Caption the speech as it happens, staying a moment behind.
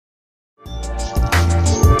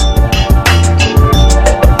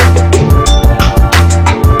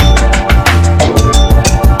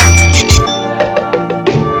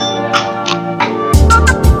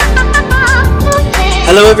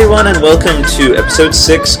everyone, and welcome to episode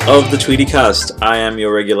 6 of the TweetyCast. I am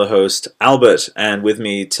your regular host, Albert, and with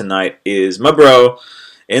me tonight is my bro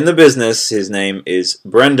in the business. His name is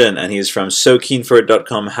Brendan, and he's from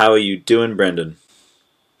SoKeenForIt.com. How are you doing, Brendan?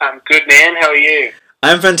 I'm good, man. How are you?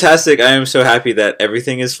 I'm fantastic. I am so happy that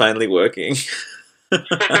everything is finally working.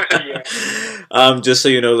 Just so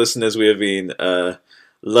you know, listeners, we have been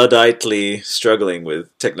Ludditely struggling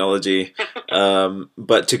with technology,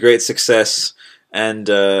 but to great success. And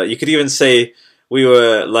you could even say we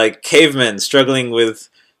were like cavemen struggling with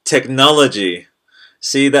technology.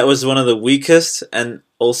 See, that was one of the weakest and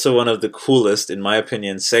also one of the coolest, in my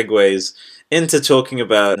opinion, segues into talking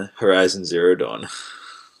about Horizon Zero Dawn.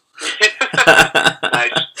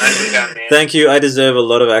 Nice done, man. Thank you. I deserve a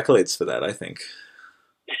lot of accolades for that, I think.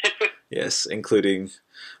 Yes, including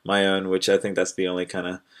my own, which I think that's the only kind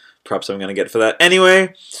of props I'm going to get for that.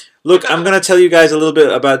 Anyway, look, I'm going to tell you guys a little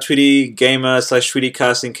bit about Tweety Gamer /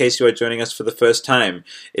 TweetyCast in case you are joining us for the first time.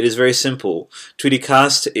 It is very simple.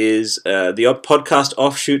 TweetyCast is the podcast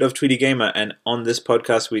offshoot of Tweety Gamer, and on this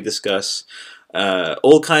podcast we discuss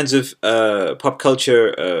all kinds of pop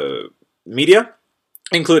culture media,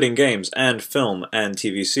 including games and film and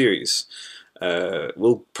TV series.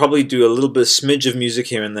 We'll probably do a little bit smidge of music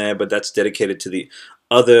here and there, but that's dedicated to the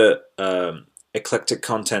other eclectic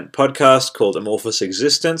content podcast called Amorphous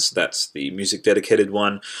Existence. That's the music dedicated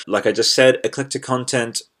one. Like I just said, Eclectic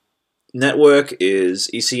Content Network is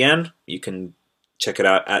ECN. You can check it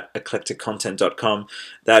out at eclecticcontent.com.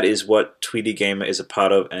 That is what Tweety Gamer is a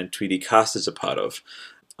part of and TweetyCast is a part of.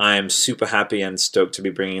 I'm super happy and stoked to be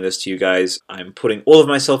bringing this to you guys. I'm putting all of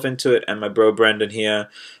myself into it, and my bro Brendan here,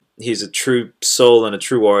 he's a true soul and a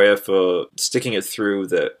true warrior for sticking it through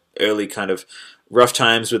the early kind of rough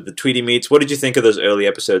times with the Tweety meets. What did you think of those early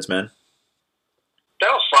episodes, man? They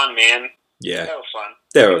were fun, man. Yeah. They were fun.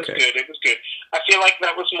 They're okay. It was good. I feel like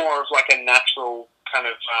that was more of like a natural kind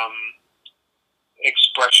of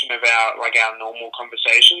expression of our normal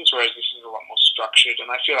conversations, whereas this is a lot more structured,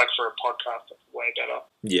 and I feel like for a podcast that's way better.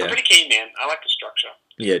 Yeah. I'm pretty keen, man. I like the structure.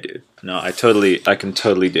 Yeah, dude. No, I can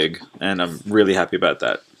totally dig, and I'm really happy about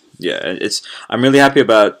that. Yeah, I'm really happy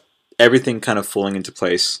about everything kind of falling into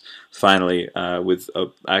place finally, with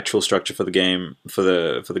an actual structure for the game, for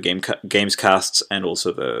the games casts, and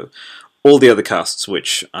also all the other casts,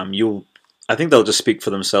 which I think they'll just speak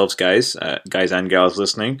for themselves, guys and gals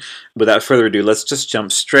listening. Without further ado, let's just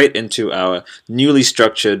jump straight into our newly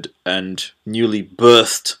structured and newly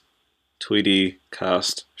birthed Tweety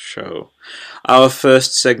Cast show. Our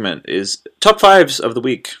first segment is Top 5s of the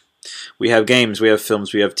week. We have games, we have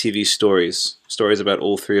films, we have TV stories about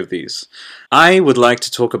all three of these. I would like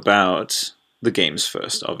to talk about the games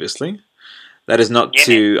first, obviously. That is not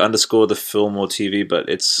to underscore the film or TV, but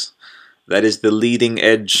that is the leading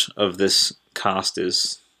edge of this cast,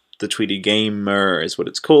 is the Tweety Gamer is what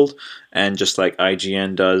it's called, and just like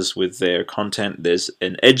IGN does with their content, there's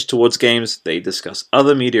an edge towards games. They discuss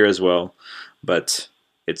other media as well, but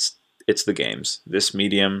it's the games. This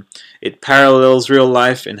medium, it parallels real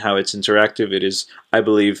life in how it's interactive. It is, I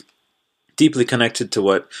believe, deeply connected to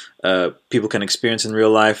what people can experience in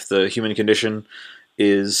real life. The human condition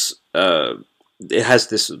is, it has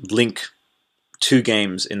this link to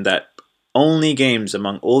games in that only games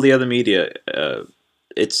among all the other media,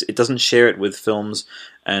 it doesn't share it with films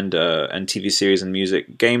and TV series and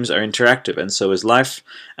music. Games are interactive, and so is life,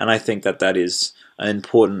 and I think that is an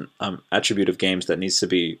important attribute of games that needs to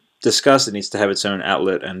be discussed. It needs to have its own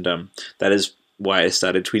outlet, and that is why I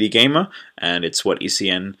started Tweety Gamer, and it's what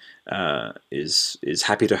ECN is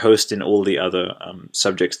happy to host in all the other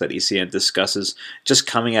subjects that ECN discusses, just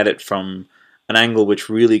coming at it from an angle which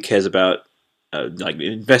really cares about like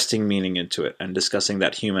investing meaning into it and discussing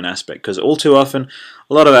that human aspect. Because all too often,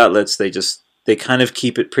 a lot of outlets, they kind of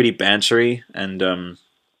keep it pretty bantery and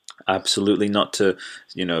absolutely not to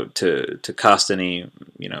cast any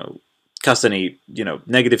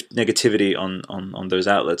negativity on those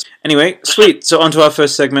outlets. Anyway, sweet. So on to our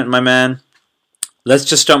first segment, my man. Let's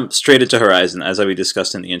just jump straight into Horizon, as we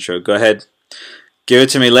discussed in the intro. Go ahead. Give it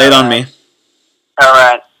to me. Lay it on me.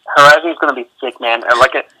 Alright. Horizon's going to be sick, man. I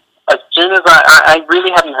like it. As soon as I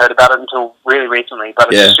really hadn't heard about it until really recently,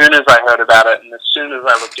 but as soon as I heard about it and as soon as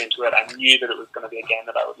I looked into it, I knew that it was going to be a game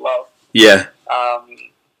that I would love. Yeah.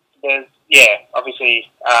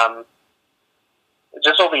 Obviously,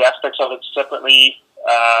 just all the aspects of it separately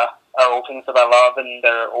are all things that I love, and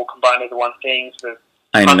they're all combined into one thing. So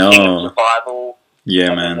there's hunting and survival.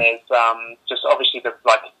 Yeah, and man. Then there's just obviously the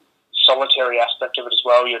solitary aspect of it as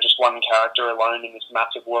well. You're just one character alone in this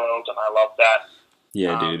massive world, and I love that.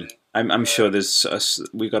 Yeah, dude. I'm sure there's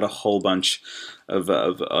we got a whole bunch of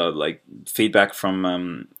like feedback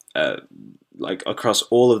from like across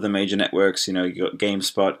all of the major networks. You know, you got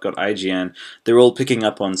GameSpot, got IGN. They're all picking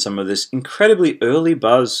up on some of this incredibly early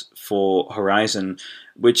buzz for Horizon,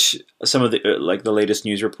 which some of the like the latest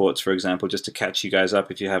news reports, for example, just to catch you guys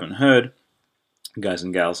up if you haven't heard, guys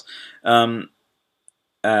and gals.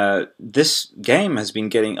 This game has been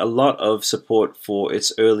getting a lot of support for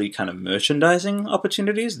its early kind of merchandising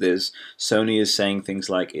opportunities. Sony is saying things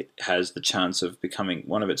like it has the chance of becoming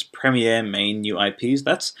one of its premier main new IPs.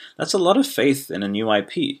 That's a lot of faith in a new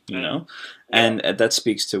IP, you know, and that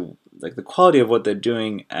speaks to like the quality of what they're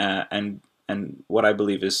doing and what I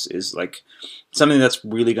believe is like something that's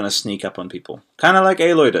really going to sneak up on people, kind of like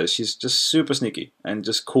Aloy does. She's just super sneaky and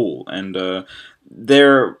just cool and.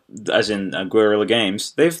 They're, as in Guerrilla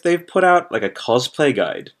Games, they've put out like a cosplay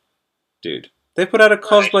guide, dude. They put out a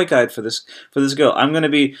cosplay guide for this girl. I'm gonna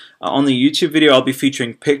be on the YouTube video. I'll be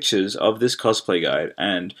featuring pictures of this cosplay guide,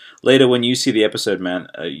 and later when you see the episode, man,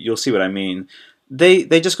 you'll see what I mean.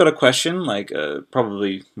 They just got a question, like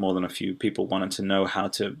probably more than a few people wanted to know how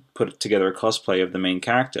to put together a cosplay of the main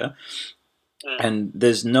character. And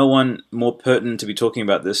there's no one more pertinent to be talking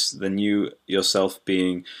about this than you yourself,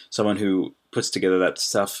 being someone who puts together that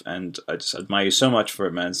stuff, and I just admire you so much for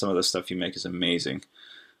it, man. Some of the stuff you make is amazing.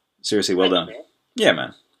 Seriously, well done. Yeah,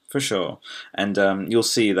 man, for sure. And you'll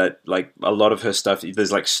see that like a lot of her stuff,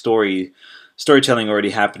 there's like storytelling already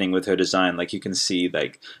happening with her design. Like you can see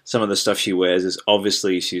like some of the stuff she wears is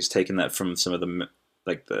obviously she's taken that from some of the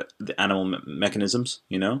like the animal mechanisms,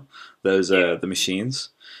 you know, those the machines.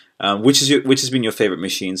 Which has been your favorite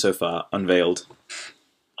machine so far unveiled?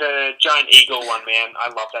 The giant eagle one, man. I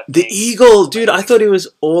love that thing. The eagle, dude. I thought it was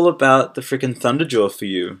all about the freaking Thunderjaw for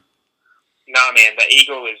you. Nah, man. The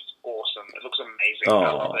eagle is awesome. It looks amazing. Oh,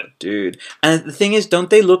 I love it. Dude. And the thing is, don't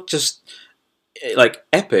they look just like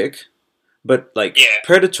epic, but like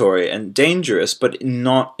predatory and dangerous, but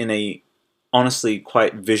not in a honestly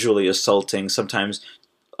quite visually assaulting, sometimes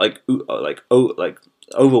like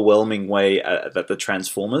overwhelming way that the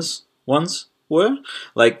Transformers ones were.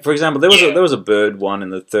 Like, for example, there was a bird one in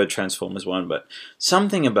the third Transformers one, but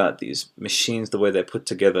something about these machines, the way they're put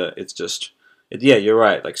together, it's just, you're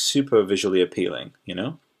right, like super visually appealing, you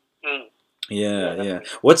know? Yeah.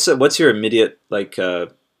 What's your immediate like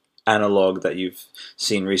analog that you've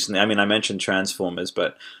seen recently? I mean, I mentioned Transformers,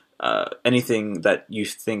 but anything that you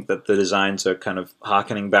think that the designs are kind of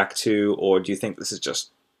harkening back to, or do you think this is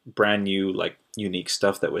just brand new, like unique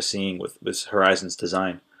stuff that we're seeing with Horizon's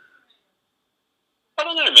design? I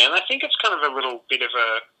don't know, man. I think it's kind of a little bit of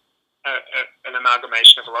an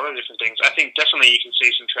amalgamation of a lot of different things. I think definitely you can see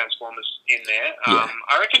some Transformers in there.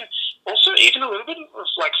 I reckon also even a little bit of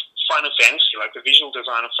like Final Fantasy, like the visual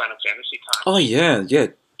design of Final Fantasy kind. Oh yeah,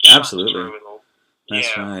 absolutely.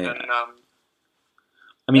 That's right. And,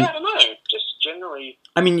 I mean, I don't know. Just generally.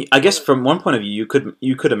 I mean, I guess from one point of view,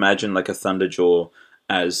 you could imagine like a Thunderjaw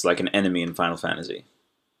as like an enemy in Final Fantasy.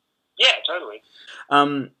 Yeah, totally.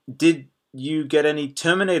 Did you get any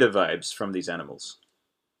Terminator vibes from these animals?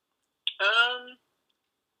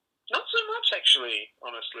 Not so much, actually,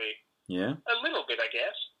 honestly. Yeah? A little bit, I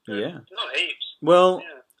guess. Yeah. Not heaps. Well,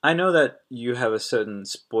 I know that you have a certain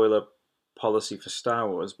spoiler policy for Star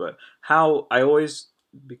Wars, but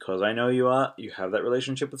because I know you have that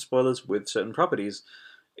relationship with spoilers with certain properties,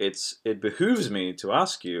 it behooves me to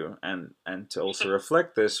ask you and to also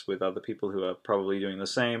reflect this with other people who are probably doing the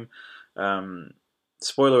same.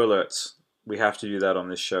 Spoiler alerts. We have to do that on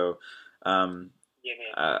this show.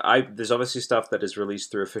 There's obviously stuff that is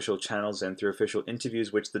released through official channels and through official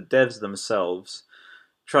interviews, which the devs themselves,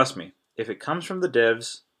 trust me, if it comes from the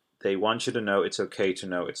devs, they want you to know it's okay to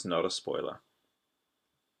know it's not a spoiler.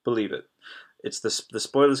 Believe it. It's the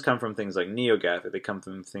spoilers come from things like NeoGAF. They come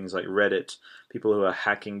from things like Reddit, people who are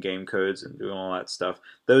hacking game codes and doing all that stuff.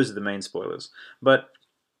 Those are the main spoilers. But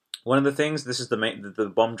one of the things, this is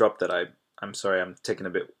the bomb drop that I'm sorry, I'm taking a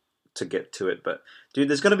bit to get to it, but dude,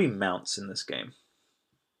 there's going to be mounts in this game.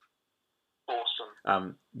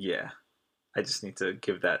 Awesome. Yeah. I just need to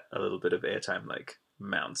give that a little bit of airtime, like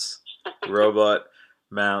mounts. Robot,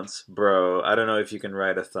 mounts, bro. I don't know if you can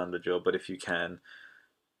ride a Thunderjaw, but if you can,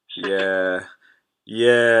 yeah.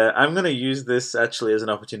 I'm going to use this actually as an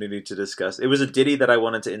opportunity to discuss. It was a ditty that I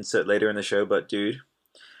wanted to insert later in the show, but dude,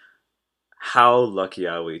 how lucky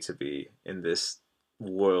are we to be in this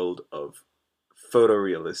world of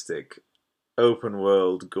photorealistic, open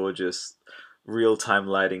world, gorgeous, real-time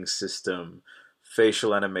lighting system,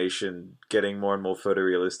 facial animation, getting more and more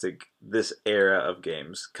photorealistic, this era of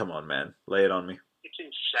games. Come on, man. Lay it on me. It's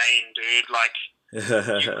insane, dude. Like,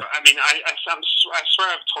 I mean, I swear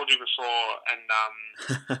I've told you before, and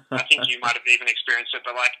I think you might have even experienced it.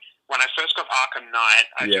 But like when I first got Arkham Knight,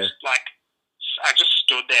 I just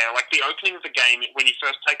stood there. Like the opening of the game, when you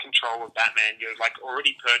first take control of Batman, you're like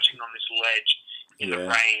already perching on this ledge in the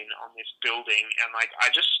rain on this building, and like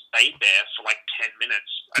I just stayed there for like 10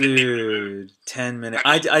 minutes. Dude, 10 minutes.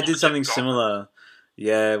 I did something similar.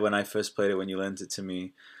 Yeah, when I first played it, when you lent it to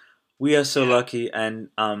me. We are so lucky, and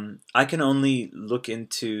I can only look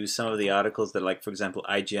into some of the articles that, like, for example,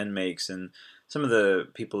 IGN makes and some of the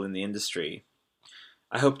people in the industry.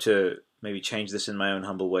 I hope to maybe change this in my own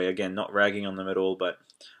humble way. Again, not ragging on them at all, but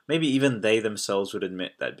maybe even they themselves would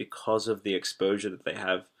admit that because of the exposure that they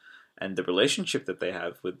have and the relationship that they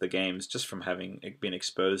have with the games, just from having been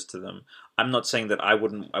exposed to them. I'm not saying that I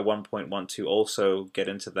wouldn't at one point want to also get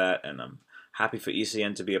into that, and I'm happy for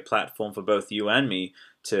ECN to be a platform for both you and me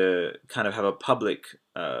to kind of have a public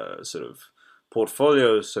sort of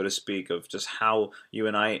portfolio, so to speak, of just how you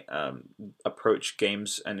and I approach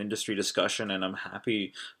games and industry discussion. And I'm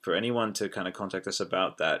happy for anyone to kind of contact us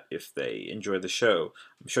about that if they enjoy the show.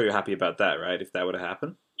 I'm sure you're happy about that, right? If that were to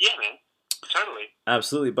happen. Yeah, man. Totally.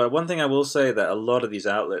 Absolutely. But one thing I will say that a lot of these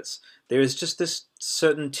outlets, there is just this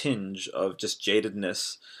certain tinge of just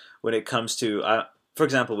jadedness when it comes to, for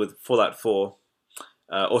example, with Fallout 4,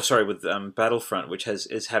 with Battlefront, which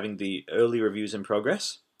is having the early reviews in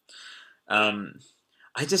progress. I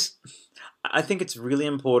think it's really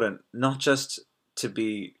important not just to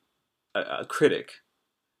be a critic,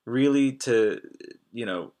 really to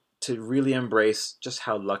really embrace just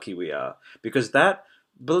how lucky we are, because that,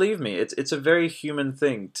 believe me, it's a very human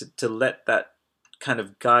thing to let that kind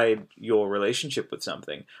of guide your relationship with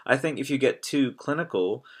something. I think if you get too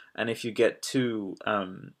clinical and if you get too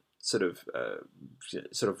sort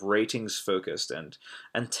of ratings focused and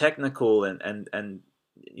technical and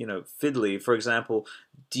fiddly, for example,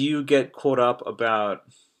 do you get caught up about?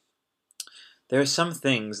 There are some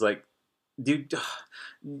things like,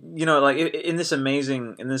 like in this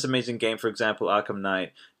amazing game, for example, Arkham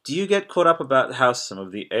Knight. Do you get caught up about how some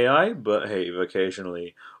of the AI behave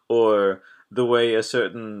occasionally, or the way a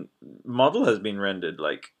certain model has been rendered?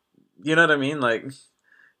 Like, you know what I mean? Like,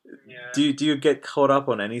 do you get caught up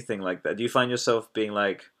on anything like that? Do you find yourself being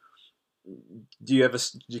like, do you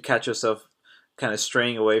catch yourself kind of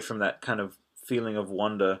straying away from that kind of feeling of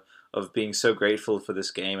wonder of being so grateful for this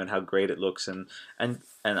game and how great it looks, and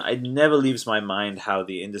it never leaves my mind how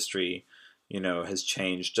the industry, has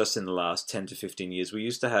changed just in the last 10 to 15 years. We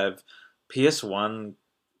used to have PS1,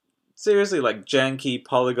 seriously, like janky,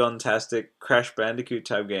 polygon-tastic, Crash Bandicoot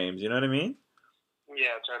type games, you know what I mean?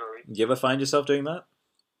 Yeah, totally. You ever find yourself doing that?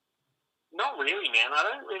 Not really, man. I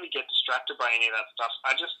don't really get distracted by any of that stuff.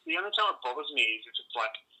 The only time it bothers me is if it's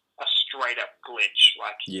like a straight up glitch,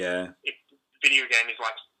 like if the video game is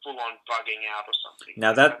like full on bugging out or something.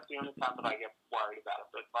 Now that's the only time that I get worried about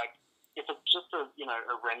it. But like if it's just a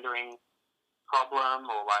rendering problem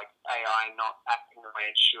or like AI not acting the way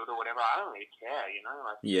it should or whatever, I don't really care.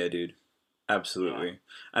 Yeah, dude. Absolutely. Yeah.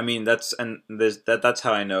 I mean, that's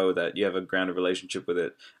how I know that you have a grounded relationship with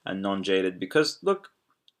it and non-jaded. Because look,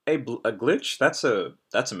 a glitch, that's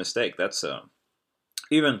a mistake. That's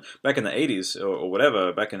even back in the 80s or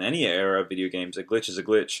whatever, back in any era of video games, a glitch is a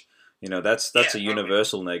glitch. That's a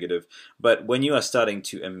universal negative. But when you are starting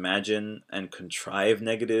to imagine and contrive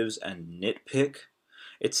negatives and nitpick,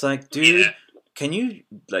 it's like, dude, can you,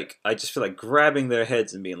 like, I just feel like grabbing their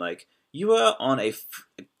heads and being like, you are on a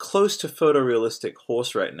close to photorealistic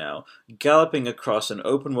horse right now, galloping across an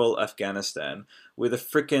open world Afghanistan with a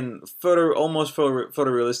freaking almost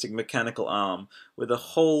photorealistic mechanical arm, with a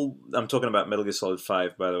whole, I'm talking about Metal Gear Solid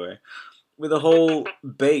 5, by the way, with a whole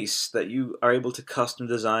base that you are able to custom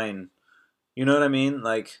design. You know what I mean?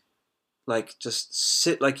 Like just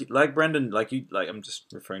sit, like Brendan, I'm just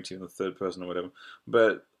referring to you in the third person or whatever,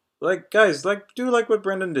 but like, guys, do like what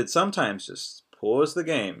Brendan did. Sometimes just pause the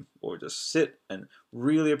game or just sit and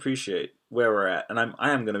really appreciate where we're at. And I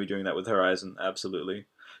am going to be doing that with Horizon, absolutely.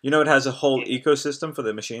 It has a whole ecosystem for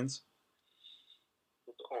the machines.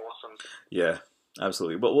 It's awesome. Yeah,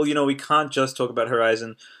 absolutely. But we can't just talk about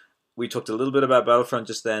Horizon. We talked a little bit about Battlefront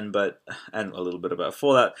just then, and a little bit about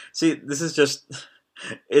Fallout. See, this is just,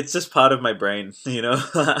 it's just part of my brain,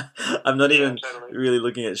 I'm not even really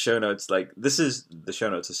looking at show notes. Like, this is the show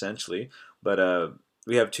notes essentially, but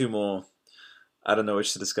we have two more. I don't know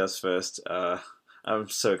which to discuss first. I'm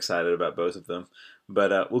so excited about both of them,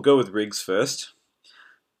 but we'll go with Rigs first.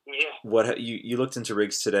 Yeah. What you looked into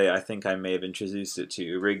Rigs today? I think I may have introduced it to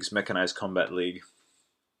you. Rigs Mechanized Combat League.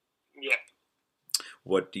 Yeah.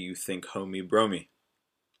 What do you think, homie bromy?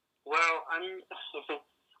 Well,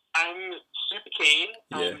 I I'm super keen.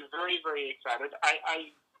 Yeah. I'm very, very excited.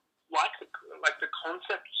 I like the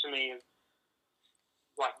concept to me is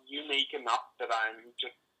like unique enough that I'm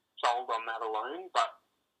just sold on that alone. But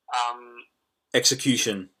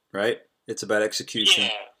execution, right? It's about execution.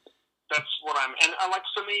 yeah, that's what I'm. And like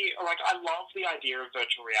for me, like I love the idea of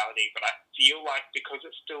virtual reality, but I feel like because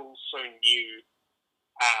it's still so new,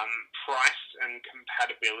 price and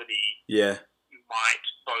compatibility might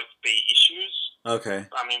both be issues. Okay.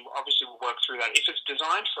 I mean, obviously we'll work through that. If it's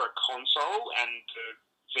designed for a console and the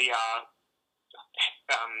VR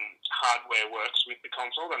hardware works with the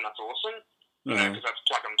console, then that's awesome. You know, because that's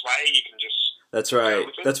plug and play. You can just That's right.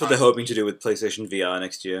 That's what they're hoping to do with PlayStation VR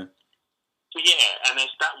next year. Yeah, and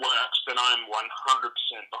if that works, then I'm 100%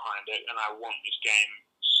 behind it, and I want this game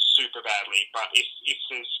super badly. But if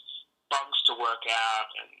there's bugs to work out,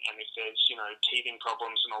 and if there's, you know, teething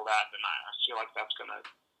problems and all that, then I feel like that's going to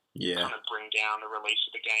kind of bring down the release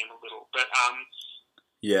of the game a little. But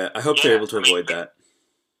yeah, I hope they're able to avoid that.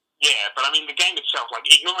 Yeah, but I mean, the game itself, like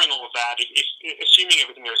ignoring all of that, assuming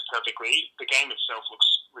everything goes perfectly, the game itself looks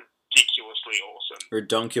ridiculously awesome.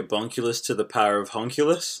 Redonkulous to the power of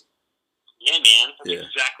Honkulus? Yeah, man. That's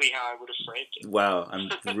exactly how I would have phrased it. Wow,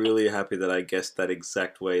 I'm really happy that I guessed that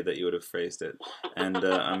exact way that you would have phrased it. And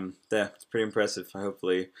it's pretty impressive.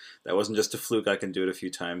 Hopefully that wasn't just a fluke. I can do it a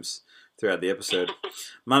few times throughout the episode.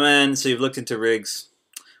 My man, so you've looked into rigs,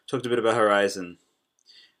 talked a bit about Horizon.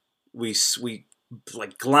 We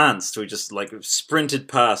like glanced, we just like sprinted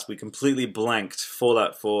past, we completely blanked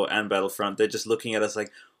Fallout 4 and Battlefront. They're just looking at us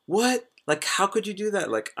like, what? Like, how could you do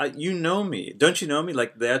that? Like, you know me. Don't you know me?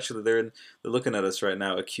 Like, they're looking at us right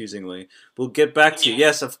now accusingly. We'll get back to you.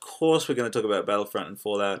 Yes, of course we're going to talk about Battlefront and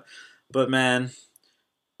Fallout. But, man,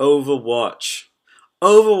 Overwatch.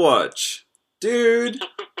 Dude,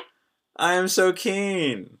 I am so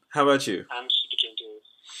keen. How about you? I'm super keen too.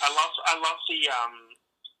 I love the,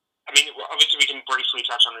 I mean, obviously we can briefly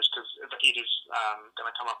touch on this because it is going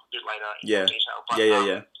to come up a bit later in more detail. But,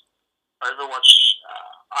 yeah. Overwatch,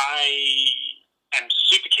 I am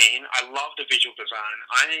super keen. I love the visual design.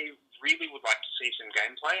 I really would like to see some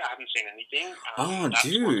gameplay. I haven't seen anything. That's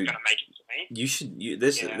dude, what's going to make it for me. You should.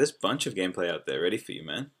 There's a bunch of gameplay out there ready for you,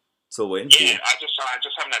 man. Still waiting for you. Yeah, I just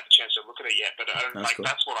haven't had the chance to look at it yet. But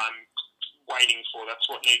that's what I'm waiting for. That's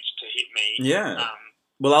what needs to hit me. Yeah.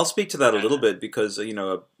 Well, I'll speak to that a little bit because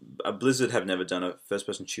a Blizzard have never done a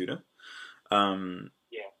first-person shooter.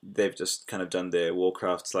 They've just kind of done their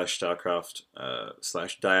Warcraft / Starcraft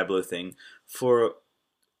 / Diablo thing for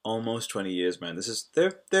almost 20 years, man. This is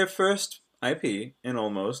their first IP in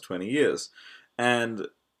almost 20 years, and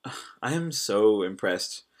I am so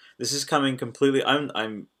impressed. This is coming completely.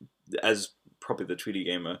 I'm as probably the Tweety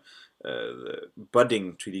Gamer, the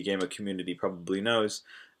budding Tweety Gamer community probably knows.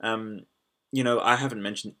 I haven't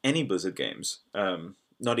mentioned any Blizzard games.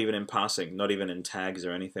 Not even in passing, not even in tags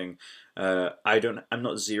or anything. I'm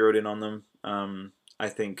not zeroed in on them.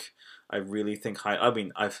 I really think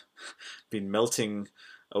I've been melting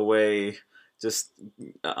away. Just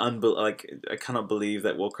I cannot believe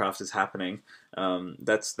that Warcraft is happening.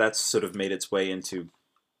 That's sort of made its way into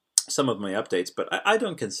some of my updates, but I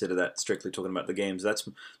don't consider that strictly talking about the games.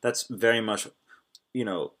 That's very much,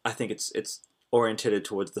 I think it's oriented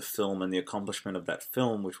towards the film and the accomplishment of that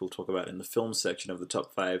film, which we'll talk about in the film section of the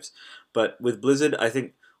top fives. But with Blizzard, I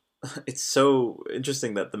think it's so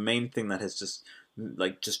interesting that the main thing that has just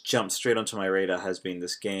jumped straight onto my radar has been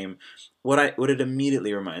this game. What it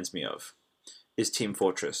immediately reminds me of is Team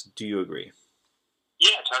Fortress. Do you agree?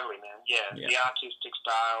 Yeah, totally, man. Yeah. The artistic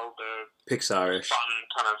style, the Pixar-ish, fun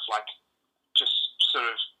kind of like just sort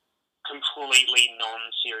of completely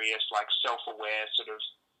non-serious, like self-aware sort of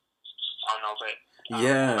fun of it.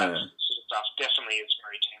 That sort of stuff definitely is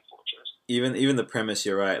very Team Fortress. Even the premise,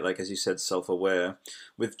 you're right. Like as you said, self-aware,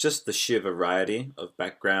 with just the sheer variety of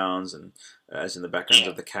backgrounds and as in the backgrounds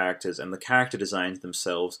of the characters and the character designs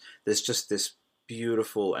themselves. There's just this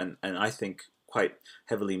beautiful and I think quite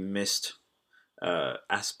heavily missed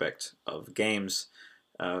aspect of games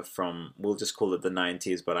from, we'll just call it the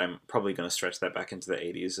 90s, but I'm probably going to stretch that back into the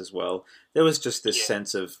 80s as well. There was just this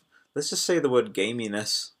sense of, let's just say the word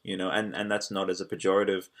gaminess, and that's not as a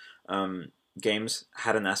pejorative. Games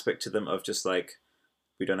had an aspect to them of just like,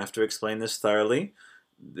 we don't have to explain this thoroughly.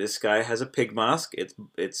 This guy has a pig mask.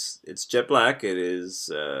 It's jet black. It is,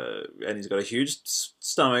 and he's got a huge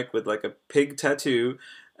stomach with like a pig tattoo,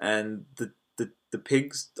 and the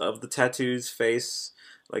pigs of the tattoo's face,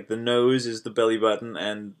 like the nose is the belly button,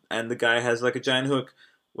 and the guy has like a giant hook.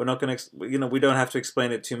 we're not going to, we don't have to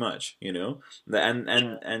explain it too much,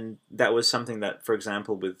 and that was something that, for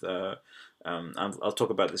example, with I'll talk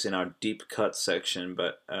about this in our deep cut section,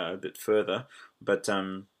 but a bit further. But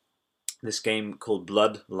this game called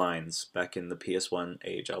Bloodlines back in the PS1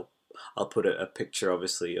 age. I'll put a picture,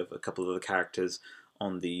 obviously, of a couple of the characters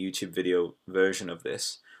on the YouTube video version of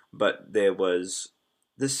this. But there was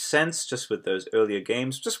this sense just with those earlier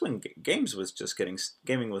games, just when gaming was just getting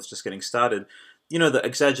started. The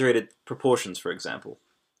exaggerated proportions, for example.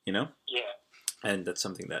 Yeah. And that's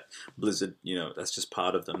something that Blizzard, that's just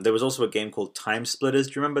part of them. There was also a game called Time Splitters.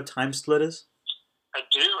 Do you remember Time Splitters? I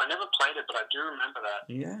do. I never played it, but I do remember that.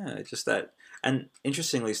 Yeah, just that. And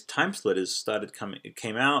interestingly, Time Splitters it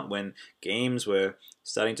came out when games were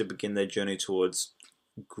starting to begin their journey towards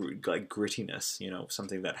grittiness,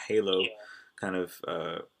 something that Halo kind of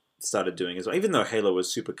started doing as well. Even though Halo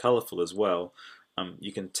was super colorful as well,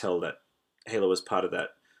 you can tell that Halo was part of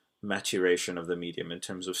that maturation of the medium in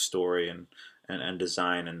terms of story and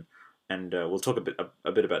design, and we'll talk a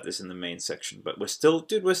bit about this in the main section. But we're still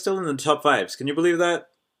in the top 5s. Can you believe that?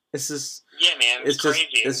 Yeah, man, it's crazy.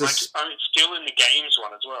 I'm still in the games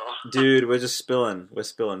one as well. Dude, we're spilling.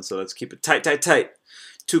 So let's keep it tight,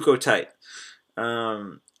 Tuco tight.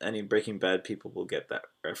 Any Breaking Bad people will get that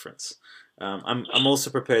reference. I'm also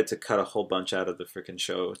prepared to cut a whole bunch out of the freaking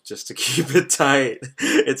show just to keep it tight.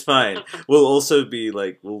 It's fine. We'll also be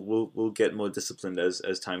like we'll get more disciplined as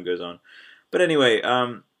time goes on. But anyway,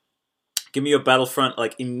 give me your Battlefront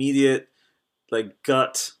immediate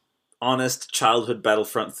gut, honest childhood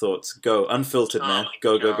Battlefront thoughts. Go unfiltered, man.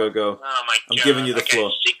 Go. Oh my God. I'm giving you the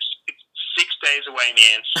floor. 6 days away,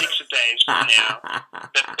 man. 6 days from now,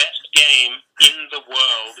 the best game in the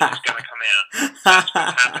world is gonna come out. That's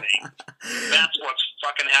what's happening. That's what's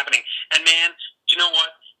fucking happening. And man, do you know what?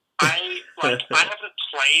 I haven't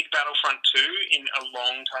played Battlefront 2 in a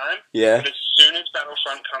long time. Yeah. But as soon as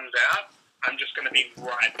Battlefront comes out, I'm just gonna be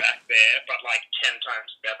right back there, but 10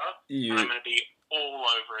 times better. I'm gonna be all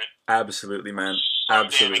over it. Absolutely, man. So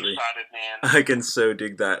Absolutely. Damn excited, man. I can so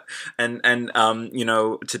dig that. And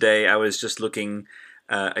today I was just looking.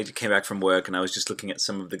 I came back from work and I was just looking at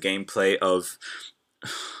some of the gameplay of.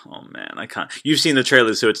 Oh man, I can't. You've seen the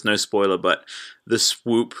trailer, so it's no spoiler. But the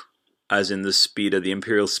swoop, as in the speeder, the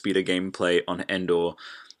Imperial speeder gameplay on Endor,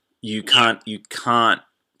 you can't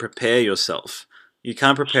prepare yourself. You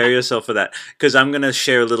can't prepare yourself for that, because I'm going to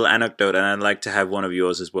share a little anecdote, and I'd like to have one of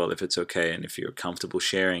yours as well, if it's okay, and if you're comfortable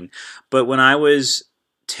sharing. But when I was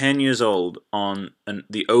 10 years old on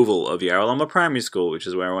the oval of Yarralumla Primary School, which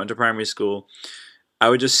is where I went to primary school, I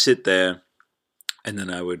would just sit there, and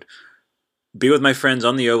then I would be with my friends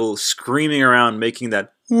on the oval, screaming around, making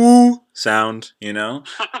that woo sound,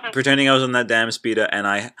 pretending I was on that damn speeder,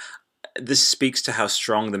 and this speaks to how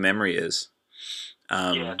strong the memory is.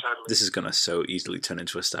 Yeah, totally. This is gonna so easily turn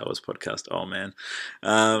into a Star Wars podcast. Oh man,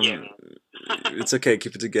 it's okay.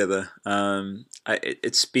 Keep it together.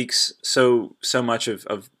 It speaks so much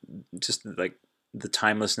of just the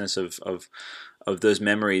timelessness of those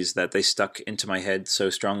memories, that they stuck into my head so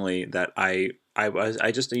strongly that I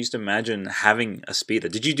used to imagine having a speeder.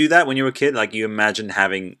 Did you do that when you were a kid? You imagined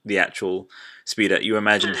having the actual speeder. You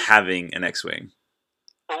imagined having an X-wing.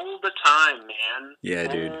 All the time, man. Yeah,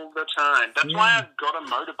 dude. All the time. That's why I've got a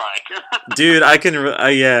motorbike. Dude, I can.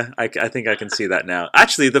 I think I can see that now.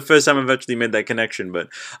 Actually, the first time I've actually made that connection, but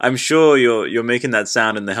I'm sure you're making that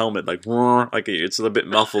sound in the helmet, it's a little bit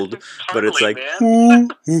muffled, totally, but it's like. Man.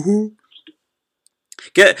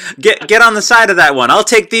 Get on the side of that one. I'll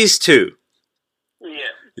take these two.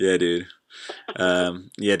 Yeah. Yeah, dude.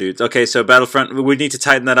 Yeah, dude. Okay, so Battlefront, we need to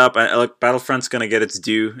tighten that up. Battlefront's going to get its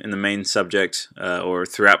due in the main subject, or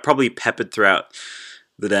throughout, probably peppered throughout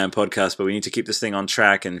the damn podcast, but we need to keep this thing on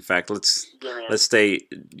track. In fact, let's stay,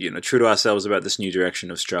 true to ourselves about this new direction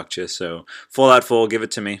of structure. So, Fallout 4, give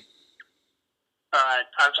it to me. Alright,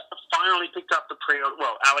 I've finally picked up the pre-order.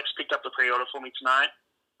 Well, Alex picked up the pre-order for me tonight.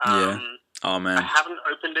 Yeah. Oh, man. I haven't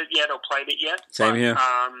opened it yet or played it yet. Same here.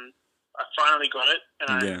 I finally got it, and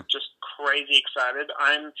I'm just crazy excited.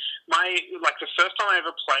 The first time I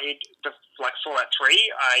ever played Fallout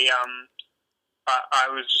 3, I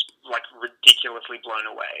was ridiculously blown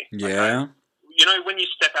away. Yeah. When you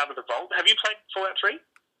step out of the vault, have you played Fallout 3?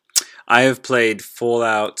 I have played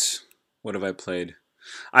Fallout. What have I played?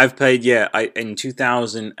 I've played in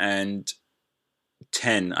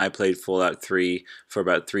 2010 I played Fallout 3 for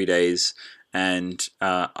about 3 days. And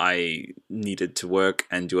I needed to work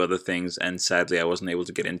and do other things, and sadly I wasn't able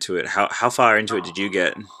to get into it. How far into it did you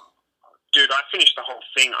get? Dude, I finished the whole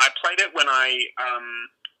thing. I played it when I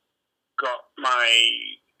got my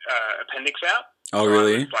appendix out. Oh,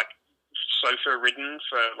 really? I was sofa-ridden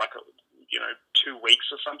for like 2 weeks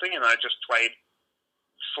or something, and I just played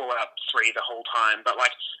Fallout 3 the whole time. But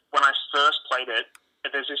like when I first played it,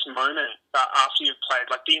 there's this moment after you've played,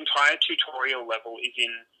 like the entire tutorial level is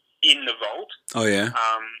in the vault. Oh yeah.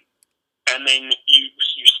 And then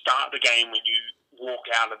you start the game when you walk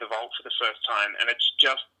out of the vault for the first time, and it's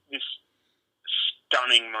just this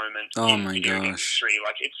stunning moment in video game history.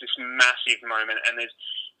 Like it's this massive moment, and there's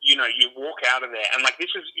you walk out of there, and like this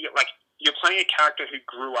is like you're playing a character who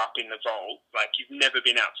grew up in the vault, like you've never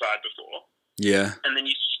been outside before. Yeah. And then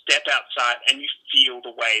you step outside and you feel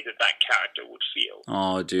the way that character would feel.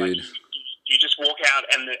 Oh, dude. Like you just walk out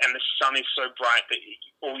and the sun is so bright that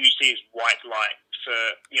all you see is white light for,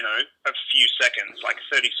 a few seconds, like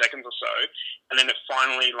 30 seconds or so. And then it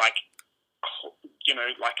finally,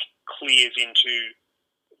 clears into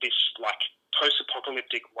this,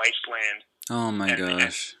 post-apocalyptic wasteland. Oh, my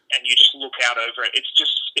gosh. And you just look out over it.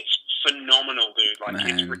 It's phenomenal, dude. Like,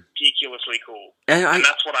 it's ridiculously cool. And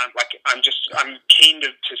that's what I'm keen to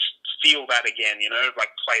feel that again,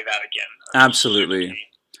 play that again. Absolutely.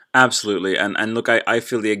 Absolutely. And look, I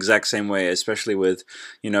feel the exact same way, especially with,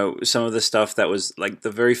 some of the stuff that was like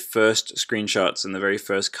the very first screenshots and the very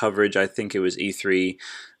first coverage. I think it was E3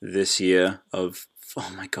 this year of,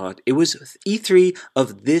 oh my God, it was E3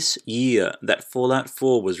 of this year that Fallout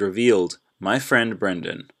 4 was revealed. My friend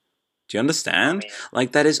Brendan. Do you understand?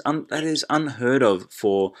 Like that is unheard of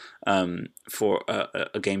for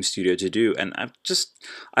a game studio to do, and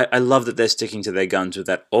I love that they're sticking to their guns with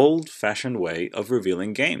that old-fashioned way of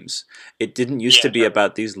revealing games. It didn't used to be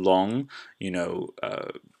about these long,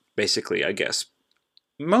 basically, I guess,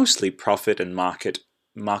 mostly profit and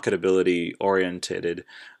marketability oriented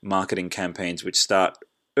marketing campaigns, which start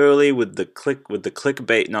early with the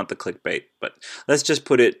clickbait, not the clickbait, but let's just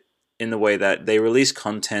put it in the way that they release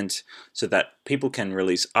content so that people can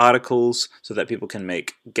release articles, so that people can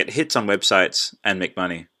get hits on websites and make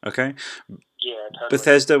money, okay? Yeah, totally.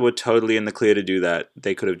 Bethesda were totally in the clear to do that.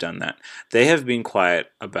 They could have done that. They have been quiet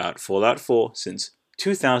about Fallout 4 since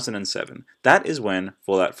 2007. That is when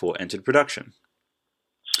Fallout 4 entered production.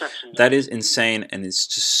 That is insane, and it's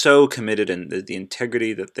just so committed, and the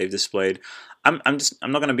integrity that they've displayed. I'm not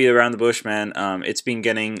going to beat around the bush, man. It's been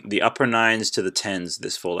getting the upper 9s to the 10s,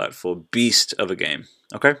 this Fallout 4 beast of a game.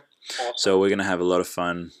 Okay? Awesome. So we're going to have a lot of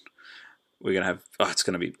fun. We're going to have, it's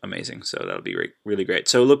going to be amazing. So that'll be really great.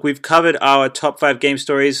 So look, we've covered our top 5 game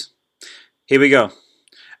stories. Here we go.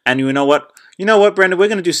 And you know what? Brendan? We're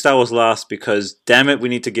going to do Star Wars last because, damn it, we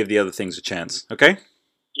need to give the other things a chance. Okay?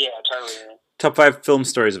 Yeah, totally. Man. Top 5 film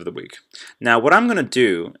stories of the week. Now, what I'm going to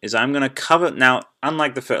do is I'm going to cover... Now,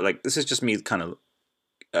 unlike the first... this is just me kind of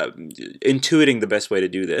intuiting the best way to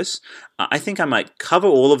do this. I think I might cover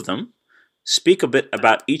all of them, speak a bit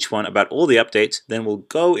about each one, about all the updates, then we'll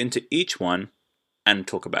go into each one and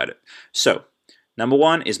talk about it. So, number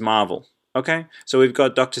 1 is Marvel. Okay? So we've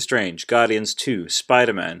got Doctor Strange, Guardians 2,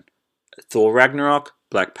 Spider-Man, Thor Ragnarok,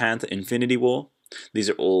 Black Panther, Infinity War. These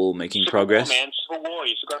are all making progress. War, man. Civil War.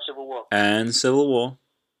 You forgot Civil War. And Civil War.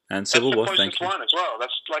 And Civil War, thank you. That's the closest one as well.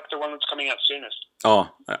 That's like the one that's coming out soonest. Oh,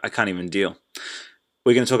 I can't even deal.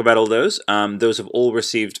 We're going to talk about all those. Those have all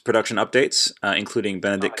received production updates, including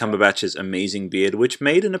Benedict Cumberbatch's amazing beard, which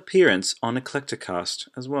made an appearance on Eclecticast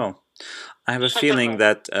as well. I have a feeling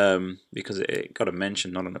that, because it got a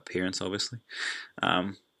mention, not an appearance, obviously,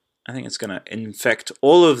 I think it's going to infect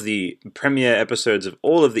all of the premiere episodes of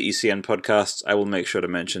all of the ECN podcasts. I will make sure to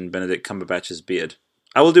mention Benedict Cumberbatch's beard.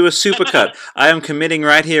 I will do a supercut. I am committing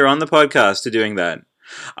right here on the podcast to doing that.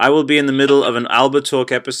 I will be in the middle of an Albert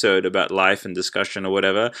Talk episode about life and discussion or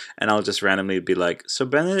whatever, and I'll just randomly be like, so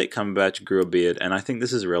Benedict Cumberbatch grew a beard, and I think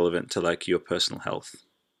this is relevant to like your personal health.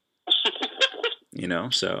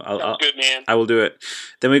 So I'll good, man. I will do it.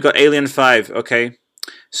 Then we've got Alien 5, okay?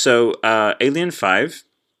 So Alien 5...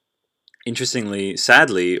 interestingly,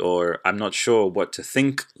 sadly, or I'm not sure what to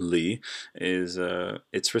think, Lee, is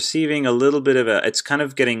it's receiving a little bit of it's kind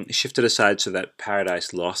of getting shifted aside so that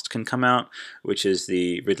Paradise Lost can come out, which is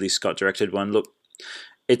the Ridley Scott directed one. Look,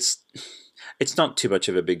 it's not too much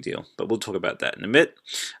of a big deal, but we'll talk about that in a bit.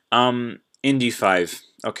 Indy 5,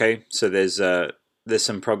 okay, so there's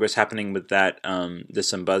some progress happening with that. There's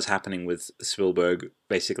some buzz happening with Spielberg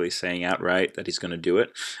basically saying outright that he's going to do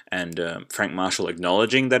it, and Frank Marshall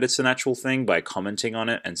acknowledging that it's an actual thing by commenting on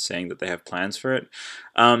it and saying that they have plans for it.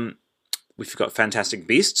 We've got Fantastic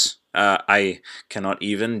Beasts. I cannot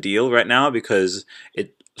even deal right now because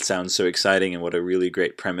it sounds so exciting and what a really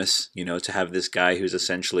great premise, to have this guy who's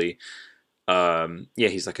essentially,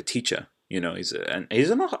 he's like a teacher. He's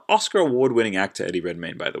an Oscar award-winning actor, Eddie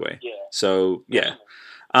Redmayne, by the way. Yeah. So, yeah.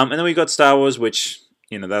 And then we got Star Wars, which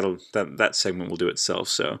that segment will do itself.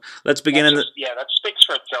 So let's begin in the. Yeah, that speaks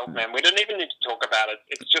for itself, man. We don't even need to talk about it.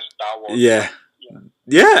 It's just Star Wars. Yeah.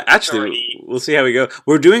 Yeah, actually, we'll see how we go.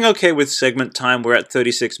 We're doing okay with segment time. We're at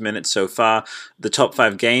 36 minutes so far. The top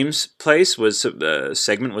 5 games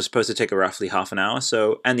segment was supposed to take roughly half an hour.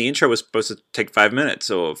 So, and the intro was supposed to take 5 minutes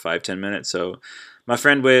or 5-10 minutes. So, my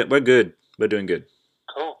friend, we're good. We're doing good.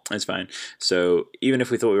 Cool. That's fine. So, even if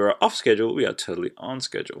we thought we were off schedule, we are totally on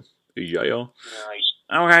schedule. Yeah. Nice.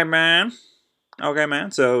 Okay,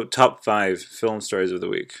 man. So, top 5 film stories of the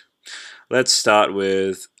week. Let's start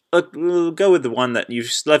with. We'll go with the one that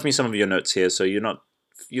you've left me some of your notes here, so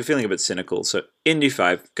you're feeling a bit cynical. So Indy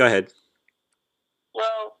 5, go ahead.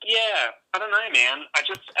 Well, yeah, I don't know, man. I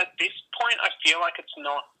just at this point I feel like it's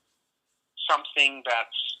not something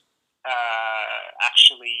that's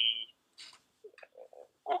actually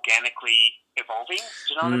organically evolving.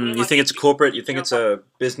 Do you know what I mean? You think it's corporate? You think it's a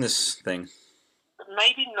business thing?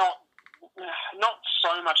 Maybe not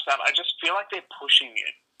so much that. I just feel like they're pushing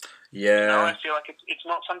it. Yeah. You know, I feel like it's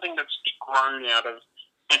not something that's grown out of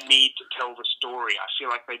a need to tell the story. I feel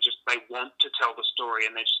like they want to tell the story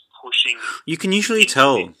and they're just pushing. You can usually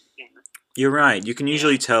tell. You're right. You can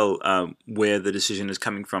usually tell where the decision is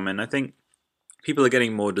coming from, and I think people are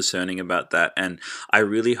getting more discerning about that. And I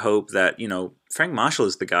really hope that Frank Marshall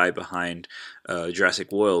is the guy behind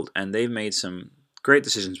Jurassic World, and they've made some great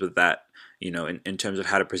decisions with that. In terms of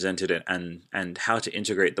how to present it and how to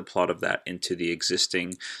integrate the plot of that into the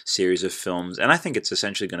existing series of films. And I think it's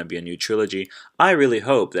essentially going to be a new trilogy. I really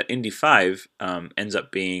hope that Indy 5 ends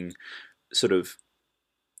up being sort of,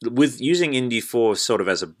 with using Indy 4 sort of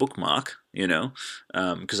as a bookmark,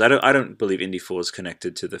 because I don't believe Indy 4 is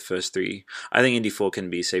connected to the first 3. I think Indy 4 can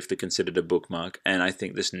be safely considered a bookmark, and I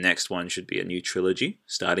think this next one should be a new trilogy.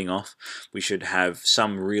 Starting off, we should have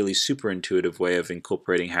some really super intuitive way of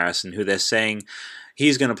incorporating Harrison, who they're saying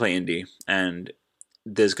he's going to play Indy, and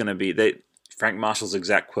there's going to be Frank Marshall's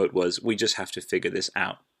exact quote was, "We just have to figure this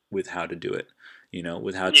out with how to do it."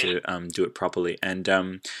 With how to do it properly. And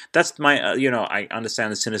that's my, I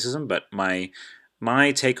understand the cynicism, but my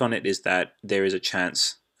take on it is that there is a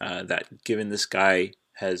chance that given this guy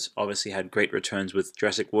has obviously had great returns with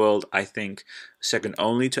Jurassic World, I think second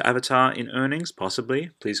only to Avatar in earnings,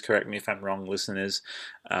 possibly. Please correct me if I'm wrong, listeners.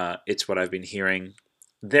 It's what I've been hearing.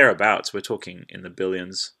 Thereabouts, we're talking in the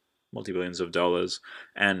billions, multi-billions of dollars.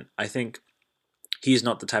 And I think he's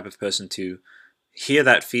not the type of person to hear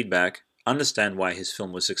that feedback, understand why his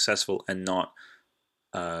film was successful, and not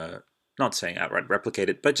saying outright replicate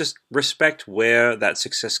it, but just respect where that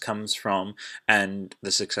success comes from. And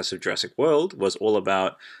the success of Jurassic World was all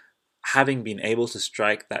about having been able to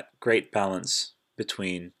strike that great balance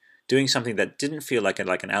between doing something that didn't feel like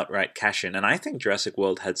an outright cash-in. And I think Jurassic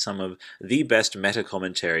World had some of the best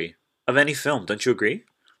meta-commentary of any film. Don't you agree?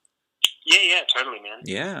 Yeah, totally, man.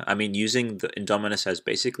 Yeah, I mean, using the Indominus as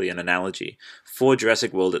basically an analogy for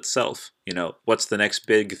Jurassic World itself. What's the next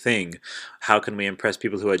big thing? How can we impress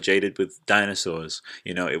people who are jaded with dinosaurs?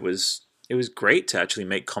 It was great to actually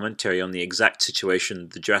make commentary on the exact situation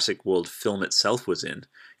the Jurassic World film itself was in.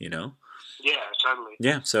 Yeah, totally.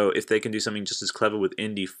 Yeah, so if they can do something just as clever with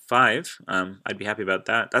Indy 5, I'd be happy about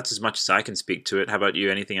that. That's as much as I can speak to it. How about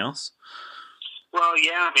you? Anything else? Well,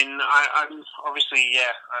 yeah, I mean, I'm obviously,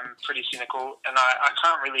 I'm pretty cynical, and I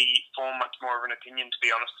can't really form much more of an opinion, to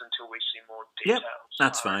be honest, until we see more details. Yep,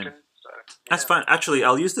 that's fine. So, yeah. That's fine. Actually,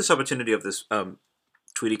 I'll use this opportunity of this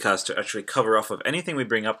Tweetycast to actually cover off of anything we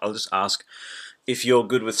bring up. I'll just ask if you're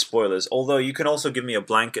good with spoilers, although you can also give me a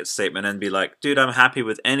blanket statement and be like, dude, I'm happy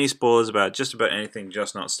with any spoilers about just about anything,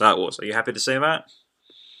 just not Star Wars. Are you happy to say that?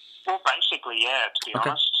 Well, basically, yeah, to be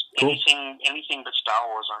honest. Cool. Anything but Star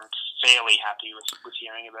Wars, I'm fairly happy with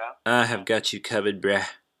hearing about. I have got you covered, bruh.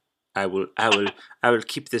 I will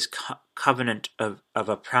keep this covenant of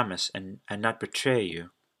a promise and not betray you.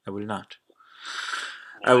 I will not.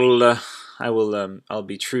 Nice. I'll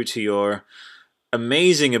be true to your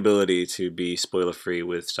amazing ability to be spoiler free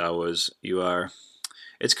with Star Wars.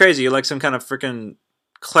 It's crazy. You're like some kind of freaking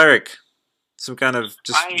cleric. Some kind of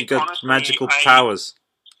you got honestly, magical powers.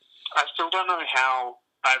 I still don't know how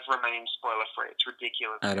I've remained spoiler free. It's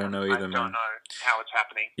ridiculous. I don't know either, man. I don't know how it's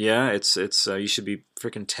happening. Yeah, it's you should be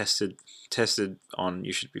freaking tested on.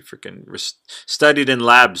 You should be freaking studied in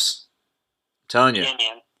labs. I'm telling you. Yeah,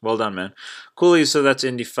 man. Well done, man. Cool. So that's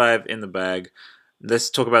Indy 5 in the bag. Let's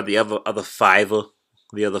talk about the other fiver,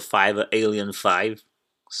 Alien 5.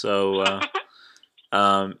 So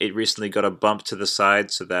it recently got a bump to the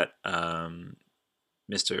side, so that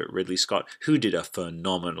Mr. Ridley Scott, who did a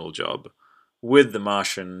phenomenal job with The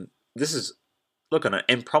Martian. This is, look, an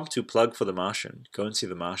impromptu plug for The Martian. Go and see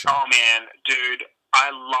The Martian. Oh, man, dude, I I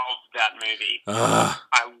love that movie.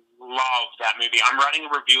 I love that movie. I'm writing a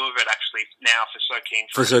review of it actually now for So Keen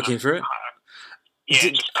for It. So Keen for It?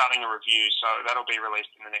 Just starting a review, so that'll be released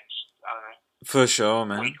in the next, I don't know. For sure,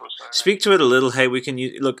 man. Week or so, Speak to it a little. Hey, we can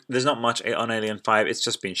use... Look, there's not much on Alien 5. It's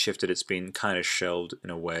just been shifted. It's been kind of shelved in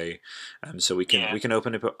a way. So we can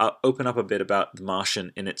open up a bit about The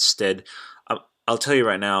Martian in its stead. I'll tell you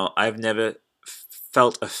right now, I've never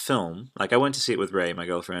felt a film... Like, I went to see it with Ray, my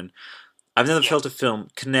girlfriend. I've never felt a film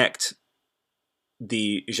connect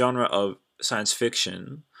the genre of science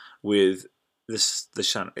fiction with the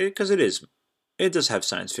genre... Because it does have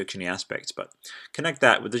science fiction-y aspects, but connect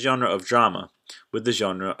that with the genre of drama, with the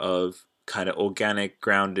genre of kind of organic,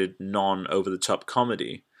 grounded, non-over-the-top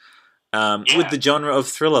comedy, with the genre of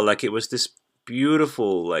thriller. Like, it was this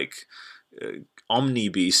beautiful, like,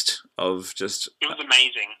 omni-beast of just... It was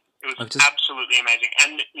amazing. It was absolutely amazing.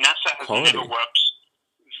 And NASA has never worked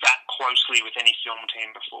that closely with any film team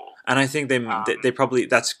before. And I think they probably,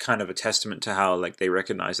 that's kind of a testament to how, like, they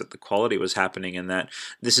recognize that the quality was happening and that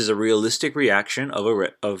this is a realistic reaction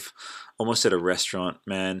of almost at a restaurant,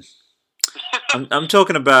 man. I'm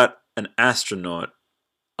talking about an astronaut.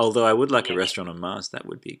 Although I would like a restaurant on Mars, that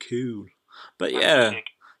would be cool. But yeah,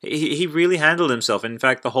 he really handled himself. In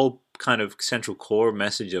fact, the whole kind of central core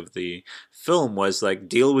message of the film was like,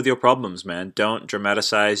 deal with your problems, man. Don't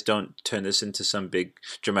dramatize. Don't turn this into some big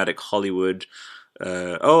dramatic Hollywood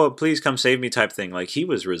oh, please come save me type thing. Like, he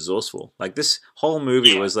was resourceful. Like, this whole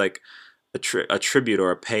movie was like a tribute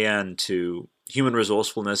or a paean to human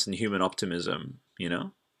resourcefulness and human optimism, you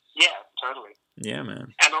know? Yeah, totally. Yeah,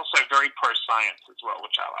 man. And also very pro-science as well,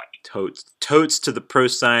 which I like. Totes to the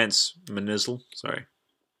pro-science manizzle. Sorry.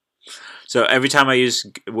 So every time I use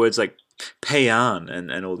words like paean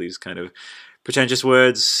and all these kind of pretentious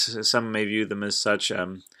words, some may view them as such,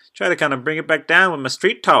 try to kind of bring it back down with my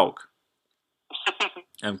street talk.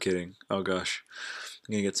 I'm kidding. Oh gosh.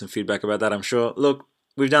 I'm going to get some feedback about that, I'm sure. Look,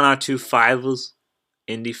 we've done our 2 fivers.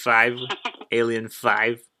 Indy 5, Alien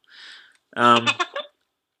 5. Well,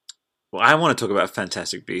 I want to talk about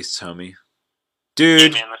Fantastic Beasts, homie.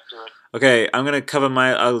 Dude. Yeah, man, let's do it. Okay, I'm gonna cover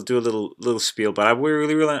I'll do a little spiel, but I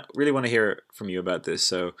really want to hear from you about this.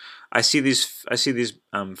 So I see these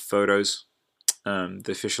photos, the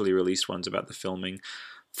officially released ones about the filming.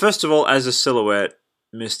 First of all, as a silhouette,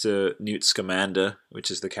 Mr. Newt Scamander,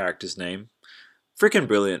 which is the character's name, freaking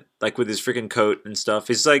brilliant. Like, with his freaking coat and stuff.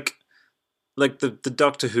 He's like the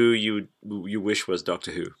Doctor Who you wish was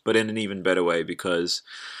Doctor Who, but in an even better way, because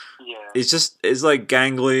it's like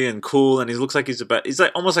gangly and cool, and he looks like he's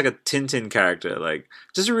like almost like a Tintin character, like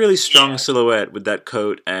just a really strong silhouette with that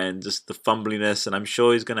coat and just the fumbliness. And I'm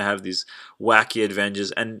sure he's gonna have these wacky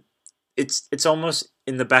adventures, and it's almost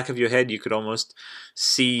in the back of your head. You could almost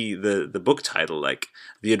see the book title, like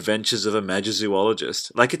The Adventures of a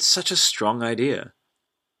Magizoologist. Like, it's such a strong idea.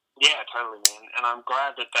 Yeah, totally, man. And I'm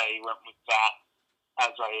glad that they went with that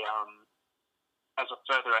as a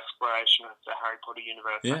further exploration of the Harry Potter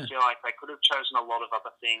universe. I feel like they could have chosen a lot of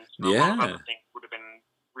other things. A lot of other things would have been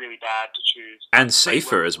really bad to choose. And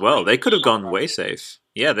safer as well. They could have gone way safe.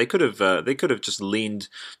 Yeah, they could have just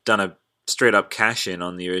done a straight up cash in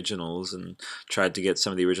on the originals and tried to get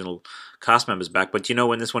some of the original cast members back. But you know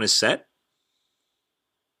when this one is set?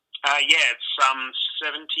 It's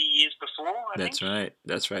 70 years before, I think.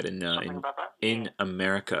 That's right. In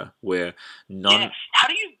America, where How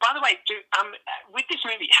do you, by the way, with this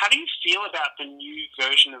movie, how do you feel about the new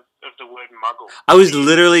version of the word muggle? I was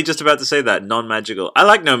literally just about to say that, non-magical. I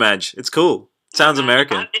like no-mag. It's cool. Sounds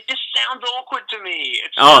American. It just sounds awkward to me.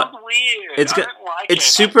 It sounds weird. I don't like it. It's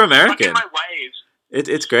super American. I'm in my ways.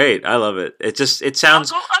 It's great. I love it. It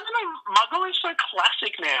sounds... I don't know. Muggle is so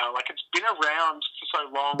classic now. Like, it's been around for so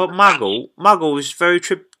long. But Muggle is very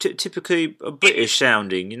typically British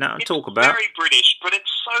sounding. You know what I'm talking about? It's very British, but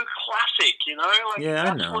it's so classic, you know? Like,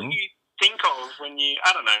 I know. What you think of when you...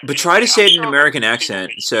 I don't know. But try to say it in an American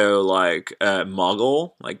accent. So, like,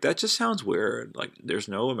 Muggle, like, that just sounds weird. Like, there's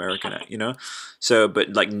no American, you know? So,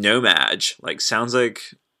 but, like, no-mag, like, sounds like...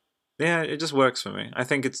 Yeah, it just works for me. I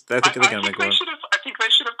think they're going to make it work. I think they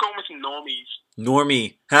should have gone with normies.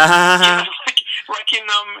 Normie. Yeah, like in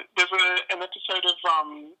there's an episode of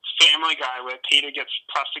Family Guy where Peter gets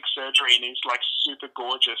plastic surgery and he's like super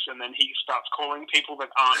gorgeous, and then he starts calling people that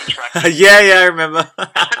aren't attractive. yeah, I remember.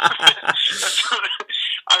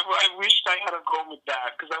 I wish they had have gone with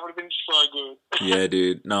that, because that would have been so good. Yeah,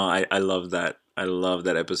 dude. No, I love that. I love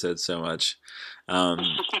that episode so much.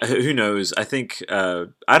 Who knows? I think I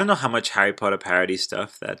don't know how much Harry Potter parody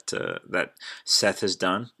stuff that Seth has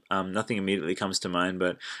done. Nothing immediately comes to mind,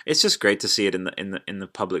 but it's just great to see it in the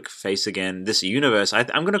public face again. This universe, I'm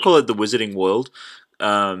going to call it the Wizarding World.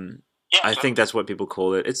 I think that's what people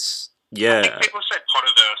call it. It's I think people say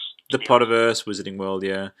Potterverse. The Potterverse, Wizarding World,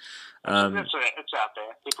 yeah. It's out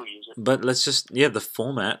there. People use it. But let's just the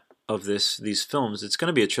format of these films. It's going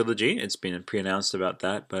to be a trilogy. It's been pre-announced about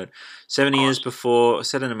that. But 70 years before,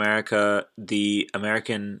 set in America, the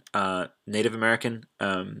American Native American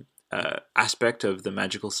aspect of the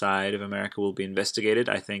magical side of America will be investigated.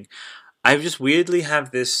 I think I just weirdly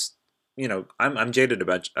have this. I'm jaded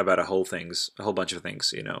about a whole bunch of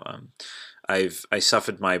things. I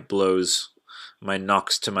suffered my blows, my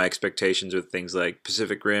knocks to my expectations with things like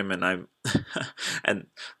Pacific Rim, and and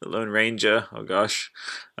the Lone Ranger. Oh gosh,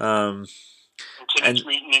 Teenage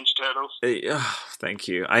Mutant Ninja Turtles. Thank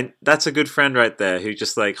you. That's a good friend right there who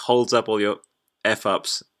just like holds up all your f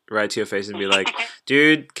ups right to your face and be like,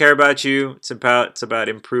 dude, care about you. It's about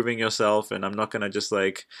improving yourself, and I'm not gonna just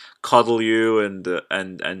like coddle you and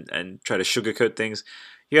try to sugarcoat things.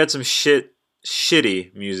 You had some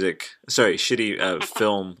shitty music. Sorry, shitty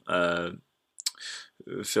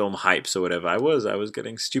film hypes or whatever. I was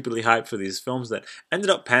getting stupidly hyped for these films that ended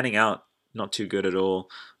up panning out not too good at all.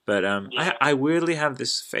 But I weirdly have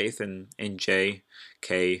this faith in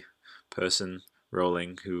J.K. person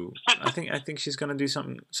Rowling, who I think she's gonna do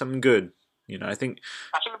something good. I think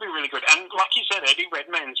it'll be really good. And like you said, Eddie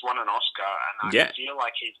Redmayne's won an Oscar, and I feel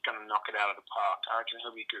like he's gonna knock it out of the park. I reckon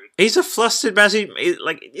he'll be good. He's a flustered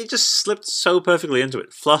it just slipped so perfectly into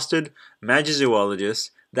it. Flustered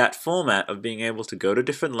magizoologist. That format of being able to go to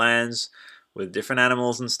different lands with different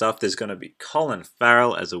animals and stuff. There's gonna be Colin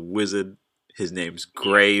Farrell as a wizard. His name's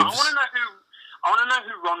Graves. I want to know who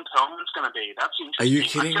Ron Perlman's going to be. That's interesting. Are you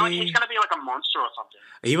kidding me? I feel like he's going to be like a monster or something.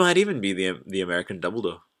 He might even be the American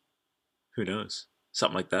Dumbledore. Who knows?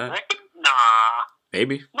 Something like that. Nah.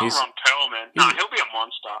 Maybe. Not Ron Perlman. Nah, he'll be a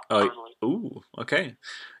monster. Totally. Ooh, okay.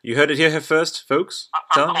 You heard it here first, folks.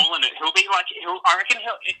 I'm calling it. He'll be like, I reckon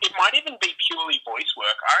it might even be purely voice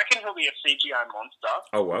work. I reckon he'll be a CGI monster.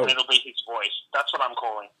 Oh, wow. And it'll be his voice. That's what I'm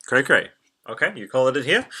calling. Cray. Okay, you call it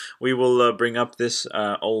here. We will bring up this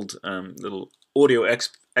old little audio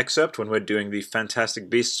excerpt when we're doing the Fantastic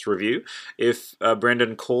Beasts review. If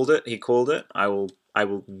Brendan called it, he called it. I will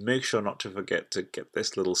make sure not to forget to get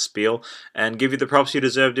this little spiel and give you the props you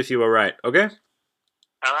deserved if you were right. Okay?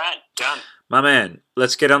 All right, done. My man,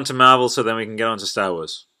 let's get on to Marvel so then we can get on to Star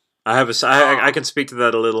Wars. I can speak to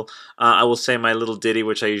that a little. I will say my little ditty,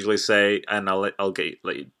 which I usually say, and I'll let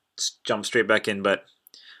you jump straight back in. But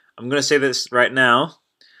I'm going to say this right now.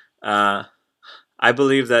 I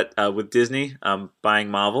believe that with Disney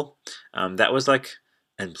buying Marvel, that was like,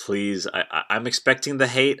 and please, I'm expecting the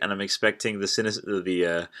hate and I'm expecting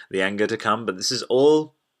the anger to come, but this is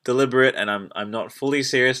all deliberate, and I'm not fully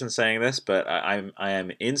serious in saying this, but I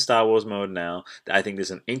am in Star Wars mode now. I think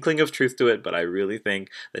there's an inkling of truth to it, but I really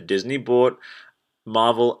think that Disney bought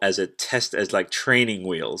Marvel as like training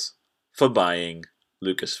wheels for buying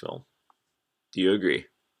Lucasfilm. Do you agree?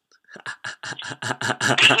 Well, I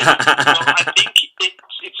think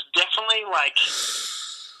it's definitely like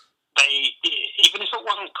even if it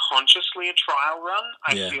wasn't consciously a trial run,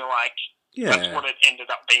 I feel like that's what it ended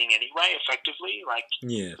up being anyway, effectively.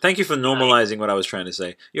 Thank you for normalizing what I was trying to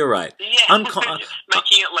say. You're right. Yeah,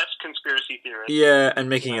 making it less conspiracy theorist. Yeah, and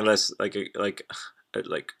making it less like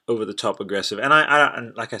over the top aggressive. And I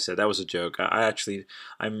like I said, that was a joke. I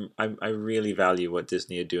really value what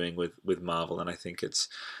Disney are doing with Marvel, and I think it's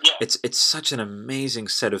such an amazing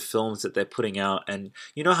set of films that they're putting out. And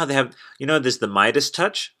you know how they have, there's the Midas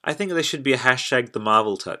touch. I think there should be a hashtag the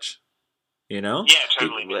Marvel touch. Yeah,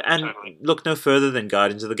 totally. And look no further than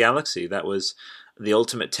Guardians of the Galaxy. That was the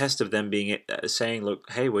ultimate test of them saying, look,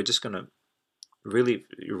 hey, we're just gonna really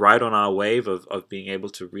ride on our wave of being able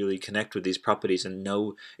to really connect with these properties and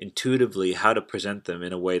know intuitively how to present them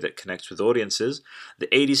in a way that connects with audiences. The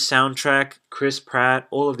 80s soundtrack, Chris Pratt,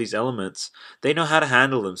 all of these elements, they know how to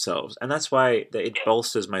handle themselves. And that's why it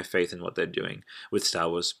bolsters my faith in what they're doing with Star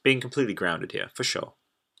Wars, being completely grounded here, for sure.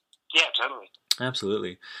 Yeah, totally.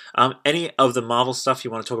 Absolutely. Any of the Marvel stuff you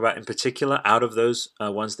want to talk about in particular out of those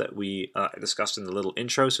ones that we discussed in the little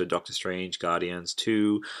intro? So Doctor Strange, Guardians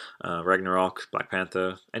 2, Ragnarok, Black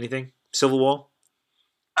Panther, anything? Civil War?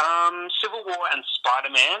 Civil War and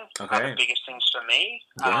Spider-Man are the biggest things for me.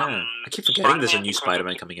 Yeah. I keep forgetting there's a new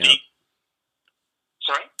Spider-Man coming out.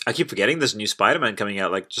 Sorry? I keep forgetting there's a new Spider-Man coming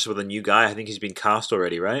out, like just with a new guy. I think he's been cast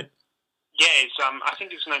already, right? Yeah, I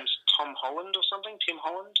think his name's Tom Holland or something. Tim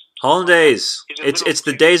Holland. Hollandaise. It's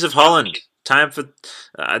the days of Holland. Time for.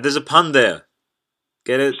 There's a pun there.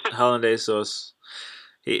 Get it? Hollandaise sauce.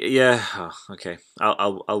 Yeah. Oh, okay.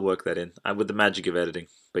 I'll work that in with the magic of editing.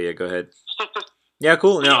 But yeah, go ahead. Yeah,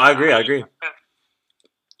 cool. No, I agree.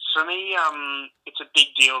 For me, it's a big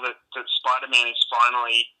deal that Spider-Man is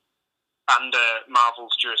finally under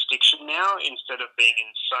Marvel's jurisdiction now instead of being in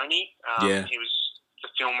Sony. The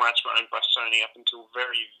film rights were owned by Sony up until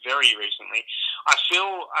very, very recently.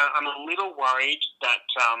 I'm a little worried that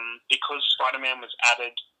because Spider-Man was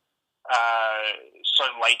added so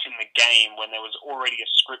late in the game when there was already a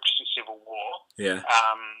script for Civil War,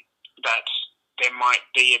 that there might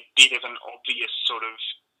be a bit of an obvious sort of,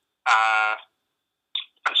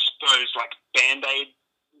 I suppose, like Band-Aid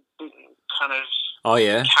kind of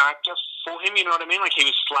character for him, you know what I mean? Like he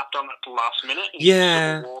was slapped on at the last minute in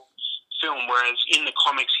Civil War film, whereas in the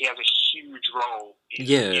comics he has a huge role in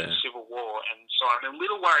Civil War, and so I'm a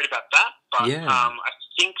little worried about that, but I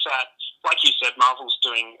think that, like you said, Marvel's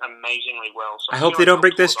doing amazingly well. So I hope they don't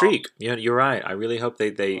break their streak. Yeah, you're right. I really hope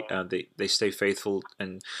they stay faithful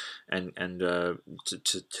and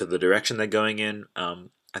to the direction they're going in.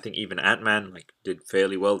 I think even Ant-Man did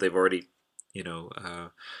fairly well. They've already,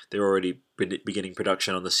 they're already beginning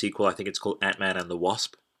production on the sequel. I think it's called Ant-Man and the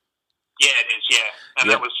Wasp. Yeah, it is. Yeah,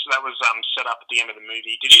 and that was set up at the end of the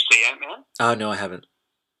movie. Did you see Ant-Man? Oh no, I haven't.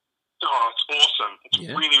 Oh, it's awesome! It's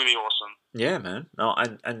really, really awesome. Yeah, man. No,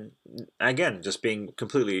 and again, just being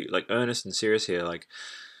completely earnest and serious here,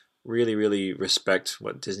 really, really respect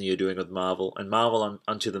what Disney are doing with Marvel and Marvel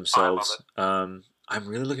unto themselves. I'm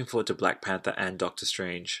really looking forward to Black Panther and Doctor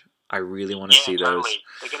Strange. I really want to see those.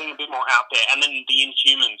 They're getting a bit more out there, and then the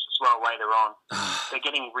Inhumans as well later on. They're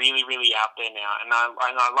getting really, really out there now, and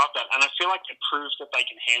I love that. And I feel like they proved that they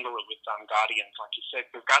can handle it with Guardians, like you said.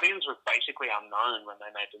 Because Guardians was basically unknown when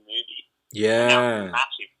they made the movie. Yeah, now it's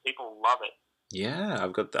massive. People love it. Yeah,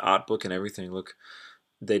 I've got the art book and everything. Look,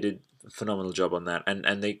 they did a phenomenal job on that,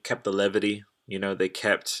 and they kept the levity. They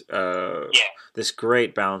kept this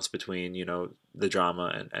great balance between the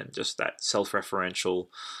drama and just that self-referential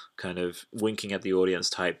kind of winking at the audience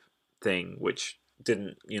type thing, which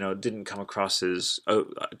didn't come across as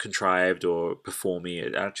contrived or performy.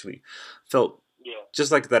 It actually felt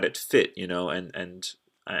just like that. It fit,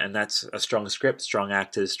 and that's a strong script, strong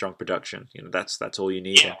actors, strong production. That's all you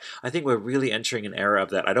need. And I think we're really entering an era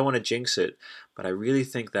of that. I don't want to jinx it, but I really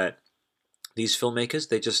think that these filmmakers,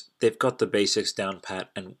 they've got the basics down pat,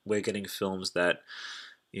 and we're getting films that,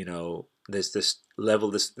 there's this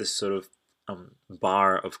level, this sort of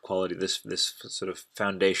bar of quality, this sort of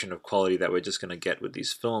foundation of quality that we're just going to get with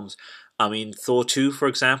these films. I mean, Thor 2, for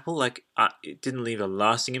example, it didn't leave a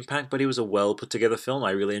lasting impact, but it was a well put together film.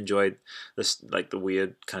 I really enjoyed this, the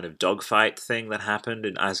weird kind of dogfight thing that happened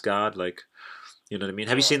in Asgard. You know what I mean?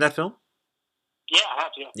 Have you seen that film? Yeah, I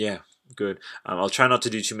have. Yeah. Good. I'll try not to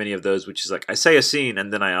do too many of those, which is I say a scene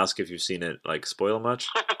and then I ask if you've seen it. Spoil much?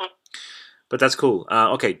 But that's cool.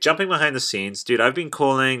 Okay, jumping behind the scenes, dude. I've been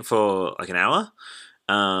calling for an hour,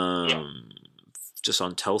 just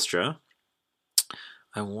on Telstra.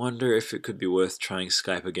 I wonder if it could be worth trying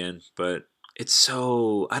Skype again, but it's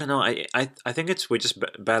so, I don't know. I think we're just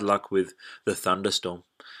bad luck with the thunderstorm.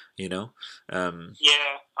 I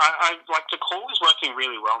like the call is working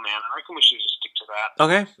really well, man. I reckon we should just stick to that.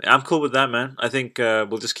 Okay, I'm cool with that, man. I think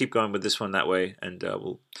we'll just keep going with this one that way, and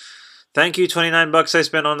we'll. Thank you, $29 I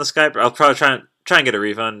spent on the Skype. I'll probably try and get a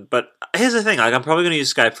refund. But here's the thing: I'm probably going to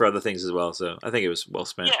use Skype for other things as well. So I think it was well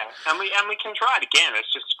spent. Yeah, and we can try it again.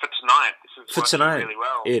 It's just for tonight. This is working really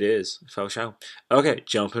well. It is. For sure. Okay,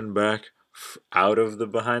 jumping back out of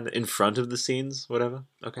in front of the scenes, whatever.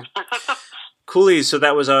 Okay. Coolies, so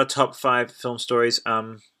that was our top 5 film stories.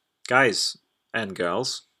 Guys and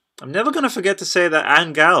girls, I'm never going to forget to say that,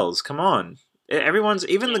 and gals, come on. Everyone's,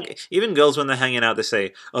 even girls when they're hanging out, they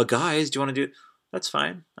say, oh, guys, do you want to do... That's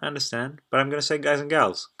fine, I understand. But I'm going to say guys and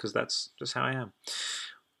gals, because that's just how I am.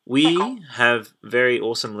 We have very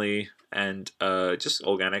awesomely and just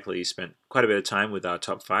organically spent quite a bit of time with our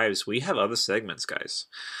top 5s. We have other segments, guys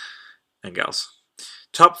and gals.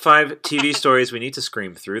 Top 5 TV stories. We need to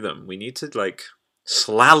scream through them. We need to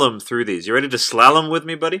slalom through these. You ready to slalom with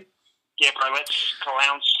me, buddy? Yeah, bro. Let's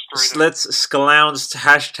sclounge through them. Let's sclounge.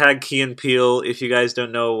 Hashtag Key and Peele. If you guys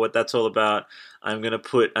don't know what that's all about, I'm gonna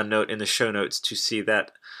put a note in the show notes to see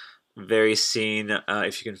that very scene.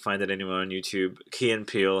 If you can find it anywhere on YouTube. Key and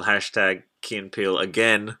Peele. Hashtag Key and Peele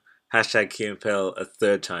again. Hashtag Key and Peele a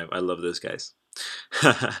third time. I love those guys.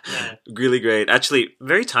 Really great. Actually,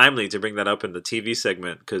 very timely to bring that up in the TV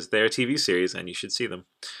segment because they're a TV series and you should see them.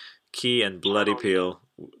 Key and Bloody Peele.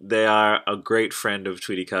 They are a great friend of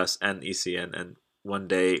TweetyCast and ECN, and one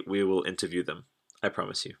day we will interview them. I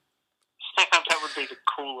promise you. That would be the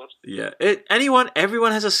coolest. Yeah,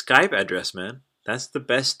 everyone has a Skype address, man. That's the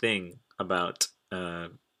best thing about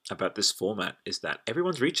this format is that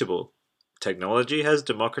everyone's reachable. Technology has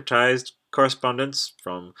democratized correspondence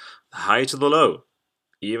from the high to the low.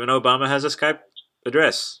 Even Obama has a Skype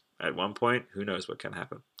address at one point. Who knows what can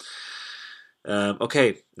happen?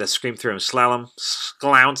 Okay, let's scream through them. Slalom.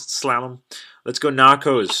 Let's go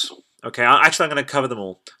Narcos. Okay, I'm going to cover them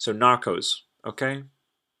all. So Narcos. Okay,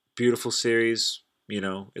 beautiful series.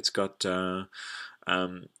 It's got. You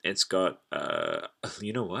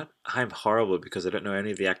know what? I'm horrible because I don't know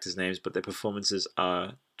any of the actors' names, but their performances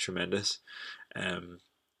are tremendous. And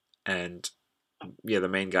yeah, the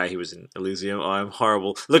main guy, he was in Elysium. Oh, I'm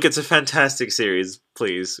horrible. Look, it's a fantastic series.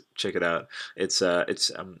 Please check it out. It's sort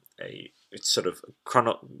of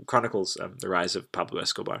chronicles the rise of Pablo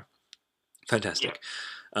Escobar. Fantastic.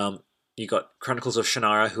 Yeah. You got Chronicles of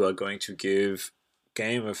Shannara, who are going to give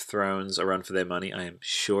Game of Thrones a run for their money. I am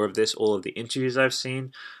sure of this. All of the interviews I've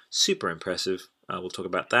seen, super impressive. We'll talk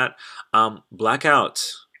about that.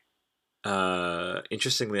 Blackout.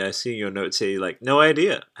 Interestingly, I see your notes say no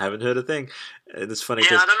idea, haven't heard a thing. It's funny I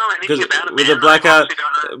don't know anything about it. With a blackout,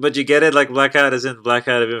 but you get it blackout as in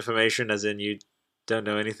blackout of information, as in you don't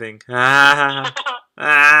know anything.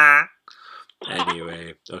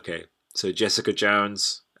 Anyway, okay. So Jessica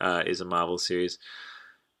Jones is a Marvel series.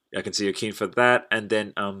 I can see you're keen for that, and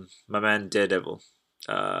then my man Daredevil.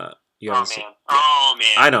 Oh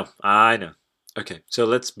man! I know. Okay, so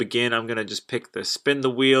let's begin. I'm gonna just pick spin the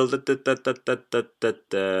wheel. Let's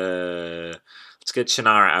get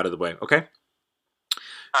Shannara out of the way. Okay.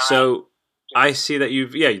 So I see that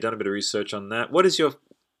you've done a bit of research on that. What is your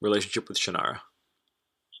relationship with Shannara?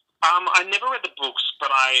 I never read the books,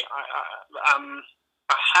 but I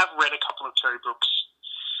have read a couple of Terry Brooks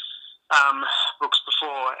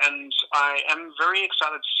before, and I am very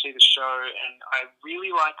excited to see the show, and I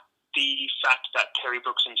really like the fact that Terry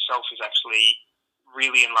Brooks himself is actually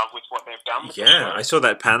really in love with what they've done with the show. I saw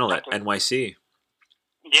that panel at NYC.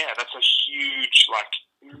 Yeah, that's a huge,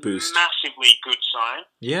 boost. Massively good sign.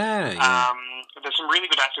 Yeah. There's some really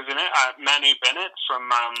good actors in it. Manu Bennett from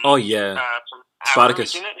from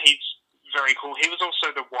Spartacus. in it. He's very cool. He was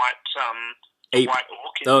also the white white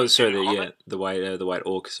orc. The white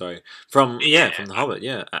orc. Sorry, from The Hobbit.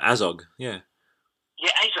 Yeah, Azog. Yeah.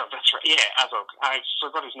 Yeah, Azog. That's right. Yeah, Azog. I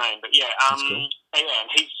forgot his name, but yeah. Cool. Yeah, and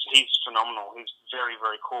he's phenomenal. He's very,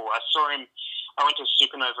 very cool. I saw him. I went to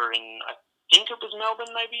Supernova in, I think it was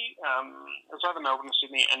Melbourne, maybe. It was either Melbourne or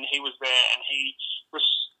Sydney, and he was there, and he was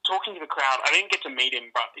talking to the crowd. I didn't get to meet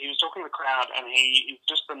him, but he was talking to the crowd, and he's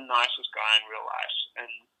just the nicest guy in real life. And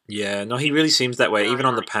yeah, no, he really seems that way. Even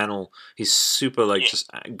on the panel, he's super just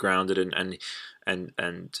grounded and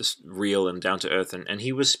just real and down to earth. And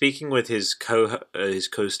he was speaking with his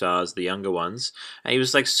co-stars, the younger ones, and he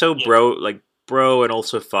was bro and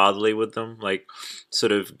also fatherly with them,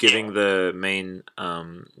 sort of giving the main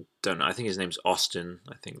don't know, I think his name's Austin,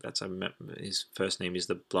 I think that's his first name is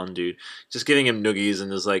the blonde dude, just giving him noogies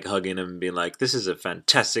and just hugging him and being this is a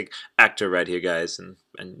fantastic actor right here, guys, and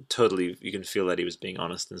totally you can feel that he was being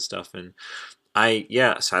honest and stuff. And I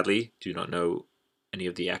sadly do not know any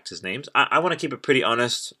of the actors' names. I want to keep it pretty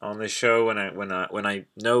honest on this show. When I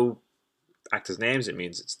know actors' names, it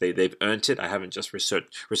means they've earned it. I haven't just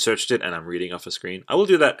researched it and I'm reading off a screen. I will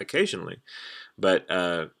do that occasionally, but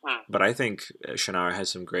I think Shannara has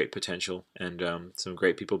some great potential and some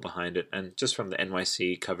great people behind it. And just from the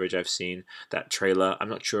NYC coverage I've seen, that trailer, I'm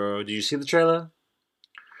not sure. Did you see the trailer?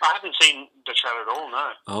 I haven't seen the trailer at all. No.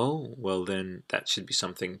 Oh well, then that should be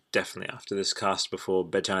something definitely after this cast before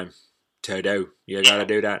bedtime. Todo, you gotta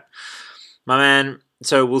do that, my man.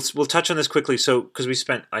 So we'll touch on this quickly. So because we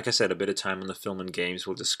spent, like I said, a bit of time on the film and games,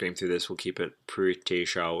 we'll just scream through this. We'll keep it pretty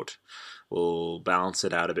short. We'll balance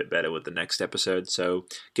it out a bit better with the next episode. So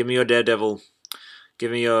give me your Daredevil. Give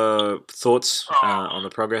me your thoughts on the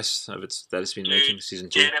progress of that it's been making season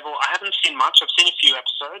 2. Daredevil. I haven't seen much. I've seen a few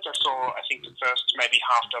episodes. I saw, I think, the first maybe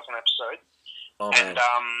half dozen episodes. Oh man.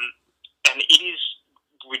 And it is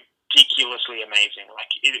ridiculously amazing.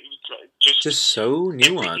 Just so nuanced.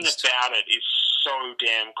 Everything about it is so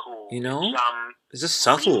damn cool. It's just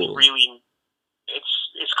subtle. Really,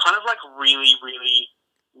 it's kind of really, really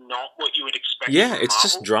not what you would expect. Yeah, from it's Marvel.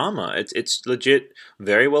 just drama. It's legit,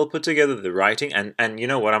 very well put together. The writing and you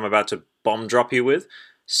know what I'm about to bomb drop you with?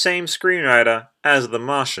 Same screenwriter as The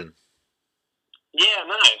Martian. Yeah,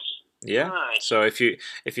 nice. Yeah. Nice. So if you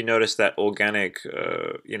notice that organic,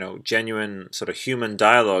 genuine sort of human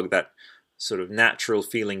dialogue that sort of natural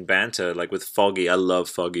feeling banter, like with Foggy. I love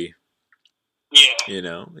Foggy. Yeah. You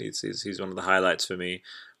know, he's one of the highlights for me.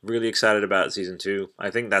 Really excited about season 2. I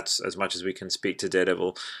think that's as much as we can speak to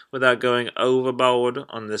Daredevil without going overboard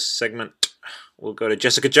on this segment. We'll go to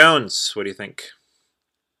Jessica Jones. What do you think?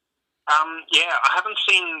 Yeah, I haven't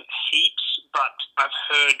seen heaps, but I've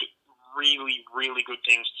heard really, really good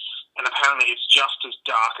things. And apparently it's just as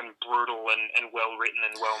dark and brutal and well written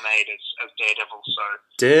and well made as Daredevil. So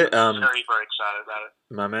I'm very, very excited about it.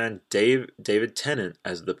 My man David Tennant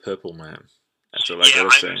as the Purple Man. That's what I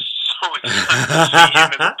gotta say. I'm so excited to see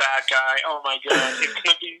him as a bad guy. Oh my god,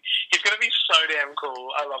 he's gonna be so damn cool.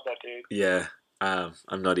 I love that dude. Yeah.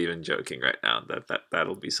 I'm not even joking right now.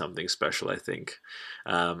 That'll be something special. I think.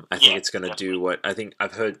 I think it's going to do what I think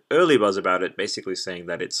I've heard early buzz about it. Basically saying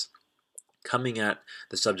that it's coming at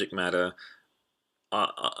the subject matter,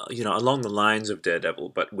 along the lines of Daredevil,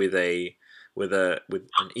 but with an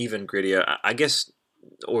even grittier, I guess,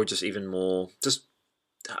 or just even more. Just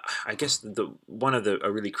I guess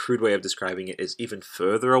a really crude way of describing it is even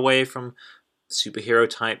further away from superhero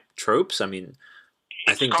type tropes. I mean,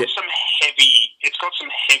 It's got some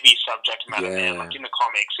heavy subject matter, man. Like in the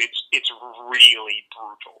comics, it's really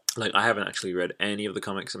brutal. Like, I haven't actually read any of the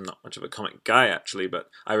comics. I'm not much of a comic guy, actually, but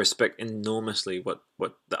I respect enormously what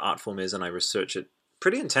the art form is, and I research it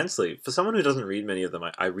pretty intensely. For someone who doesn't read many of them,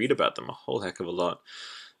 I read about them a whole heck of a lot.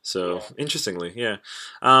 So, interestingly, yeah.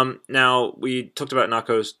 Now, we talked about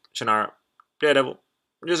Narcos, Shannara, Daredevil,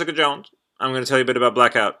 Jessica Jones. I'm going to tell you a bit about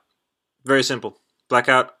Blackout. Very simple.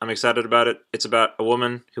 Blackout, I'm excited about it. It's about a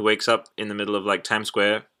woman who wakes up in the middle of like Times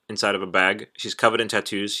Square inside of a bag. She's covered in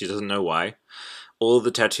tattoos. She doesn't know why. All the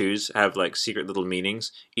tattoos have like secret little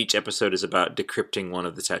meanings. Each episode is about decrypting one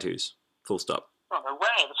of the tattoos. Full stop. Oh, no way.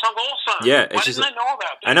 That sounds awesome. Yeah. Why didn't I know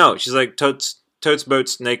about this? I know. She's like totes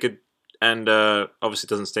boats naked and obviously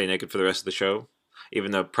doesn't stay naked for the rest of the show.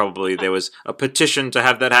 Even though probably there was a petition to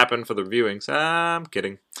have that happen for the viewings. I'm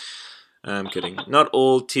kidding. Not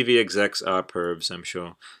all TV execs are pervs, I'm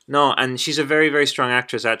sure. No, and she's a very, very strong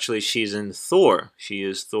actress, actually. She's in Thor. She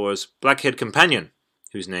is Thor's black-haired companion,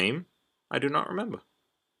 whose name I do not remember.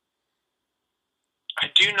 I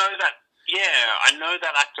do know that. Yeah, I know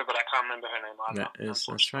that actor, but I can't remember her name either.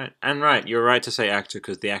 That's right. And right, you're right to say actor,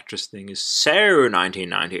 because the actress thing is so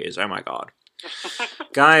 1990s. Oh my god.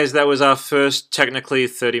 Guys, that was our first technically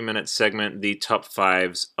 30-minute segment, the top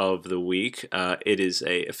fives of the week. It is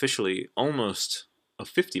officially almost a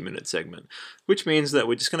 50-minute segment, which means that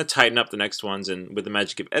we're just going to tighten up the next ones, and with the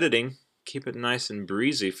magic of editing, keep it nice and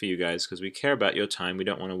breezy for you guys, because we care about your time. We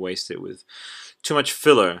don't want to waste it with too much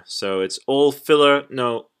filler. So it's all filler,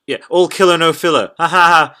 all killer, no filler. Ha ha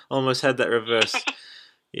ha! Almost had that reversed.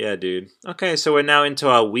 Yeah, dude. Okay, so we're now into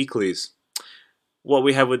our weeklies. What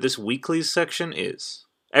we have with this weeklies section is...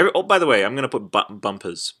 by the way, I'm going to put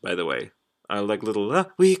bumpers, by the way. I like little,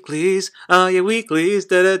 weeklies, weeklies,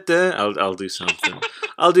 da-da-da. I'll do something.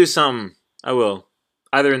 I'll do something. I will.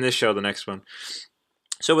 Either in this show or the next one.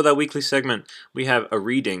 So with our weekly segment, we have a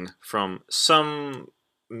reading from some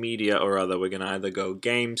media or other. We're going to either go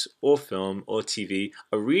games or film or TV.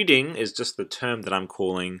 A reading is just the term that I'm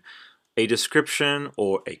calling a description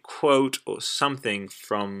or a quote or something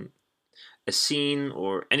from a scene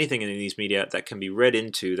or anything in these media that can be read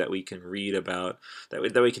into, that we can read about, that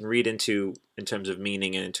we can read into in terms of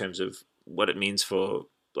meaning and in terms of what it means for,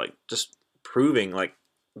 like, just proving like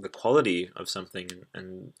the quality of something,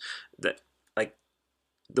 and that, like,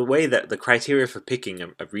 the way that the criteria for picking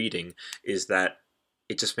a reading is that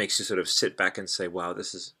it just makes you sort of sit back and say, wow,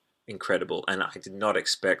 this is incredible, and I did not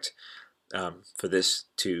expect for this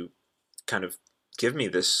to kind of give me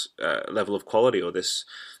this level of quality, or this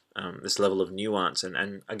level of nuance.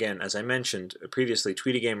 And again, as I mentioned previously,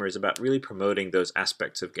 Tweety Gamer is about really promoting those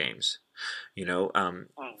aspects of games.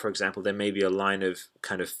 For example, there may be a line of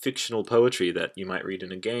kind of fictional poetry that you might read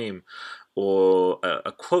in a game, or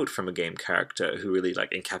a quote from a game character who really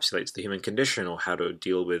like encapsulates the human condition, or how to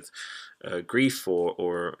deal with grief,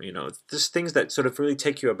 or just things that sort of really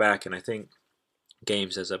take you aback. And I think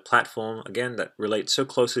games as a platform, again, that relates so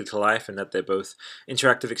closely to life, and that they're both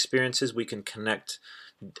interactive experiences, we can connect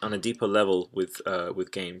on a deeper level with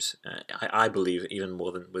games. I believe even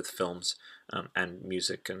more than with films and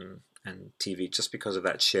music and TV, just because of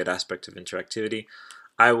that shared aspect of interactivity.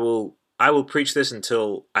 I will preach this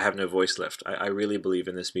until I have no voice left. I really believe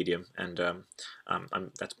in this medium, and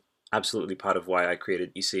that's absolutely part of why I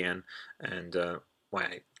created ECN, and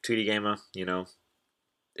why Tweety Gamer,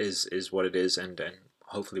 is what it is, and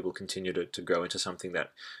hopefully will continue to grow into something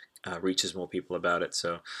that reaches more people about it.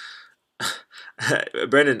 So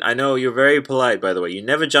Brendan, I know you're very polite, by the way. You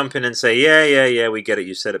never jump in and say, yeah, we get it.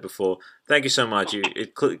 You said it before. Thank you so much.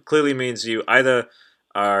 It clearly means you either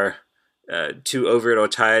are too over it or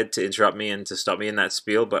tired to interrupt me and to stop me in that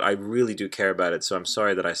spiel, but I really do care about it, so I'm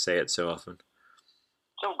sorry that I say it so often.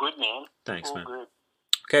 It's all good, man. Thanks, all man. Good.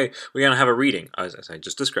 Okay, we're going to have a reading, as I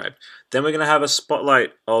just described. Then we're going to have a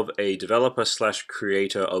spotlight of a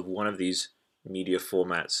developer/creator of one of these media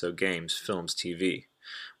formats, so games, films, TV.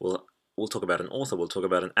 We'll talk about an author, we'll talk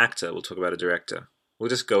about an actor, we'll talk about a director. We'll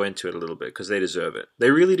just go into it a little bit, because they deserve it.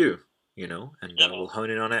 They really do, and we'll hone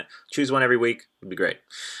in on it. Choose one every week, it'd be great.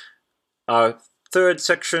 Our third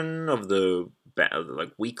section of the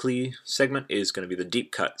weekly segment is going to be the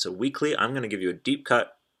deep cut. So weekly, I'm going to give you a deep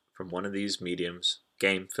cut from one of these mediums.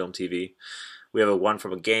 Game, film, TV. We have a one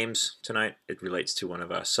from a games tonight. It relates to one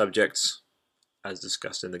of our subjects, as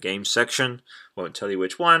discussed in the games section. Won't tell you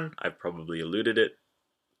which one. I've probably alluded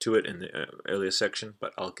to it in the earlier section,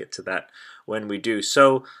 but I'll get to that when we do.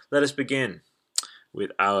 So let us begin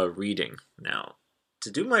with our reading. Now, to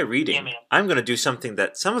do my reading, I'm going to do something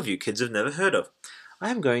that some of you kids have never heard of.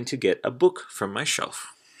 I'm going to get a book from my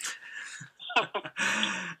shelf.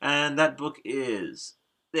 And that book is...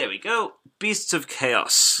 There we go. Beasts of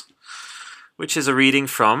Chaos, which is a reading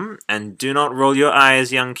from, and do not roll your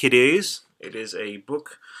eyes, young kiddies, it is a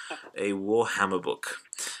book, a Warhammer book.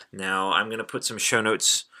 Now, I'm going to put some show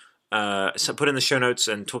notes, put in the show notes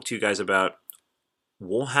and talk to you guys about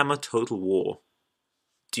Warhammer Total War.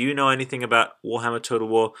 Do you know anything about Warhammer Total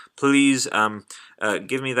War? Please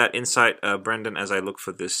give me that insight, Brendan, as I look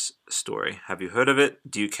for this story. Have you heard of it?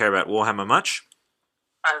 Do you care about Warhammer much?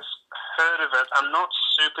 I've heard of it. I'm not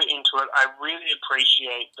super into it. I really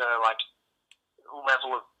appreciate the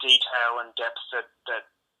level of detail and depth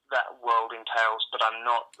that world entails, but I'm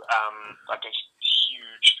not a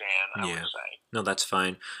huge fan, I would say. No, that's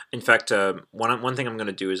fine. In fact, one thing I'm going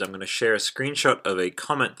to do is I'm going to share a screenshot of a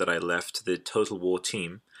comment that I left to the Total War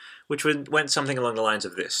team, which went something along the lines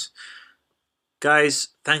of this. Guys,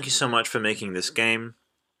 thank you so much for making this game.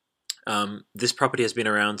 This property has been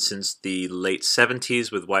around since the late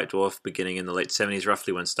 70s, with White Dwarf beginning in the late 70s,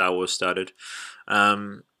 roughly when Star Wars started.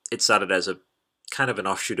 It started as a kind of an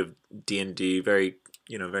offshoot of D&D, very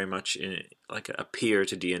much like a peer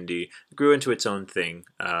to D&D. It grew into its own thing.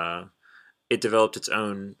 It developed its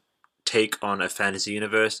own take on a fantasy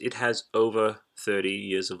universe. It has over 30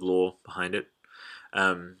 years of lore behind it.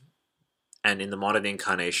 And in the modern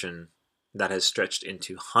incarnation, that has stretched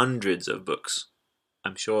into hundreds of books.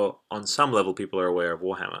 I'm sure on some level people are aware of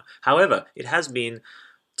Warhammer. However, it has been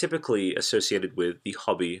typically associated with the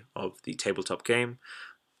hobby of the tabletop game.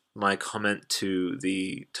 My comment to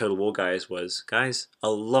the Total War guys was, guys, a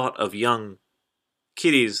lot of young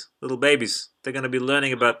kiddies, little babies, they're going to be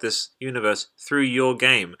learning about this universe through your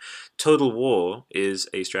game. Total War is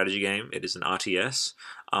a strategy game. It is an RTS,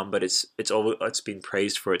 but it's been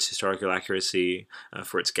praised for its historical accuracy,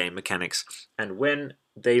 for its game mechanics. And when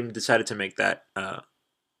they decided to make that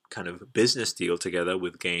kind of business deal together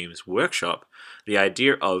with Games Workshop, the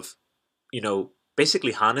idea of,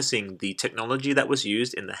 basically harnessing the technology that was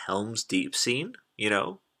used in the Helm's Deep scene,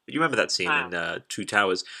 you remember that scene in Two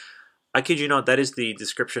Towers. I kid you not, that is the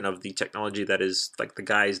description of the technology that is, like, the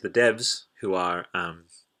guys, the devs, who are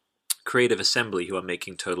Creative Assembly, who are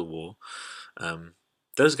making Total War.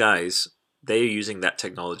 Those guys, they're using that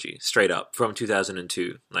technology, straight up, from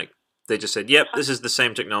 2002. Like, they just said, yep, this is the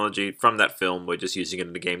same technology from that film, we're just using it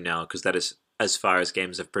in the game now, because that is, as far as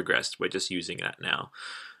games have progressed, we're just using that now.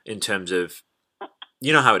 In terms of,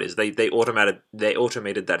 you know how it is, they automated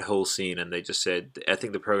that whole scene, and they just said, I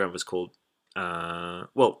think the program was called,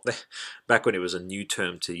 back when it was a new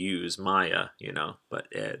term to use, Maya, but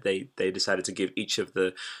they decided to give each of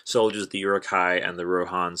the soldiers, the Uruk-hai and the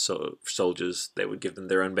Rohan soldiers, they would give them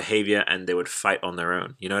their own behavior, and they would fight on their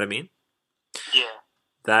own. You know what I mean? Yeah.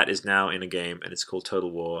 That is now in a game, and it's called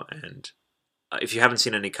Total War, and if you haven't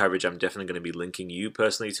seen any coverage, I'm definitely going to be linking you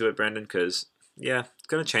personally to it, Brendan, because, it's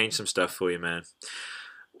going to change some stuff for you, man.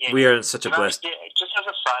 Yeah. We are in such a blessed... Yeah, just as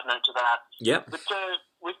a side note to that, yep.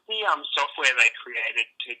 With the software they created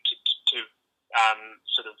to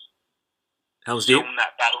sort of Helm's Deep? film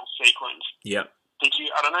that battle sequence, yep. I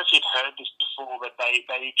don't know if you'd heard this before, but they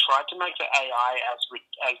tried to make the AI as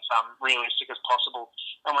realistic as possible,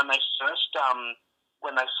 and when they first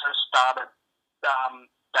started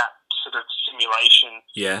that sort of simulation,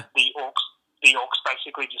 the orcs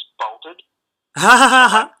basically just bolted.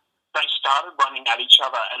 They started running at each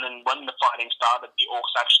other, and then when the fighting started, the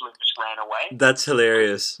orcs actually just ran away. That's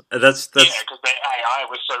hilarious. That's yeah, because their AI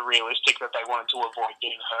was so realistic that they wanted to avoid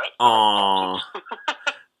getting hurt. Aww.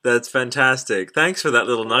 That's fantastic. Thanks for that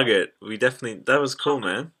little nugget. That was cool,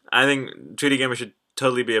 man. I think 2D Gamer should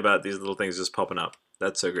totally be about these little things just popping up.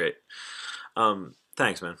 That's so great.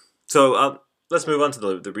 Thanks, man. So let's move on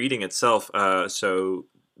to the reading itself. So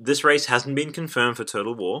this race hasn't been confirmed for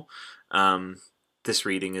Total War. This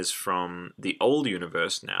reading is from the old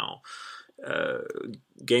universe now.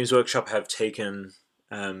 Games Workshop have taken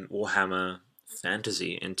Warhammer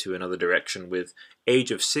Fantasy into another direction with Age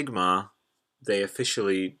of Sigmar. They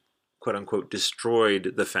officially, quote unquote,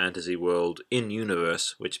 destroyed the fantasy world in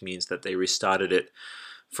universe, which means that they restarted it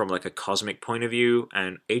from like a cosmic point of view,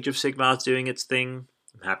 and Age of Sigmar is doing its thing.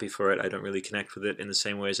 I'm happy for it. I don't really connect with it in the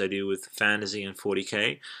same way as I do with fantasy and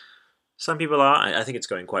 40k. Some people are. I think it's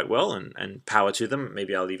going quite well, and power to them.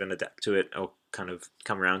 Maybe I'll even adapt to it or kind of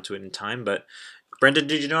come around to it in time. But Brendan,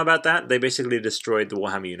 did you know about that? They basically destroyed the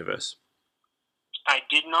Warhammer universe. I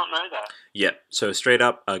did not know that. Yeah, so straight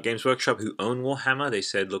up, Games Workshop, who own Warhammer, they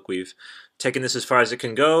said, look, we've taken this as far as it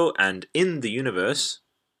can go, and in the universe,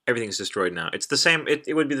 everything's destroyed now. It's the same.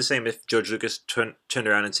 It would be the same if George Lucas turned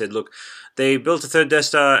around and said, look, they built a third Death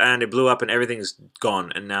Star, and it blew up, and everything's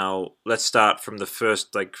gone, and now let's start from the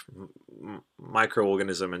first, like,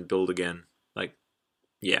 microorganism and build again. Like,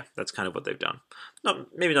 yeah, that's kind of what they've done.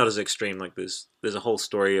 Maybe not as extreme. Like, there's a whole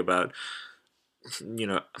story about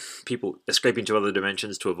people escaping to other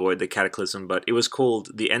dimensions to avoid the cataclysm, but it was called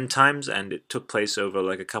the End Times, and it took place over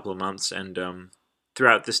like a couple of months, and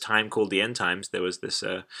throughout this time called the End Times, there was this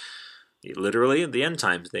literally the End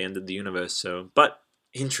Times. They ended the universe. So, but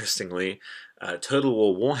interestingly, Total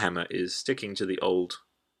War Warhammer is sticking to the old.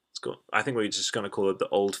 I think we're just going to call it the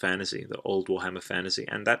old fantasy, the old Warhammer fantasy,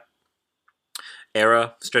 and that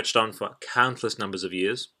era stretched on for countless numbers of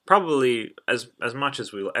years, probably as much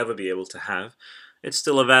as we'll ever be able to have. It's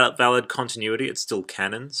still a valid continuity, it's still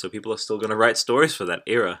canon, so people are still going to write stories for that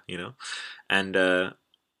era, and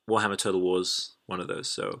Warhammer Total War's one of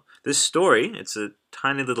those. So this story, it's a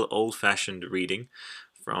tiny little old-fashioned reading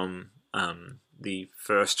from the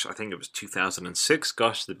first, I think it was 2006,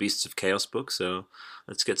 the Beasts of Chaos book, so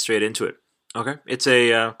let's get straight into it. Okay, it's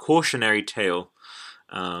a cautionary tale.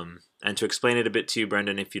 And to explain it a bit to you,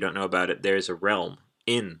 Brendan, if you don't know about it, there is a realm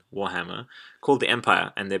in Warhammer called the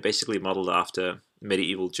Empire, and they're basically modeled after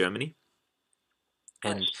medieval Germany.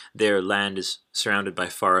 And their land is surrounded by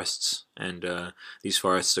forests, and these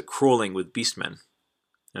forests are crawling with beastmen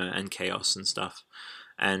and chaos and stuff.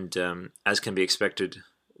 And as can be expected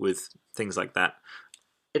with things like that,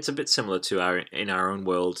 it's a bit similar to in our own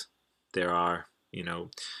world. There are,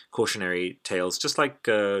 cautionary tales, just like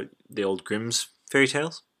the old Grimm's fairy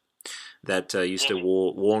tales that used to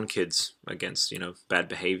warn kids against, bad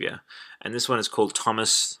behavior. And this one is called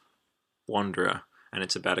Thomas Wanderer, and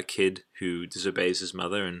it's about a kid who disobeys his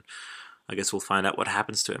mother, and I guess we'll find out what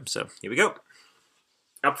happens to him. So here we go.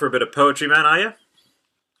 Up for a bit of poetry, man, are you?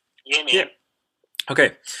 Yeah, man. Yeah.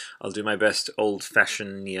 Okay, I'll do my best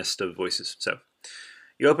old-fashioned-iest of voices. So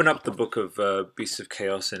you open up the book of Beasts of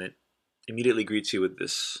Chaos, and it immediately greets you with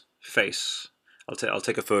this face. I'll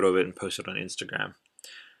take a photo of it and post it on Instagram.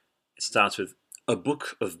 It starts with, a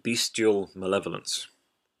book of bestial malevolence.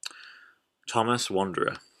 Thomas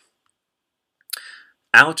Wanderer.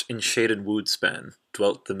 Out in shaded woodspan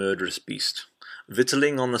dwelt the murderous beast,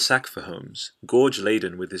 victualling on the sack for homes,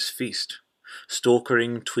 gorge-laden with his feast,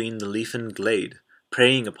 stalkering 'tween the leafen glade,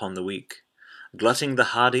 preying upon the weak, glutting the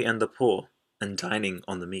hardy and the poor, and dining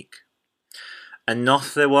on the meek. And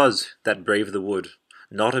naught there was that braved the wood,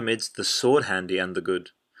 not amidst the sword-handy and the good,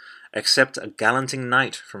 except a gallanting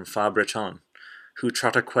knight from far Breton, who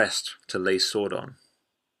trot a quest to lay sword on.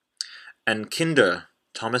 And Kinder,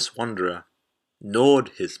 Thomas Wanderer, gnawed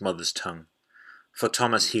his mother's tongue, for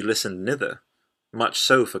Thomas he listened nither, much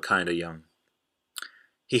so for kinder young.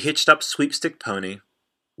 He hitched up sweepstick pony,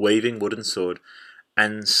 waving wooden sword,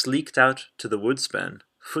 and sleeked out to the woodspan,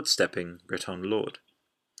 footstepping Breton lord.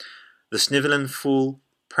 The snivelling fool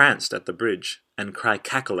pranced at the bridge, and cry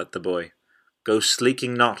cackle at the boy, go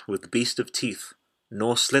sleeking not with beast of teeth,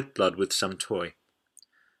 nor slit blood with some toy.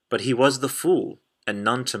 But he was the fool, and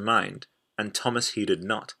none to mind, and Thomas heeded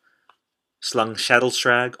not, slung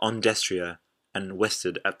Shaddlestrag on Destria, and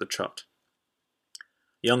wested at the trot.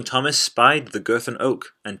 Young Thomas spied the girthen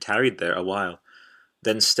oak, and tarried there a while.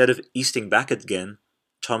 Then, stead of easting back again,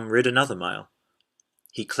 Tom rid another mile.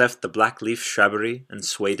 He cleft the black leaf shrubbery, and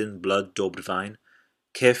swayed in blood-daubed vine,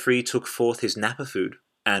 carefree took forth his napper food,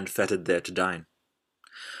 and fettered there to dine.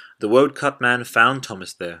 The woad-cut man found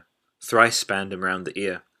Thomas there, thrice spanned him round the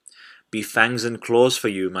ear. Be fangs and claws for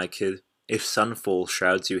you, my kid, if sunfall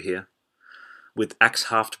shrouds you here. With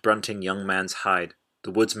axe-haft brunting young man's hide,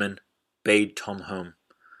 the woodsman bade Tom home,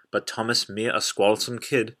 but Thomas mere a squalsome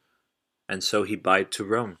kid, and so he bide to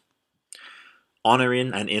roam. Honor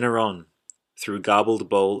in and inner on, through garbled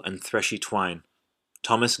bowl and threshy twine,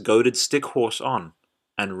 Thomas goaded stick horse on,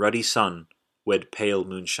 and ruddy sun wed pale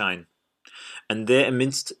moonshine. And there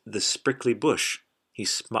amidst the prickly bush he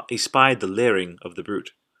spied the leering of the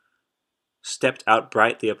brute, stepped out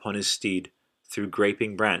brightly upon his steed, through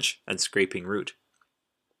graping branch and scraping root.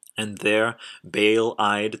 And there,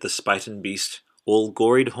 bale-eyed the spighten beast, all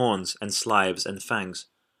goried horns and slives and fangs.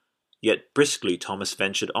 Yet briskly Thomas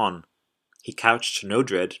ventured on, he couched no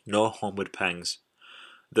dread nor homeward pangs.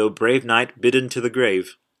 Though brave knight bidden to the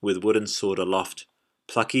grave, with wooden sword aloft,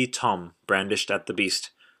 plucky Tom brandished at the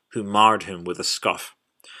beast, who marred him with a scoff.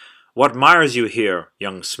 What mires you here,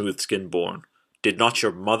 young smooth-skin born? Did not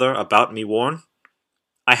your mother about me warn?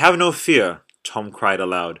 I have no fear, Tom cried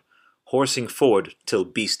aloud, horsing forward till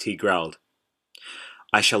beast he growled.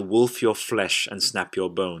 I shall wolf your flesh and snap your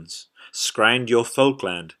bones, scrind your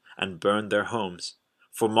folkland and burn their homes.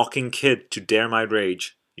 For mocking kid to dare my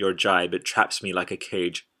rage, your jibe it traps me like a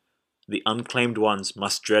cage. The unclaimed ones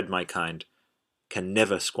must dread my kind, can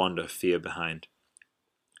never squander fear behind.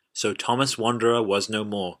 So Thomas Wanderer was no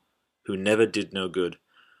more, who never did no good.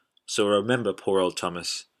 So remember poor old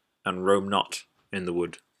Thomas, and roam not in the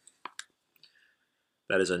wood.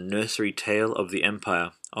 That is a nursery tale of the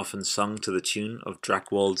Empire, often sung to the tune of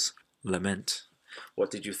Drakwold's Lament.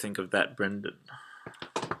 What did you think of that, Brendan?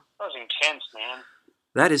 That was intense, man.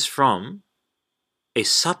 That is from a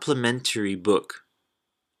supplementary book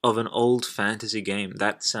of an old fantasy game.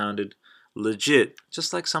 That sounded legit,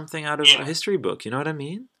 just like something out of a history book, you know what I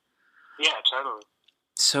mean? Yeah, totally.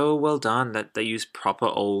 So well done that they use proper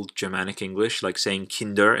old Germanic English, like saying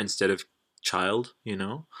kinder instead of child, you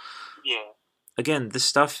know? Yeah. Again, this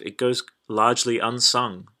stuff, it goes largely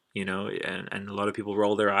unsung, you know, and a lot of people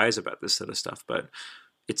roll their eyes about this sort of stuff, but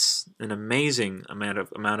it's an amazing amount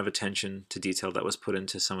of attention to detail that was put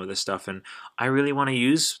into some of this stuff, and I really want to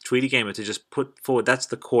use Tweety Gamer to just put forward. That's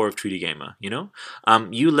the core of Tweety Gamer, you know.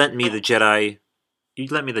 You lent me the Jedi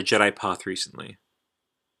Path recently.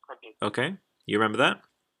 Okay, you remember that?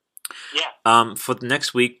 Yeah. For the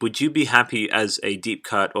next week, would you be happy as a deep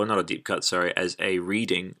cut, or not a deep cut, sorry, as a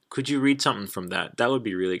reading? Could you read something from that? That would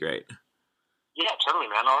be really great. Yeah, totally,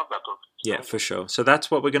 man. I love that book. Yeah, for sure. So that's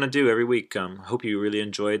what we're going to do every week. Hope you really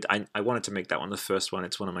enjoyed. I wanted to make that one the first one.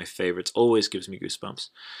 It's one of my favorites. Always gives me goosebumps.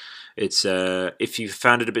 It's if you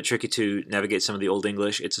found it a bit tricky to navigate some of the Old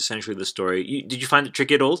English, it's essentially the story. Did you find it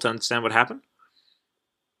tricky at all to understand what happened?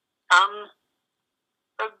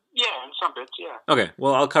 Yeah, in some bits, yeah. Okay,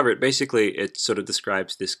 well, I'll cover it. Basically, it sort of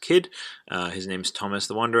describes this kid. His name's Thomas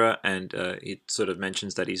the Wanderer, and it sort of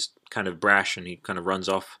mentions that he's kind of brash, and he kind of runs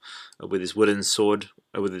off with his wooden sword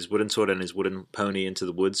and his wooden pony into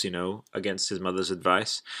the woods, you know, against his mother's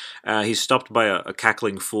advice. He's stopped by a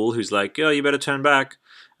cackling fool who's like, "Oh, you better turn back,"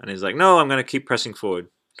 and he's like, "No, I'm going to keep pressing forward."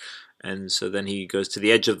 And so then he goes to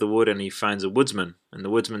the edge of the wood, and he finds a woodsman, and the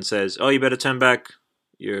woodsman says, "Oh, you better turn back.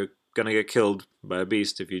 You're gonna get killed by a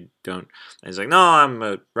beast if you don't." And he's like, "No, I'm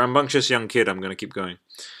a rambunctious young kid. I'm gonna keep going."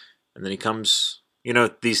 And then he comes. You know,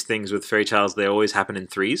 these things with fairy tales, they always happen in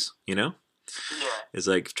threes. You know, Yeah. it's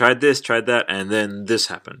like tried this, tried that, and then this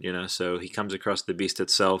happened. You know, so he comes across the beast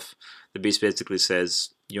itself. The beast basically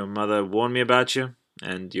says, "Your mother warned me about you,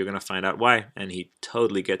 and you're gonna find out why." And he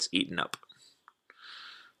totally gets eaten up,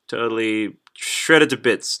 totally shredded to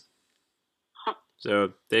bits.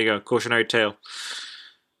 So there you go, cautionary tale.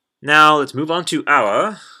 Now, let's move on to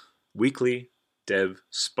our weekly Dev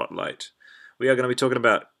Spotlight. We are going to be talking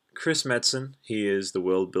about Chris Metzen. He is the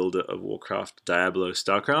world builder of Warcraft, Diablo,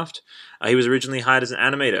 StarCraft. He was originally hired as an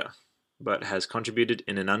animator, but has contributed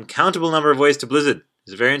in an uncountable number of ways to Blizzard.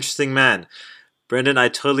 He's a very interesting man. Brendan, I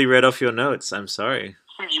totally read off your notes. I'm sorry.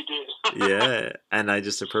 You did. Yeah, and I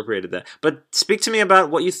just appropriated that. But speak to me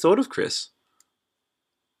about what you thought of Chris.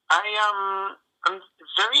 I'm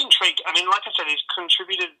very intrigued. I mean, like I said, he's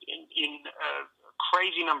contributed in a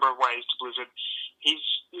crazy number of ways to Blizzard. He's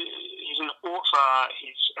an author.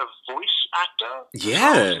 He's a voice actor.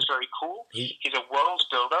 Yeah, which is very cool. He's a world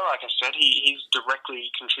builder. Like I said, he's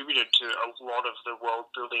directly contributed to a lot of the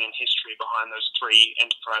world building and history behind those three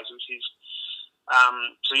enterprises. He's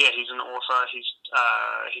he's an author.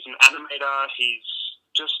 He's an animator. He's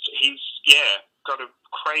got a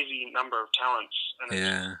crazy number of talents.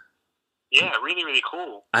 And Yeah, really, really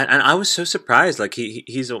cool. And I was so surprised. Like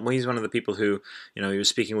he's one of the people who, you know, he was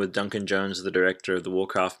speaking with Duncan Jones, the director of the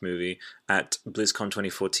Warcraft movie, at BlizzCon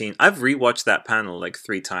 2014. I've rewatched that panel like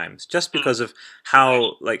 3 times just because of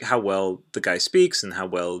how well the guy speaks and how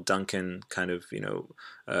well Duncan kind of, you know,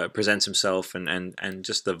 presents himself, and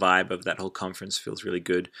just the vibe of that whole conference feels really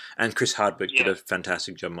good. And Chris Hardwick did a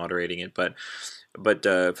fantastic job moderating it. But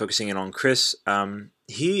focusing in on Chris,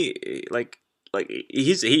 he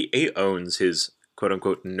he owns his quote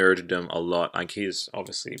unquote nerddom a lot. Like he's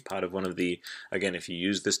obviously part of one of the, again, if you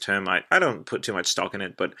use this term, I don't put too much stock in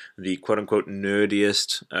it, but the quote unquote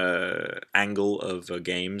nerdiest angle of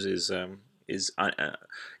games is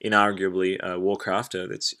inarguably Warcraft.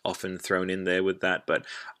 That's often thrown in there with that, but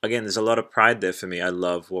again, there's a lot of pride there for me. I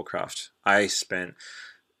love Warcraft. I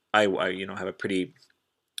you know, have a pretty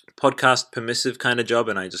podcast permissive kind of job,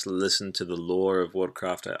 and I just listen to the lore of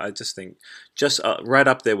Warcraft. I just think just right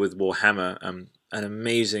up there with Warhammer, an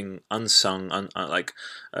amazing unsung,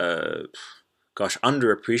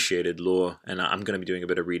 underappreciated lore, and I'm going to be doing a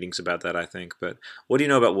bit of readings about that, I think. But what do you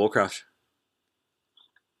know about Warcraft?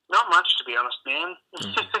 Not much, to be honest, man.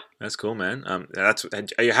 That's cool, man. Are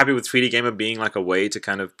you happy with 3D Gamer being like a way to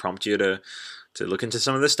kind of prompt you to look into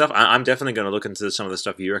some of this stuff? I'm definitely going to look into some of the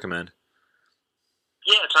stuff you recommend.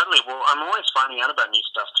 Yeah, totally. Well, I'm always finding out about new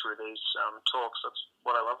stuff through these talks. That's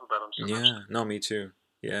what I love about them so much. Yeah, no, me too.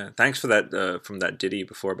 Yeah, thanks for that from that ditty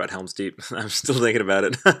before about Helm's Deep. I'm still thinking about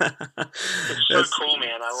it. It's so cool,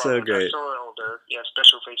 man. I love so it. Great. I saw all the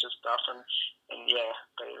special feature stuff, and they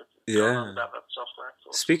about that software.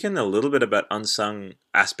 Speaking a little bit about unsung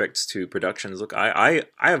aspects to productions, look, I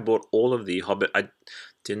have bought all of the Hobbit. I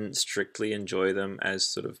didn't strictly enjoy them as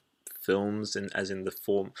sort of films, and as in the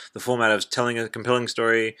format of telling a compelling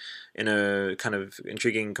story in a kind of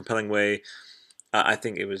intriguing, compelling way. I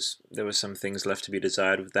think there was some things left to be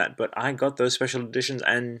desired with that, but I got those special editions,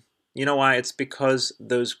 and you know why? It's because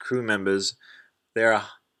those crew members, there are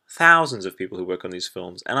thousands of people who work on these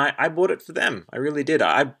films, and I bought it for them. I really did.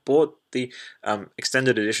 I bought the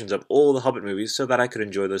extended editions of all the Hobbit movies so that I could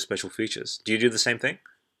enjoy those special features. Do you do the same thing?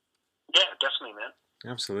 Yeah, definitely, man.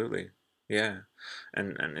 Absolutely. Yeah,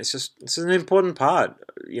 and it's an important part.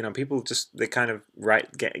 You know, people they kind of write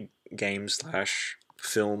games /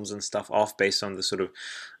 films and stuff off based on the sort of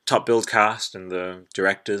top billed cast and the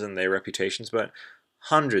directors and their reputations, but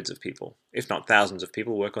hundreds of people, if not thousands of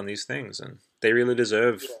people, work on these things, and they really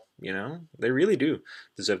deserve, you know, they really do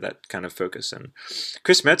deserve that kind of focus. And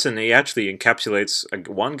Chris Metzen, he actually encapsulates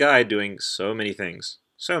one guy doing so many things,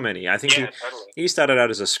 so many. I think he started out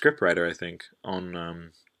as a scriptwriter, I think,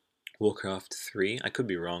 on Warcraft 3. I could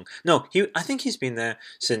be wrong. No, I think he's been there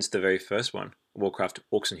since the very first one, Warcraft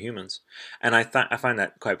Orcs and Humans, and I find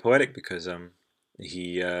that quite poetic because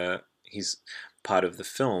he's part of the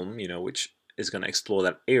film, you know, which is going to explore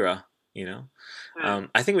that era, you know.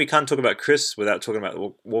 I think we can't talk about Chris without talking about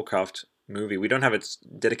the Warcraft movie. We don't have a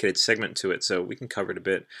dedicated segment to it, so we can cover it a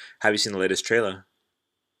bit. Have you seen the latest trailer?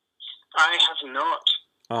 I have not.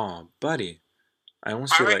 Oh, buddy. I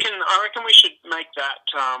reckon we should make that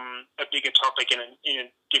a bigger topic in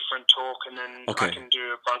a different talk, and then I can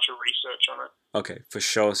do a bunch of research on it. Okay, for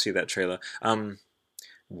sure. See that trailer.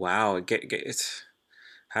 Wow. It's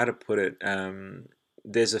how to put it.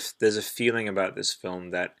 There's a feeling about this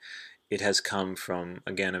film that it has come from,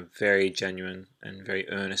 again, a very genuine and very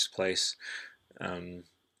earnest place. And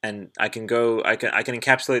I can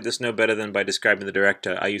encapsulate this no better than by describing the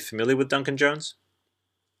director. Are you familiar with Duncan Jones?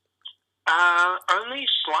 Only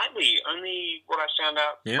slightly. Only what I found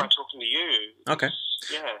out by talking to you. Okay.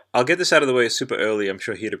 Yeah. I'll get this out of the way super early. I'm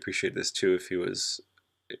sure he'd appreciate this too if he was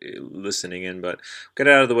listening in, but get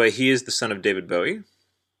it out of the way. He is the son of David Bowie.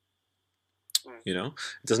 You know,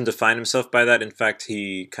 doesn't define himself by that. In fact,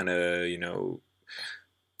 he kind of, you know,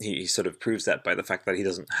 he sort of proves that by the fact that he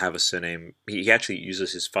doesn't have a surname. He actually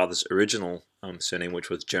uses his father's original surname, which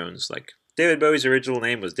was Jones. Like David Bowie's original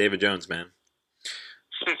name was David Jones, man.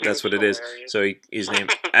 That's what it is. So his name,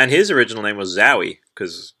 and his original name was Zowie,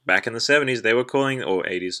 because back in the 70s they were calling, or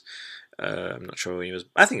 80s, I'm not sure when he was,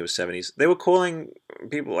 I think it was 70s, they were calling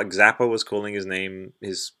people, like Zappa was calling his name,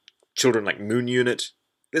 his children, like Moon Unit.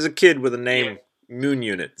 There's a kid with a name, Moon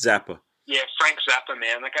Unit, Zappa. Yeah, Frank Zappa,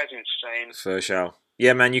 man, that guy's insane. For sure.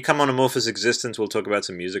 Yeah, man, you come on Amorphous Existence, we'll talk about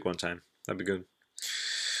some music one time. That'd be good.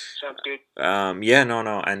 Sounds good. Yeah,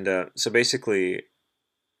 no, and so basically,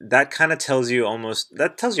 that kind of tells you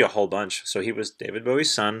a whole bunch. So he was David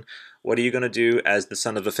Bowie's son. What are you going to do as the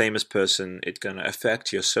son of a famous person? It's going to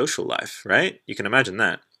affect your social life, right? You can imagine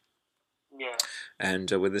that. Yeah. And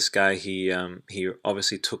with this guy, he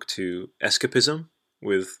obviously took to escapism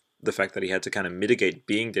with the fact that he had to kind of mitigate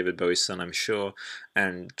being David Bowie's son, I'm sure,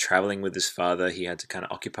 and traveling with his father, he had to kind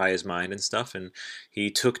of occupy his mind and stuff, and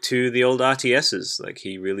he took to the old RTSs. Like,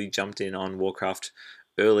 he really jumped in on Warcraft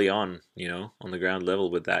early on, on the ground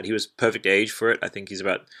level with that. He was perfect age for it. I think he's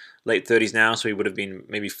about late 30s now, so he would have been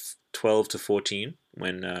maybe 12 to 14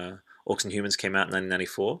 when Orcs and Humans came out in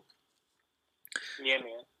 1994. Yeah, man.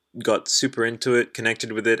 Got super into it,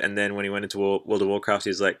 connected with it, and then when he went into World of Warcraft,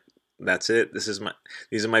 he's like, "That's it.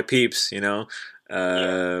 These are my peeps." He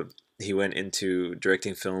went into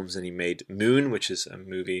directing films, and he made Moon, which is a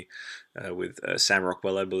movie with Sam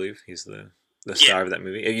Rockwell, I believe. He's the star of that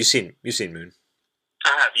movie. You've seen Moon?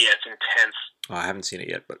 I have. Yeah, it's intense. Oh, I haven't seen it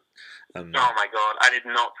yet, but oh my god, I did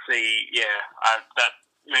not see. Yeah, that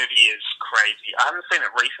movie is crazy. I haven't seen it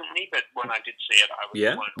recently, but when I did see it, I was.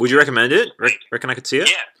 Yeah. Would you recommend it? Reckon I could see it?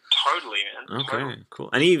 Yeah, totally, man. Okay, totally. Cool.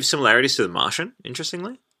 Any similarities to The Martian?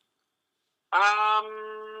 Interestingly.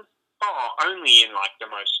 Only in like the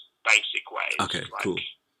most basic ways. Okay, like, cool.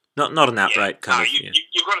 Not an outright kind of.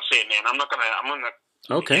 You've got to see it, man. I'm gonna.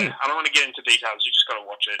 Okay. Yeah, I don't want to get into details. You just got to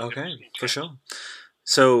watch it. Okay, for sure.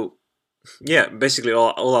 So, yeah, basically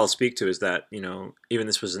all I'll speak to is that, even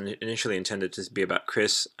this was initially intended to be about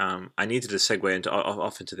Chris, I needed to segue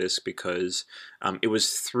off into this because it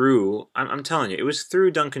was through, I'm telling you, it was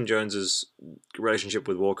through Duncan Jones's relationship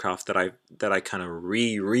with Warcraft that I kind of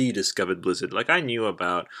rediscovered Blizzard. Like, I knew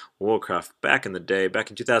about Warcraft back in the day. Back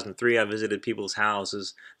in 2003, I visited people's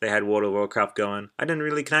houses. They had World of Warcraft going. I didn't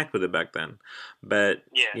really connect with it back then. But,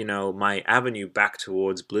 my avenue back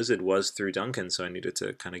towards Blizzard was through Duncan, so I needed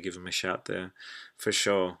to kind of give him a shout there, for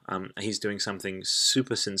sure. He's doing something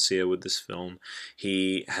super sincere with this film.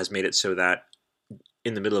 He has made it so that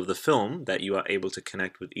in the middle of the film that you are able to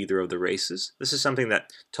connect with either of the races. This is something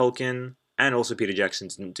that Tolkien and also Peter Jackson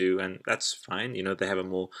didn't do, and that's fine. They have a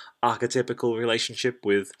more archetypical relationship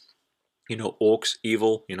with, orcs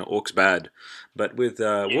evil, orcs bad. But with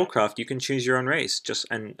Warcraft, you can choose your own race.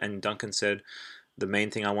 And Duncan said, the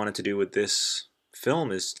main thing I wanted to do with this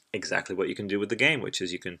film is exactly what you can do with the game, which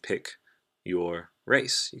is you can pick your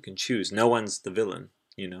race. You can choose. No one's the villain,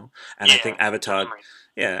 And I think Avatar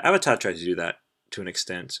tried to do that to an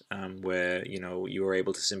extent, where, you were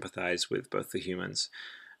able to sympathize with both the humans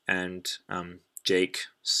and Jake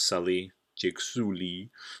Sully,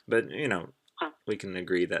 but we can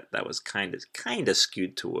agree that was kind of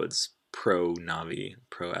skewed towards pro Na'vi,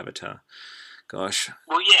 pro Avatar. Gosh.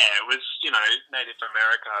 Well, yeah, it was Native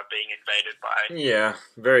America being invaded by.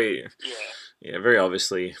 Very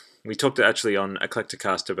obviously. We talked actually on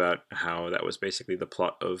Eclecticast about how that was basically the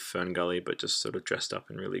plot of Fern Gully, but just sort of dressed up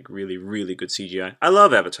in really, really, really good CGI. I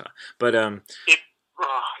love Avatar, but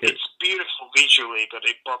it's beautiful visually, but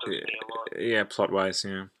it bothers me a lot. Yeah, plot wise,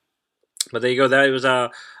 yeah. But there you go. That was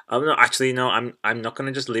I'm not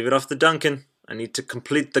gonna just leave it off the Duncan. I need to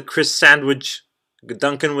complete the Chris sandwich.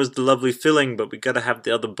 Duncan was the lovely filling, but we gotta have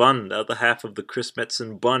the other bun, the other half of the Chris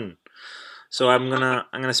Metzen bun. So I'm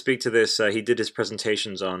gonna speak to this. He did his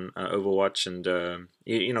presentations on Overwatch, and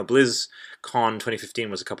BlizzCon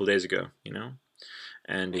 2015 was a couple days ago,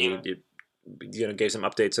 and he gave some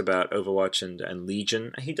updates about Overwatch and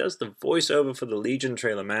Legion. He does the voiceover for the Legion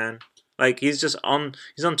trailer, man. Like, he's on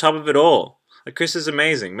top of it all. Like, Chris is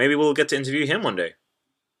amazing. Maybe we'll get to interview him one day.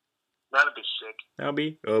 That'd be sick. That'd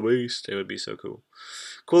be a beast. It would be so cool.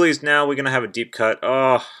 Coolies, now we're gonna have a deep cut.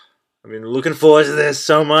 Oh, I've been looking forward to this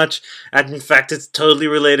so much. And in fact, it's totally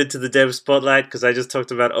related to the Dev Spotlight because I just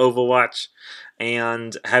talked about Overwatch.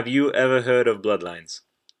 And have you ever heard of Bloodlines?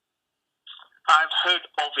 I've heard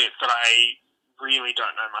of it, but I really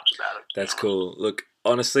don't know much about it. That's cool. Look,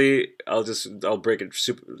 honestly, I'll break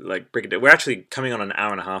it down. We're actually coming on an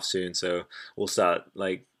hour and a half soon, so we'll start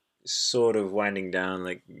sort of winding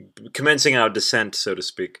down, commencing our descent, so to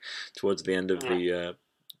speak, towards the end of the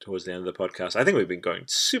podcast. I think we've been going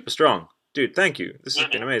super strong, dude. Thank you. This has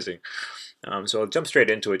been amazing. So I'll jump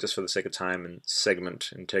straight into it just for the sake of time and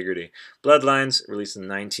segment integrity. Bloodlines, released in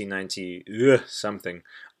 1990 something.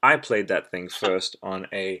 I played that thing first on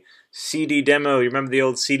a CD demo. You remember the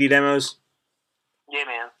old CD demos? Yeah,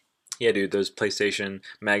 man. Yeah, dude, those PlayStation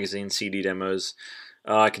Magazine CD demos.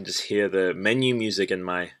 I can just hear the menu music in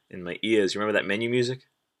my ears. You remember that menu music?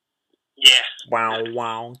 Yeah. Wow,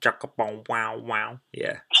 wow, chaka-boom, wow, wow.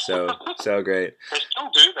 Yeah, so great. They still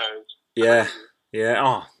do those. Yeah. Yeah,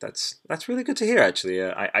 oh, that's really good to hear, actually.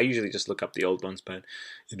 Yeah, I usually just look up the old ones, but,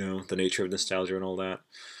 the nature of nostalgia and all that.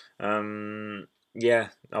 Yeah,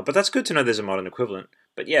 but that's good to know there's a modern equivalent.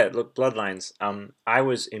 But yeah, look, Bloodlines, I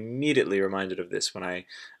was immediately reminded of this when I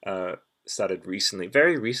started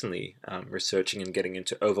very recently, researching and getting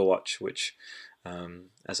into Overwatch, which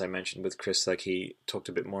As I mentioned with Chris, like he talked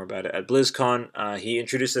a bit more about it at BlizzCon. He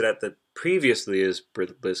introduced it at the previously year's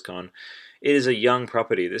BlizzCon. It is a young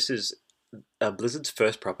property. This is Blizzard's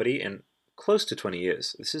first property in close to 20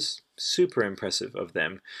 years. This is super impressive of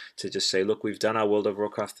them to just say, look, we've done our World of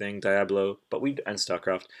Warcraft thing, Diablo, and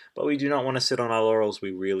StarCraft, but we do not want to sit on our laurels.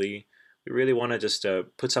 We really want to just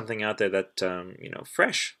put something out there that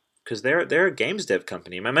fresh, because they're a games dev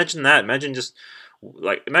company. Imagine that.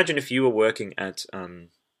 Imagine if you were working at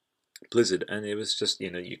Blizzard and it was just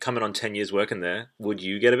you coming on 10 years working there. Would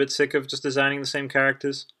you get a bit sick of just designing the same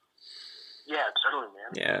characters? Yeah, totally,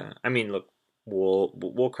 man. Yeah, I mean, look,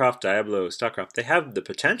 Warcraft, Diablo, StarCraft, they have the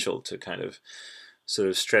potential to kind of sort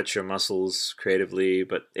of stretch your muscles creatively,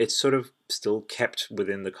 but it's sort of still kept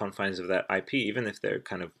within the confines of that IP, even if they're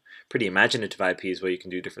kind of pretty imaginative IPs where you can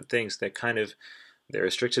do different things. They're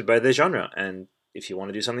restricted by the genre, and if you want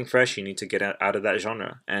to do something fresh, you need to get out of that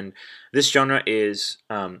genre. And this genre is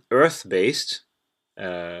Earth-based.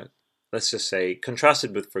 Let's just say,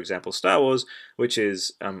 contrasted with, for example, Star Wars, which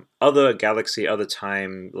is other galaxy, other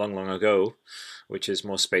time, long, long ago, which is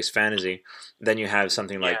more space fantasy. Then you have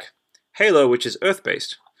something like Halo, which is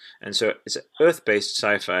Earth-based. And so it's Earth-based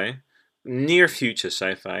sci-fi, near-future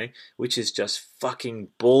sci-fi, which is just fucking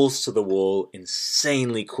balls to the wall,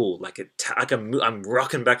 insanely cool. I'm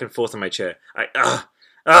rocking back and forth in my chair.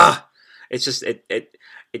 It's just, it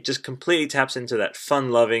just completely taps into that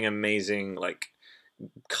fun-loving, amazing, like,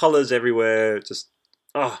 colors everywhere,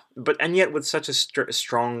 and yet with such a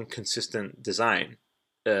strong, consistent design,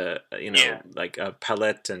 like a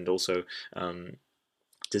palette and also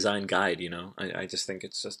design guide. I just think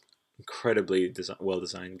it's just incredibly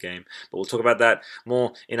well-designed game. But we'll talk about that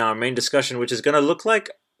more in our main discussion, which is going to look like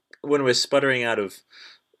when we're sputtering out of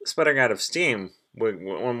steam.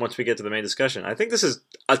 Once we get to the main discussion, I think this is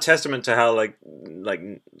a testament to how like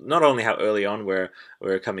not only how early on we're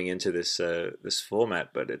coming into this format,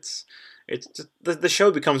 but it's just, the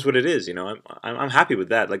show becomes what it is. I'm happy with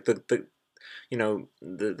that. Like the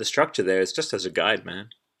structure there is just as a guide, man.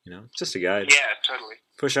 It's just a guide. Yeah, totally.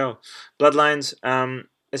 For sure. Bloodlines.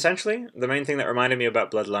 Essentially, the main thing that reminded me about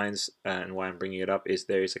Bloodlines and why I'm bringing it up is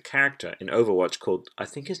there is a character in Overwatch called, I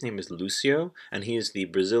think his name is Lucio, and he is the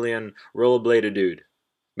Brazilian rollerblader dude,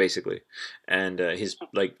 basically. And his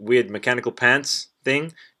like weird mechanical pants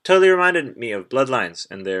thing totally reminded me of Bloodlines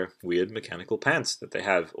and their weird mechanical pants that they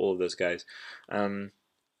have, all of those guys.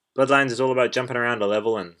 Bloodlines is all about jumping around a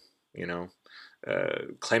level and,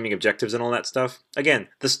 claiming objectives and all that stuff. Again,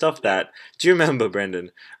 the stuff that, do you remember,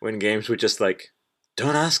 Brendan, when games were just like,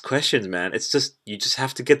 don't ask questions, man. It's just, you just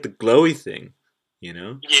have to get the glowy thing, Yeah,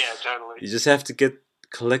 totally. You just have to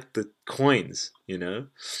collect the coins, Yeah.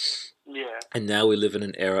 And now we live in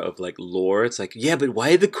an era of like lore. It's like, yeah, but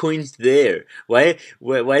why are the coins there? Why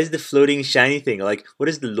is the floating shiny thing? Like, what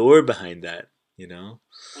is the lore behind that? Yeah,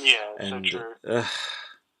 and, so true.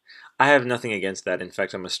 I have nothing against that. In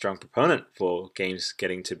fact, I'm a strong proponent for games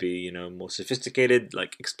getting to be, more sophisticated,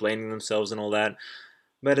 like explaining themselves and all that.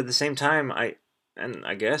 But at the same time, I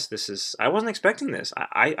guess I wasn't expecting this.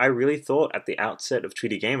 I really thought at the outset of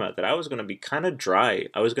Tweety Gamer that I was going to be kind of dry.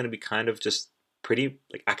 I was going to be kind of just pretty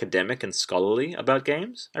like academic and scholarly about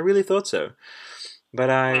games. I really thought so. But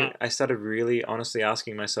I started really honestly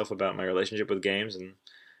asking myself about my relationship with games, and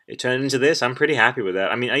it turned into this. I'm pretty happy with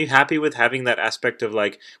that. I mean, are you happy with having that aspect of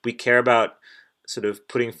like we care about sort of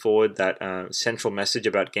putting forward that central message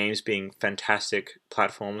about games being fantastic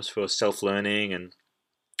platforms for self-learning and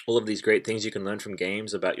all of these great things you can learn from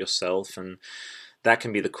games about yourself, and that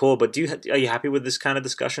can be the core. But are you happy with this kind of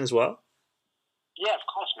discussion as well? Yeah, of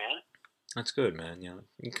course, man. That's good, man. You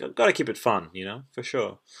got to keep it fun, for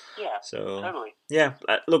sure. Yeah, so totally. Yeah,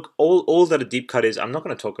 look, all that a deep cut is. I'm not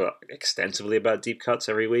going to talk extensively about deep cuts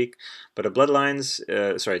every week, but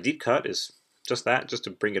a deep cut is just that, just to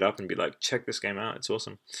bring it up and be like, check this game out. It's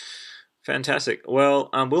awesome. Fantastic. Well,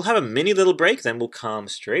 we'll have a mini little break, then we'll come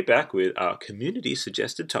straight back with our community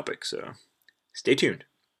suggested topic, so stay tuned.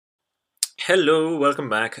 Hello, welcome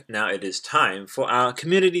back. Now it is time for our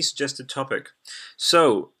community suggested topic.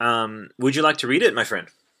 So, would you like to read it, my friend?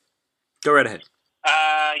 Go right ahead.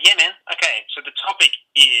 Yeah, man. Okay, so the topic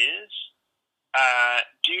is,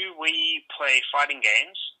 do we play fighting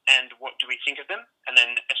games, and what do we think of them? And then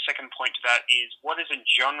a second point to that is, what is a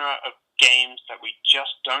genre of games that we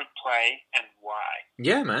just don't play, and why?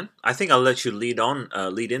 Yeah, man. I think I'll let you lead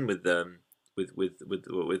in with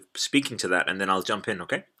speaking to that, and then I'll jump in.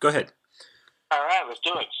 Okay, go ahead. All right, let's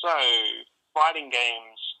do it. So, fighting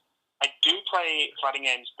games. I do play fighting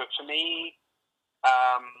games, but for me,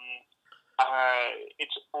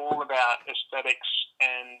 it's all about aesthetics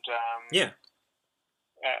and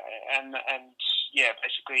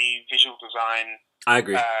basically visual design. I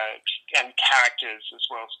agree. And characters as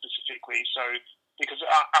well, specifically. So, because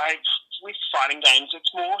with fighting games,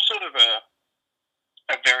 it's more sort of a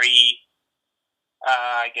very,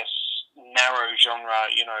 I guess, narrow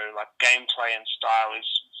genre. You know, like gameplay and style is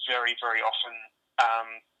very, very often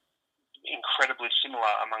incredibly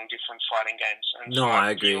similar among different fighting games. And no, so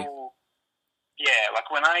I agree. Like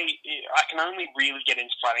when I can only really get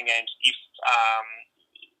into fighting games if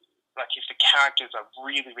if the characters are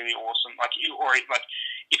really, really awesome, or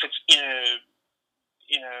if it's in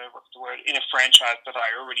a franchise that I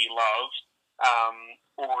already love,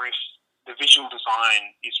 or if the visual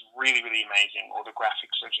design is really, really amazing, or the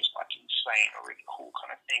graphics are just like insane or really cool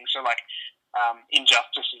kind of thing. So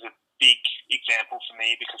Injustice is a big example for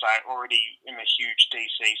me because I already am a huge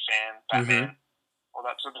DC fan, Batman. All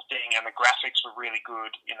that sort of thing, and the graphics were really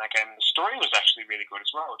good in that game. The story was actually really good as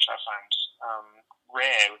well, which I find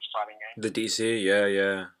rare with fighting games. The DC,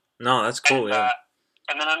 yeah. No, that's cool,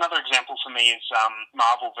 And then another example for me is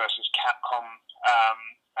Marvel versus Capcom.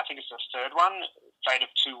 I think it's the third one, Fate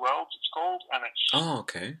of Two Worlds, it's called, and it's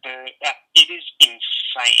okay. It is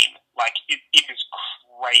insane. Like it is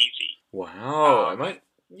crazy. Wow, go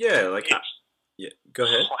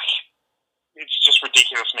ahead. It's just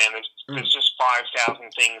ridiculous, man. There's just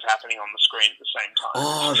 5,000 things happening on the screen at the same time.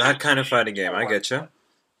 Oh, that kind of fighting game. I get you.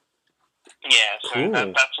 Yeah, so cool.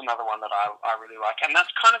 That's another one that I really like. And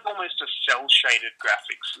that's kind of almost a cel-shaded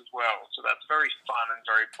graphics as well. So that's very fun and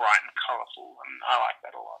very bright and colourful, and I like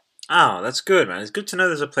that a lot. Oh, that's good, man. It's good to know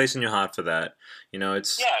there's a place in your heart for that. You know, it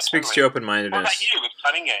speaks to your open-mindedness. What about you with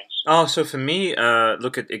fighting games? Oh, so for me,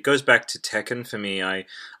 look, it goes back to Tekken for me. I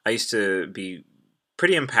used to be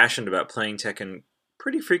pretty impassioned about playing Tekken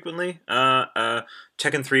pretty frequently.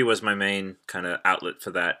 Tekken 3 was my main kind of outlet for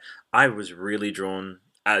that. I was really drawn,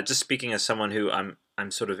 just speaking as someone who I'm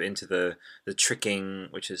sort of into the tricking,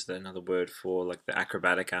 which is another word for like the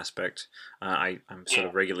acrobatic aspect. I'm sort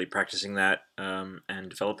of regularly practicing that and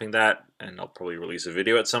developing that, and I'll probably release a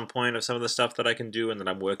video at some point of some of the stuff that I can do and that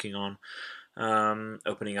I'm working on,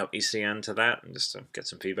 opening up ECN to that and just to get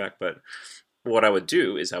some feedback. But what I would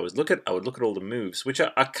do is I would look at all the moves, which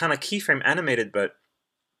are kind of keyframe animated, but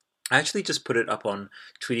I actually just put it up on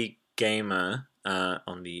Tweety Gamer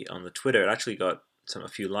on the Twitter. It actually got a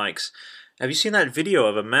few likes. Have you seen that video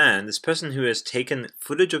of this person who has taken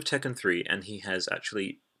footage of Tekken 3 and he has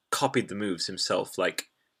actually copied the moves himself, like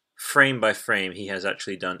frame by frame. He has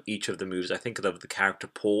actually done each of the moves. I think of the character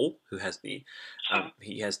Paul, who has the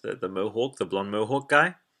mohawk, the blonde mohawk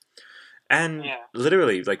guy. And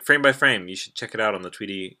literally, like frame by frame, you should check it out on the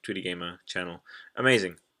Tweety Gamer channel.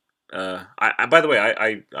 Amazing. By the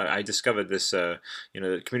way, I discovered this, the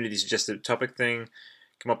community suggested topic thing.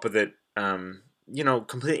 Come up with it,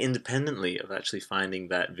 completely independently of actually finding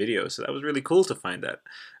that video. So that was really cool to find that.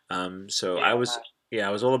 I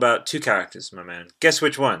was all about two characters, my man. Guess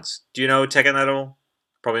which ones? Do you know Tekken at all?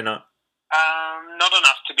 Probably not. Not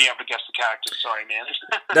enough to be able to guess the characters. Sorry, man.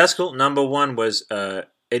 That's cool. Number one was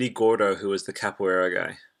Eddie Gordo, who was the capoeira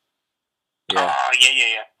guy. Yeah. Oh,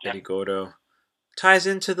 yeah. Eddie Gordo. Ties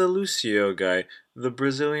into the Lucio guy, the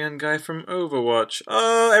Brazilian guy from Overwatch.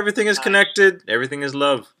 Oh, everything is connected. Everything is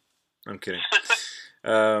love. I'm kidding.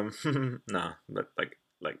 No, but like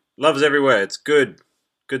love's everywhere. It's good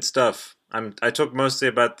stuff. I talk mostly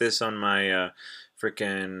about this on my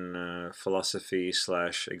freaking philosophy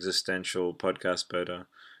 / existential podcast, but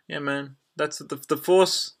yeah, man, that's the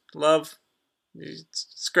force, love.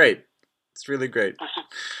 It's great. It's really great.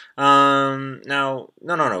 Now,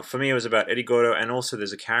 no. For me, it was about Eddie Gordo, and also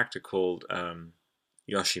there's a character called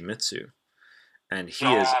Yoshimitsu, and he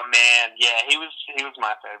is. Oh man, yeah, he was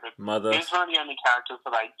my favorite. He was one of the only characters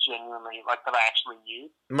that I genuinely that I actually knew.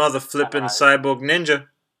 Mother flipping cyborg ninja.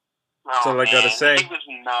 That's all I gotta say. He was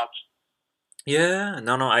nuts. Yeah,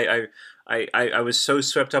 no, I was so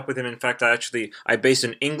swept up with him. In fact, I based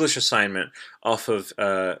an English assignment off of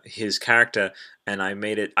his character, and I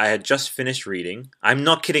made it. I had just finished reading. I'm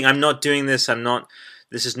not kidding. I'm not doing this.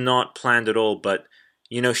 This is not planned at all. But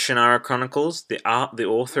you know, Shannara Chronicles, the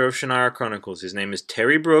author of Shannara Chronicles, his name is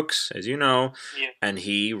Terry Brooks, as you know, and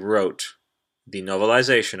he wrote the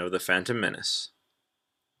novelization of The Phantom Menace.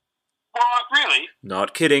 What? Really?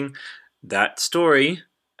 Not kidding. That story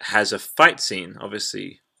has a fight scene,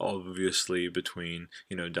 obviously between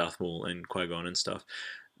Darth Maul and Qui-Gon and stuff.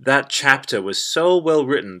 That chapter was so well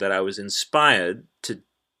written that I was inspired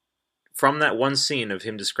from that one scene of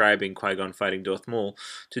him describing Qui-Gon fighting Darth Maul,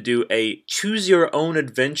 to do a choose your own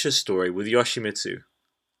adventure story with Yoshimitsu.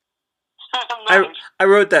 Nice. I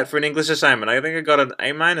wrote that for an English assignment. I think I got an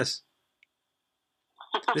A-.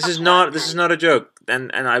 This is not a joke,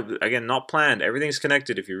 and I again not planned. Everything's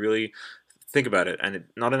connected if you really think about it, and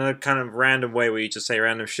not in a kind of random way where you just say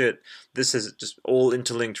random shit. This is just all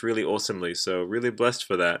interlinked really awesomely. So really blessed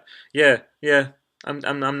for that. Yeah, yeah.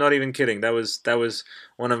 I'm not even kidding. That was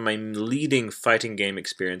one of my leading fighting game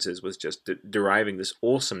experiences. Was just deriving this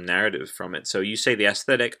awesome narrative from it. So you say the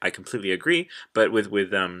aesthetic, I completely agree. But with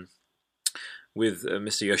Mr.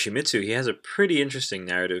 Yoshimitsu, he has a pretty interesting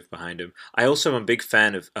narrative behind him. I also am a big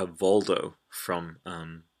fan of Voldo from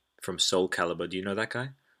Soul Calibur. Do you know that guy?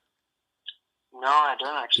 No, I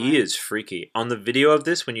don't actually. He is freaky. On the video of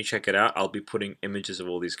this, when you check it out, I'll be putting images of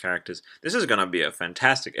all these characters. This is going to be a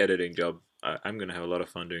fantastic editing job. I'm going to have a lot of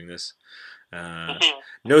fun doing this.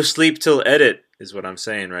 No sleep till edit is what I'm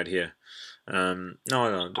saying right here. No.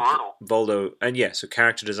 Voldo. And yeah, so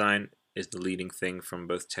character design is the leading thing from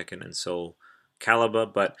both Tekken and Soul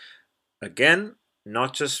Calibur. But again,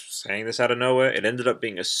 not just saying this out of nowhere, it ended up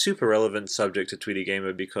being a super relevant subject to Tweety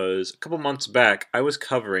Gamer because a couple months back I was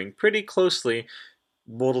covering pretty closely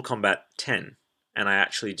Mortal Kombat 10, and I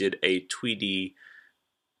actually did a Tweety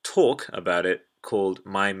talk about it called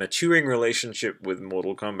My Maturing Relationship with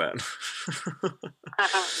Mortal Kombat.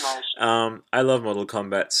 Nice. I love Mortal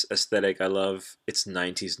Kombat's aesthetic. I love its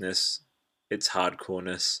 90s-ness, its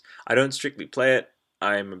hardcore-ness. I don't strictly play it.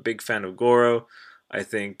 I'm a big fan of Goro. I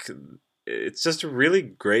think it's just a really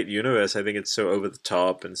great universe. I think it's so over the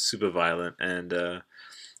top and super violent, and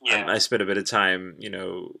I spent a bit of time,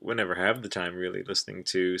 whenever I have the time, really listening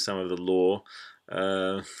to some of the lore.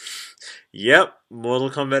 Yep, Mortal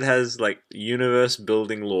Kombat has like universe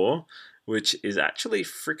building lore, which is actually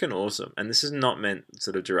freaking awesome. And this is not meant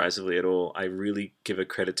sort of derisively at all. I really give a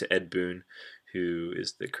credit to Ed Boon, who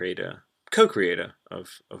is the co-creator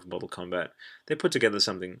of Mortal Kombat. They put together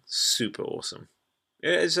something super awesome.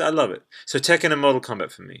 I love it. So Tekken and Mortal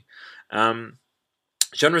Kombat for me.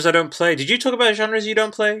 Genres I don't play. Did you talk about genres you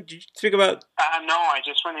don't play? Did you speak about... No, I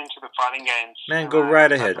just went into the fighting games. Man, go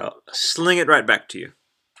right ahead. I'll sling it right back to you.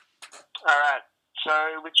 Alright. So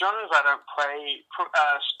with genres I don't play,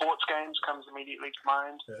 sports games comes immediately to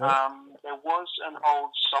mind. There was an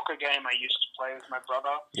old soccer game I used to play with my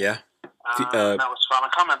brother. Yeah. That was fun. I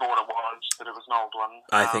can't remember what it was, but it was an old one.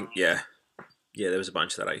 I think, yeah. Yeah, there was a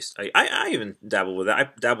bunch that I even dabbled with that. I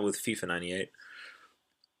dabbled with FIFA 98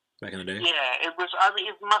 back in the day. Yeah, it was. I mean,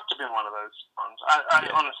 it must have been one of those ones. I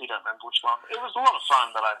honestly don't remember which one. It was a lot of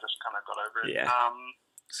fun, but I just kind of got over it. Yeah.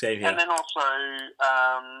 Same here. And then also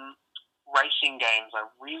racing games. I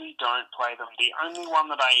really don't play them. The only one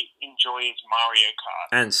that I enjoy is Mario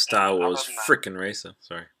Kart and Star Wars frickin' Racer.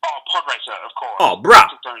 Sorry. Oh, Pod Racer, of course. Oh, brah.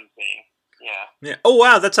 It's its own thing. Yeah. Yeah. Oh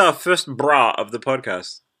wow, that's our first bra of the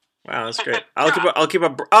podcast. Wow, that's great. I'll keep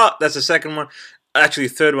a. Oh, that's the second one. Actually,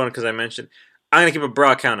 third one because I mentioned. I'm gonna keep a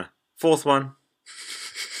bra counter. Fourth one.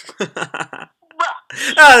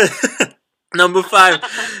 Number 5.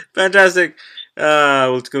 Fantastic.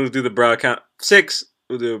 We'll go do the bra count. 6.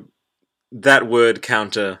 We'll do that word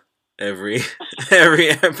counter every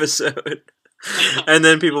episode, and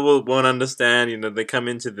then people won't understand. They come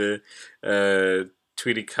into the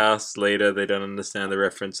Tweety cast later, they don't understand the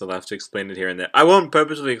reference. I'll have to explain it here and there. I won't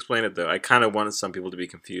purposely explain it though. I kind of wanted some people to be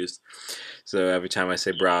confused. So every time I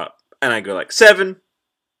say bra, and I go like 7,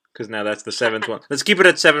 because now that's the 7th one. Let's keep it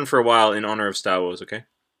at 7 for a while in honor of Star Wars, okay?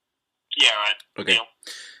 Yeah, right. Okay. Deal.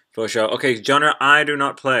 For sure. Okay, genre I do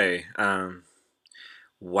not play.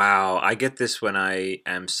 Wow, I get this when I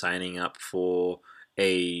am signing up for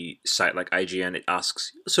a site like IGN. It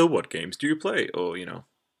asks, so what games do you play? Or,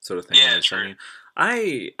 sort of thing. Yeah, true.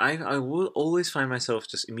 I will always find myself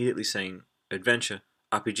just immediately saying adventure,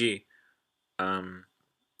 RPG,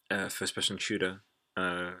 first person shooter.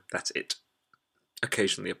 That's it.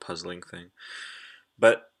 Occasionally a puzzling thing.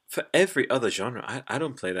 But for every other genre, I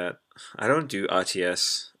don't play that. I don't do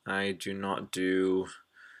RTS. I do not do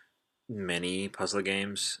many puzzle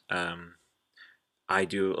games. I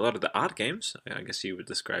do a lot of the art games. I guess you would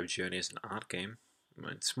describe Journey as an art game.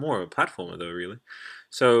 It's more of a platformer though, really.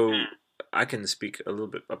 So I can speak a little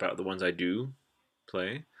bit about the ones I do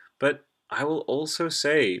play, but I will also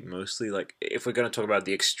say mostly, like, if we're going to talk about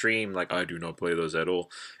the extreme, like, I do not play those at all.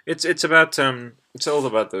 It's about it's all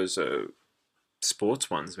about those sports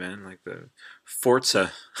ones, man, like the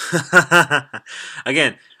Forza.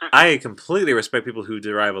 Again, I completely respect people who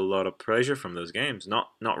derive a lot of pleasure from those games.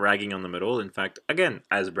 Not ragging on them at all. In fact, again,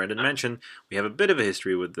 as Brendan mentioned, we have a bit of a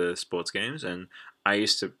history with the sports games, and I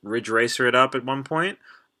used to Ridge Racer it up at one point.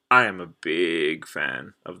 I am a big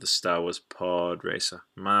fan of the Star Wars Pod Racer.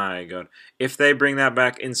 My God. If they bring that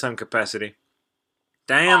back in some capacity.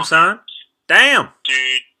 Damn, son. Damn.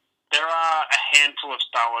 Dude, there are a handful of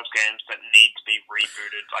Star Wars games that need to be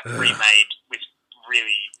rebooted, like remade with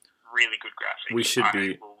really, really good graphics.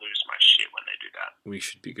 I will lose my shit when they do that. We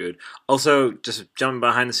should be good. Also, just jumping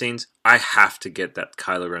behind the scenes, I have to get that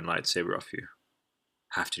Kylo Ren lightsaber off you.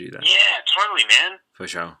 Have to do that. Yeah, totally, man. For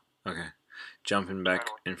sure. Okay. Jumping back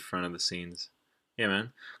in front of the scenes. Yeah,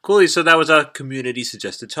 man. Cool. So that was our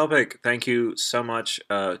community-suggested topic. Thank you so much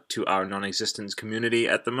to our non-existent community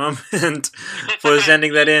at the moment for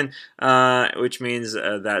sending that in, which means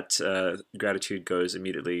that gratitude goes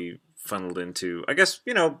immediately funneled into, I guess,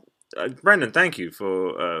 Brendan, thank you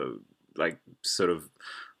for,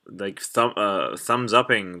 thumbs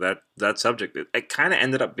upping that subject. It kind of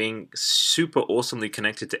ended up being super awesomely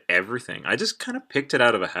connected to everything. I just kind of picked it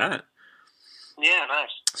out of a hat. Yeah, nice.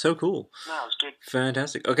 So cool. No, it was good.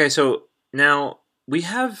 Fantastic. Okay, so now we're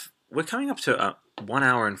coming up to 1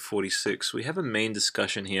 hour and 46. We have a main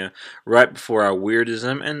discussion here right before our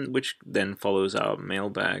weirdism, and which then follows our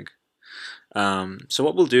mailbag. So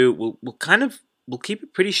what we'll do, we'll keep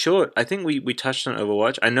it pretty short. I think we touched on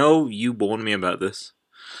Overwatch. I know you warned me about this.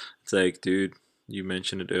 It's like, dude, you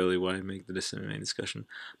mentioned it earlier. Why make the main discussion?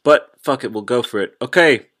 But fuck it, we'll go for it.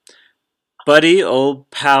 Okay. Buddy, old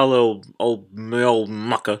pal, old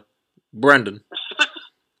mucker, Brendan.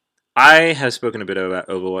 I have spoken a bit about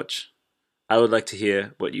Overwatch. I would like to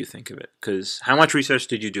hear what you think of it, because how much research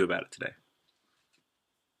did you do about it today?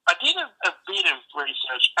 I did a bit of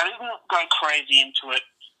research. I didn't go crazy into it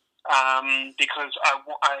because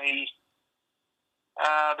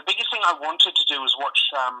the biggest thing I wanted to do was watch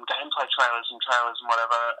gameplay trailers and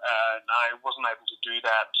whatever, and I wasn't able to do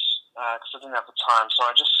that because I didn't have the time, so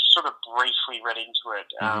I just sort of briefly read into it.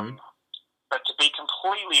 But to be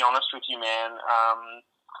completely honest with you, man,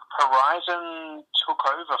 Horizon took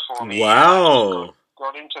over for me. Wow.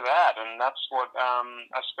 Got into that, and that's what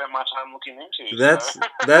I spent my time looking into.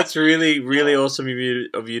 That's really, really awesome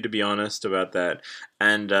of you to be honest about that.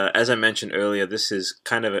 And as I mentioned earlier, this is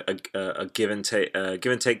kind of a give and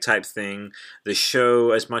take type thing. The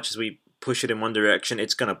show, as much as we push it in one direction,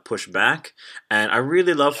 it's going to push back, and I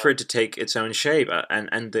really love for it to take its own shape,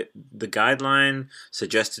 and the guideline,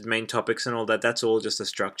 suggested main topics and all that, that's all just a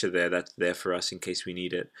structure there that's there for us in case we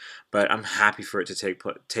need it. But I'm happy for it to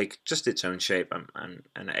take just its own shape, and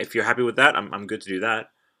if you're happy with that, I'm good to do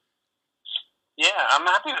that. Yeah, I'm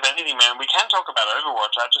happy with anything, man. We can talk about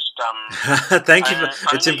Overwatch. I just thank you.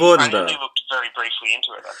 It's important though. I only looked very briefly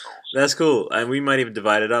into it. That's all. That's cool, and we might even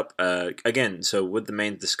divide it up again. So with the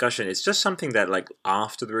main discussion, it's just something that, like,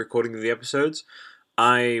 after the recording of the episodes,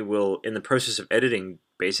 I will, in the process of editing,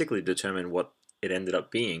 basically determine what it ended up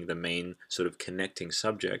being, the main sort of connecting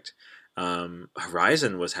subject.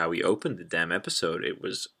 Horizon was how we opened the damn episode. It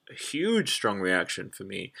was a huge, strong reaction for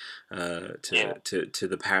me to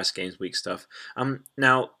the Paris Games Week stuff.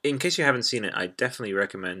 Now, in case you haven't seen it, I definitely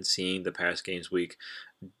recommend seeing the Paris Games Week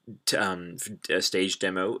stage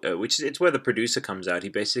demo, it's where the producer comes out.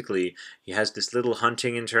 He has this little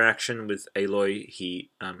hunting interaction with Aloy.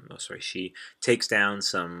 She takes down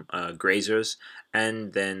some grazers,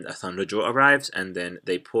 and then a Thunderjaw arrives, and then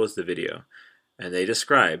they pause the video, and they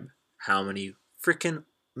describe how many freaking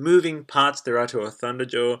moving parts there are to a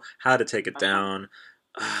Thunderjaw, how to take it down.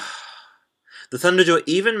 The Thunderjaw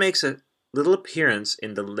even makes a little appearance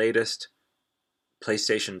in the latest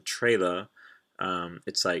PlayStation trailer.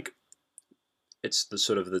 It's the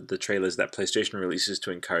sort of the trailers that PlayStation releases to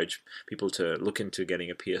encourage people to look into getting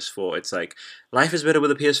a PS4. It's like, life is better with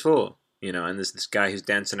a PS4, and there's this guy who's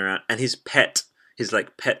dancing around, and his pet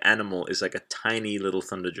animal is like a tiny little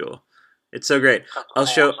Thunderjaw. It's so great. I'll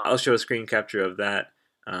show a screen capture of that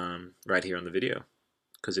right here on the video,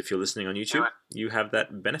 because if you're listening on YouTube, you have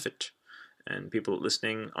that benefit. And people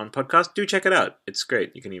listening on podcast, do check it out. It's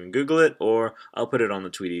great. You can even Google it, or I'll put it on the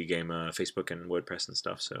Tweety Gamer Facebook and WordPress and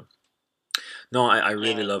stuff. So, no, I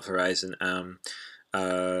really love Horizon.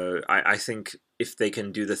 I think if they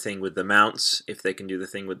can do the thing with the mounts, if they can do the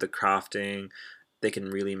thing with the crafting, they can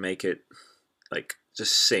really make it, like,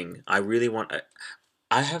 just sing.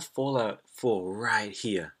 I have Fallout 4 right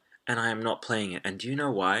here, and I am not playing it. And do you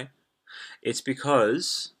know why? It's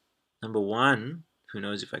because, number one, who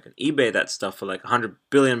knows if I can eBay that stuff for like $100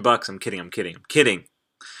 billion? I'm kidding.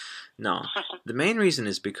 No, the main reason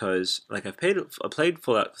is because, like, I played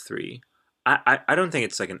Fallout 3. I don't think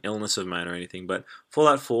it's like an illness of mine or anything, but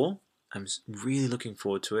Fallout 4, I'm really looking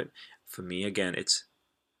forward to it. For me, again,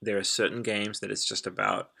 there are certain games that it's just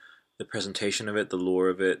about the presentation of it, the lore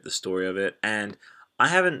of it, the story of it, and I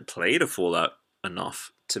haven't played a Fallout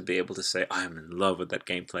enough to be able to say I'm in love with that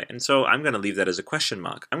gameplay. And so I'm going to leave that as a question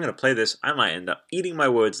mark. I'm going to play this. I might end up eating my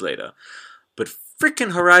words later. But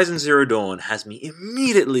freaking Horizon Zero Dawn has me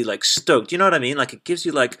immediately like stoked. You know what I mean? Like it gives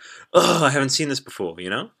you like, oh, I haven't seen this before. You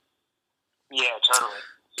know? Yeah, totally.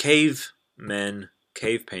 Cavemen,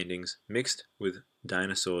 cave paintings mixed with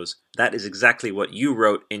dinosaurs. That is exactly what you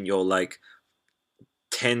wrote in your like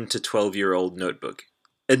 10 to 12-year-old notebook.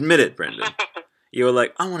 Admit it, Brendan. You were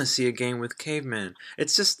like, I want to see a game with cavemen.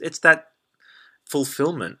 It's that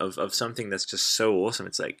fulfillment of something that's just so awesome.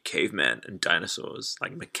 It's like cavemen and dinosaurs,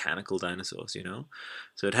 like mechanical dinosaurs, you know?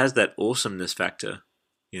 So it has that awesomeness factor,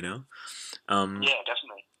 you know? Yeah,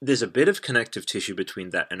 definitely. There's a bit of connective tissue between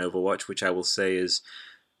that and Overwatch, which I will say is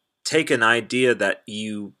take an idea that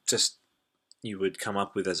you would come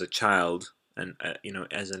up with as a child and,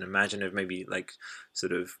 as an imaginative, maybe like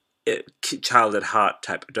sort of child at heart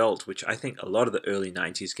type adult, which I think a lot of the early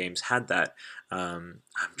 90s games had that. I'm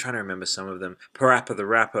trying to remember some of them. Parappa the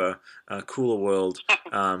Rapper, Cooler World,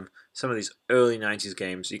 some of these early 90s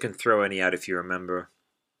games. You can throw any out if you remember.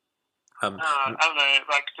 I don't know,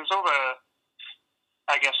 like, there's all the,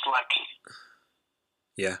 I guess, like,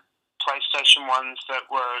 yeah, PlayStation ones that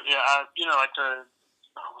were, like the,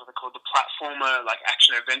 what are they called? The platformer, like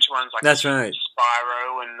action adventure ones, like that's right.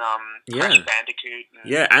 Spyro and Crash Bandicoot.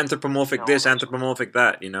 And, anthropomorphic this, anthropomorphic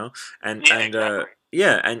that, you know, and exactly.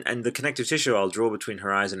 And the connective tissue I'll draw between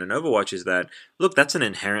Horizon and Overwatch is that look, that's an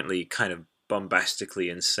inherently kind of bombastically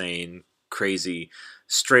insane, crazy,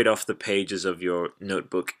 straight off the pages of your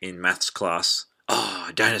notebook in maths class. Oh,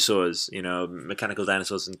 dinosaurs, you know, mechanical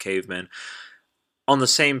dinosaurs and cavemen. On the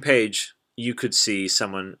same page, you could see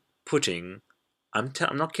someone putting, I'm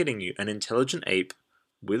not kidding you, an intelligent ape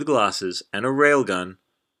with glasses and a railgun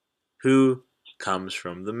who comes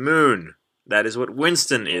from the moon. That is what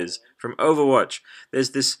Winston is from Overwatch.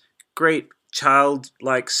 There's this great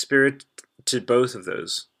childlike spirit to both of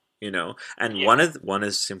those, you know, and one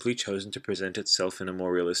has simply chosen to present itself in a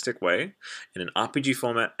more realistic way in an RPG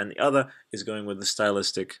format, and the other is going with the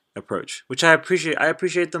stylistic approach, which I appreciate. I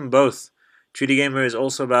appreciate them both. 3D Gamer is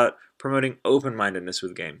also about promoting open-mindedness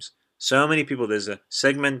with games. So many people, there's a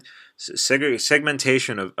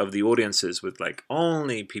segmentation of the audiences with like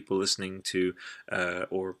only people listening to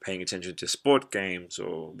or paying attention to sport games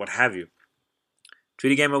or what have you.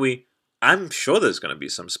 3D Gamer, I'm sure there's going to be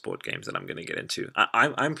some sport games that I'm going to get into.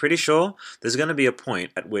 I'm pretty sure there's going to be a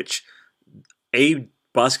point at which a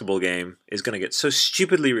basketball game is going to get so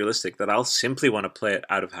stupidly realistic that I'll simply want to play it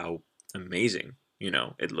out of how amazing, you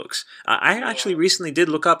know, it looks. I actually recently did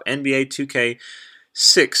look up NBA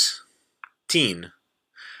 2K16.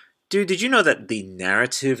 Dude, did you know that the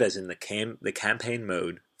narrative, as in the campaign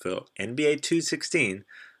mode for NBA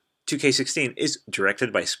 2K16 is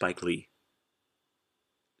directed by Spike Lee?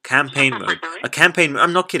 Campaign mode.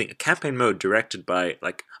 I'm not kidding. A campaign mode directed by,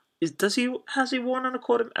 like, has he won an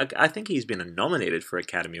Academy? I think he's been nominated for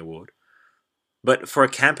Academy Award. But for a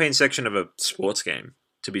campaign section of a sports game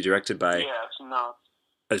to be directed by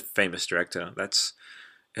a famous director, that's,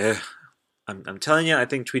 I'm telling you, I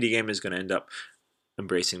think 3D Gamer is going to end up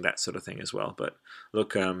embracing that sort of thing as well. But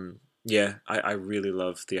look, I really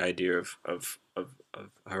love the idea of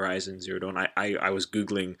Horizon Zero Dawn. I was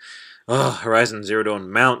Googling, Horizon Zero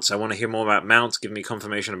Dawn mounts. I want to hear more about mounts. Give me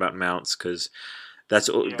confirmation about mounts, because that's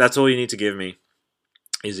all you need to give me,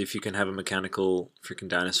 is if you can have a mechanical freaking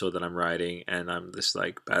dinosaur that I'm riding, and I'm this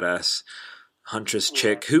like badass huntress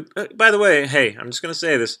chick who, by the way, hey, I'm just going to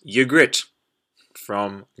say this, Ygritte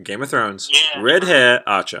from Game of Thrones, red hair,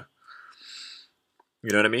 archer.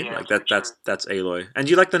 You know what I mean? Yeah, like that's Aloy. And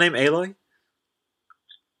do you like the name Aloy?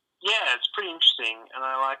 Yeah, it's pretty interesting, and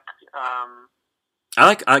I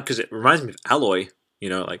like because it reminds me of Alloy. You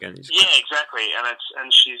know, like exactly,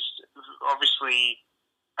 and she's obviously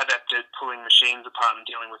adept at pulling machines apart and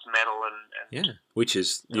dealing with metal and which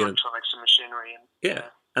is electronics and machinery and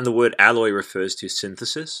and the word alloy refers to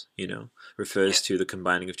synthesis. You know, refers to the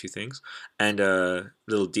combining of two things. And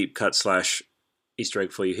little deep cut / Easter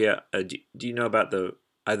egg for you here. Do you know about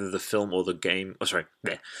either the film or the game? Oh, sorry,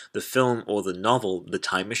 the film or the novel, The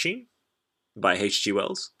Time Machine, by H.G.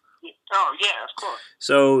 Wells. Oh yeah, of course.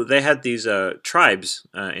 So they had these tribes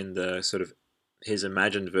in the sort of his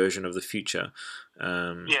imagined version of the future.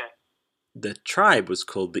 The tribe was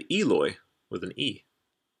called the Eloi with an E.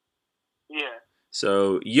 Yeah.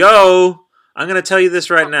 So I'm gonna tell you this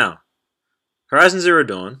right now. Horizon Zero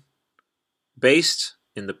Dawn, based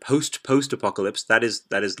in the post-apocalypse, that is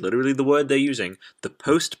literally the word they're using, the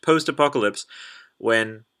post-apocalypse,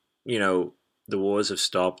 when, you know, the wars have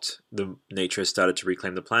stopped, the nature has started to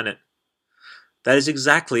reclaim the planet. That is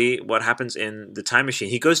exactly what happens in The Time Machine.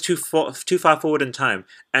 He goes too far forward in time,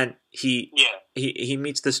 and he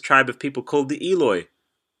meets this tribe of people called the Eloi.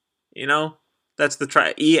 You know, That's the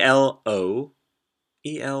ELO.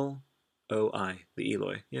 ELOI, the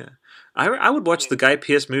Eloy. Yeah, I would watch the Guy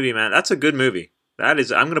Pearce movie, man. That's a good movie. That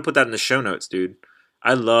is. I'm gonna put that in the show notes, dude.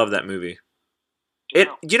 I love that movie. Do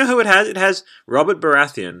you know who it has? It has Robert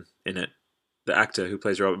Baratheon in it, the actor who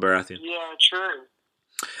plays Robert Baratheon. Yeah, true.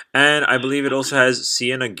 And I believe it also has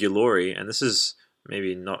Sienna Guillory, and this is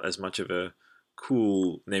maybe not as much of a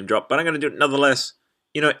cool name drop, but I'm gonna do it nonetheless.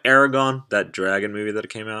 You know, Aragon, that dragon movie that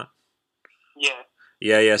came out.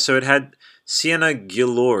 Yeah. Yeah. So it had Sienna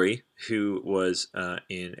Guillory, who was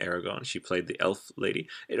in Aragon. She played the elf lady.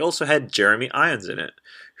 It also had Jeremy Irons in it,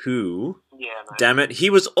 who, damn it, he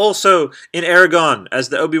was also in Aragon as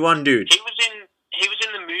the Obi-Wan dude. He was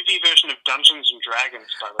in the movie version of Dungeons and Dragons,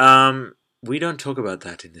 by the way. We don't talk about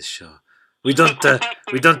that in this show. We don't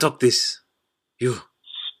talk this. You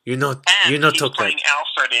not talk that. He's playing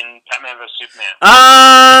Alfred in Batman vs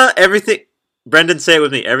Superman. Everything. Brendan, say it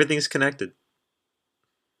with me. Everything's connected.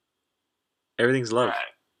 Everything's love.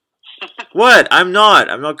 Right. What? I'm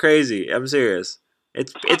not crazy. I'm serious.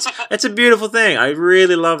 It's a beautiful thing. I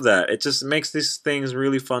really love that. It just makes these things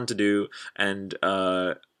really fun to do, and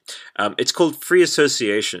it's called free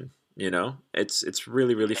association. You know, it's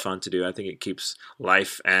really, really fun to do. I think it keeps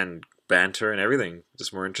life and banter and everything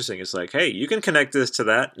just more interesting. It's like, hey, you can connect this to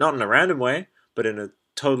that, not in a random way, but in a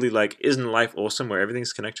totally like, isn't life awesome where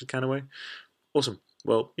everything's connected kind of way. Awesome.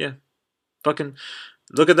 Well, yeah. Fucking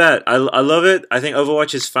look at that. I love it. I think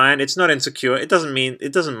Overwatch is fine. It's not insecure. It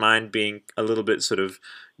doesn't mind being a little bit sort of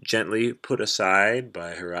gently put aside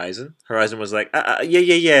by Horizon. Horizon was like,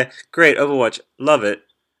 yeah, great, Overwatch, love it.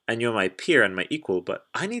 And you're my peer and my equal, but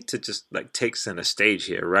I need to just like take center stage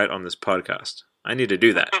here right on this podcast. I need to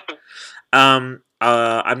do that. I'm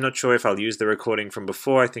not sure if I'll use the recording from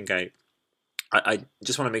before. I think I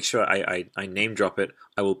just want to make sure I name drop it.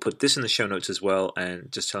 I will put this in the show notes as well,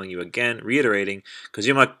 and just telling you again, reiterating, because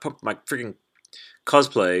you're my freaking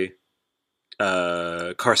cosplay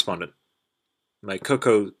correspondent, my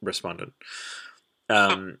Coco respondent.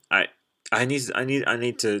 I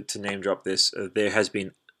need to name drop this. There has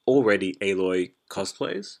been already Aloy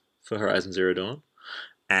cosplays for Horizon Zero Dawn,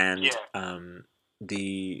 and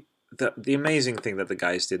the amazing thing that the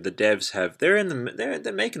guys did, the devs have, they're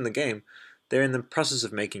making the game. They're in the process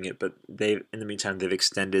of making it, but in the meantime they've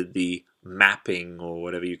extended the mapping, or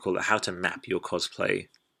whatever you call it, how to map your cosplay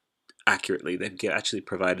accurately. They've actually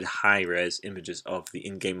provided high-res images of the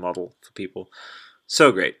in-game model for people.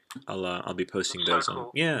 So great. I'll be posting those on.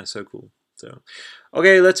 Yeah, so cool. So,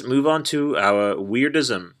 okay, let's move on to our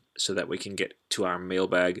weirdism so that we can get to our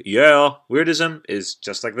mailbag. Yeah, weirdism is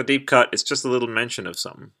just like the deep cut. It's just a little mention of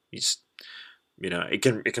something. You know, it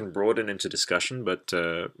can broaden into discussion, but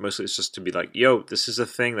mostly it's just to be like, yo, this is a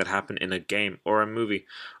thing that happened in a game or a movie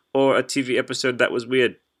or a TV episode that was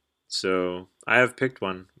weird. So I have picked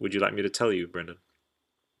one. Would you like me to tell you, Brendan?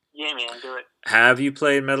 Yeah, man, do it. Have you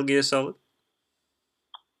played Metal Gear Solid?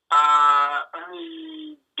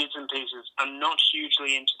 Only bits and pieces. I'm not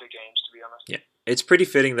hugely into the games, to be honest. Yeah, it's pretty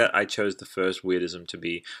fitting that I chose the first weirdism to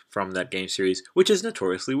be from that game series, which is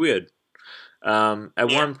notoriously weird. At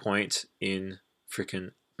one point in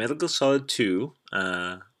freaking Metal Gear Solid 2,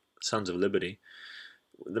 Sons of Liberty,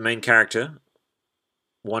 the main character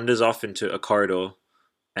wanders off into a corridor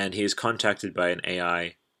and he is contacted by an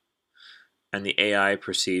AI, and the AI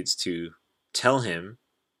proceeds to tell him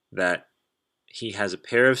that he has a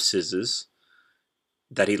pair of scissors,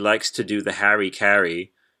 that he likes to do the Harry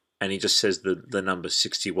carry, and he just says the number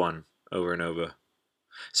 61 over and over.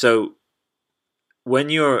 So when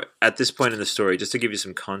you're at this point in the story, just to give you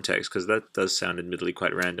some context, because that does sound admittedly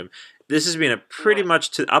quite random, this has been a pretty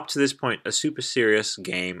much up to this point a super serious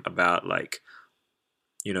game about, like,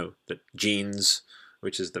 you know, the genes,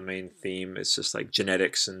 which is the main theme. It's just like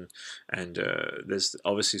genetics, and there's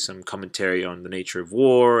obviously some commentary on the nature of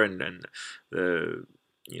war and the,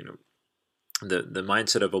 you know, the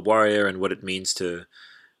mindset of a warrior and what it means to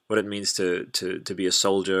be a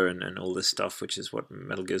soldier and all this stuff, which is what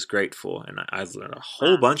Metal Gear is great for. And I've learned a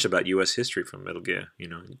whole bunch about U.S. history from Metal Gear. You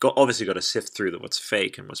know, obviously got to sift through what's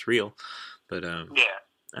fake and what's real, but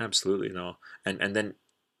absolutely no. And then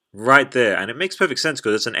right there, and it makes perfect sense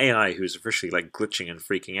because it's an AI who's officially like glitching and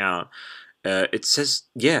freaking out. It says,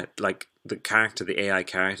 like the AI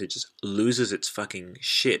character just loses its fucking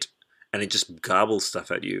shit. And it just gobbles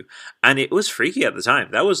stuff at you. And it was freaky at the time.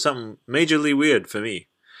 That was something majorly weird for me.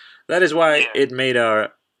 That is why it made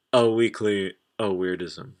our weekly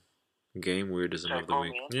weirdism. Game weirdism of the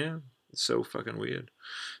week. Yeah. It's so fucking weird.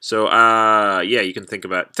 So, you can think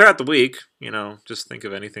about throughout the week, you know, just think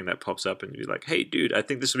of anything that pops up and be like, hey, dude, I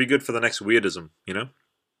think this would be good for the next weirdism, you know?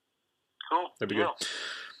 Cool. That'd be good.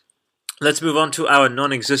 Let's move on to our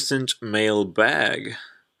non-existent mailbag.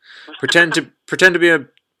 Pretend to be a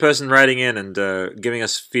person writing in and giving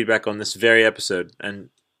us feedback on this very episode, and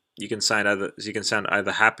you can sound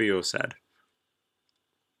either happy or sad.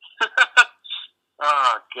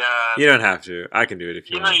 Oh God! You don't have to. I can do it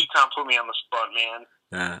if you want. You know you can't put me on the spot, man.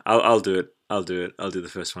 Nah, I'll do it. I'll do it. I'll do the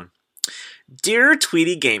first one. Dear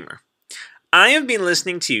Tweety Gamer, I have been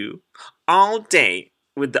listening to you all day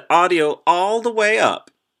with the audio all the way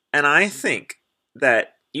up, and I think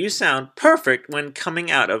that you sound perfect when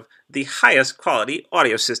coming out of the highest quality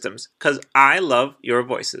audio systems, because I love your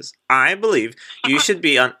voices. I believe you should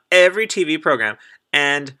be on every TV program,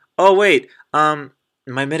 and, oh wait, my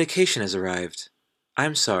medication has arrived.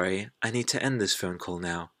 I'm sorry, I need to end this phone call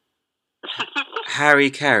now. Harry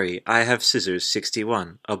Carey, I have scissors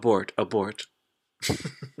 61. Abort, abort.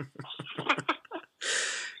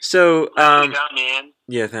 So,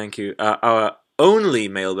 yeah, thank you. Our only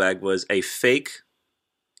mailbag was a fake,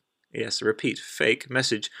 yes, repeat, fake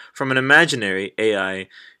message from an imaginary AI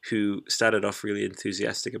who started off really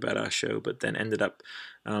enthusiastic about our show, but then ended up,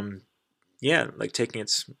 like taking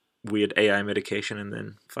its weird AI medication and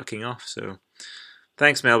then fucking off. So,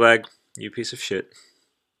 thanks, mailbag, you piece of shit.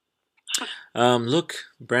 Look,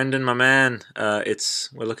 Brendan, my man,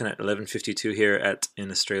 we're looking at 11:52 here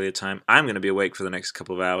in Australia time. I'm going to be awake for the next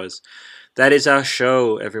couple of hours. That is our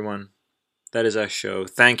show, everyone. That is our show.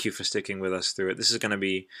 Thank you for sticking with us through it. This is going to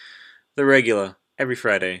be the regular, every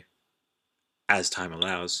Friday, as time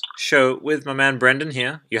allows, show with my man Brendan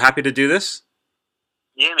here. You happy to do this?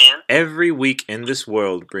 Yeah, man. Every week in this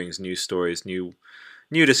world brings new stories, new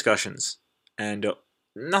discussions, and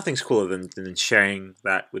nothing's cooler than sharing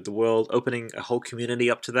that with the world, opening a whole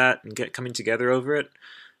community up to that, and coming together over it.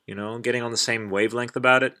 You know, getting on the same wavelength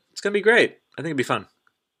about it. It's gonna be great. I think it'll be fun.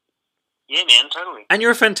 Yeah, man, totally. And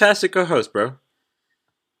you're a fantastic co-host, bro.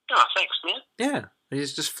 Oh, thanks, man. Yeah,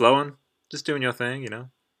 he's just flowing, just doing your thing, you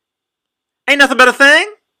know. Ain't nothing but a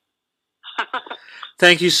thing.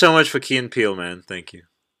 Thank you so much for Key and Peele, man. Thank you.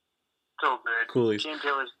 So good. Coolies. Key and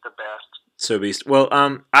Peele is the best. So beast. Well,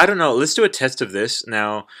 I don't know. Let's do a test of this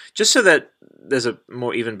now, just so that there's a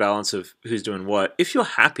more even balance of who's doing what. If you're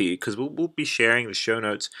happy, because we'll be sharing the show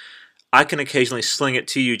notes, I can occasionally sling it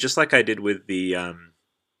to you, just like I did with the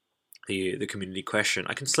community question.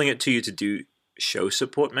 I can sling it to you to do show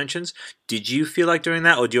support mentions. Did you feel like doing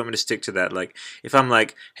that, or do you want me to stick to that? Like, if I'm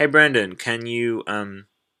like, hey Brandon, can you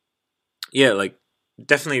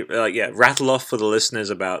definitely rattle off for the listeners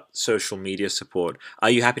about social media support. Are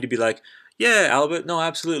you happy to be like, yeah, Albert, no,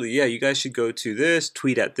 absolutely, yeah, you guys should go to this,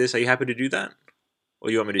 tweet at this. Are you happy to do that? Or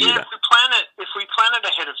you want me to do that? If we plan it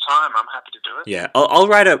ahead of time, I'm happy to do it. Yeah, I'll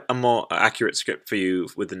write a more accurate script for you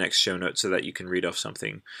with the next show notes so that you can read off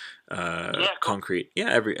something concrete. Yeah,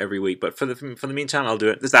 every week. But for the meantime, I'll do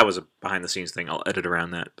it. That was a behind the scenes thing. I'll edit around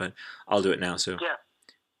that, but I'll do it now. So yeah.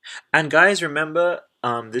 And guys, remember,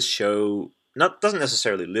 this show doesn't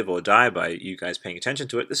necessarily live or die by you guys paying attention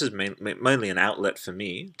to it. This is mainly an outlet for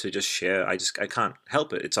me to just share. I can't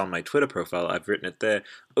help it. It's on my Twitter profile. I've written it there.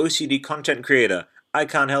 OCD content creator. I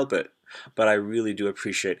can't help it. But I really do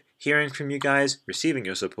appreciate hearing from you guys, receiving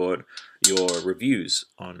your support, your reviews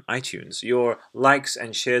on iTunes, your likes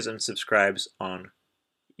and shares and subscribes on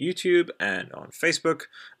YouTube and on Facebook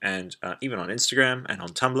and even on Instagram and on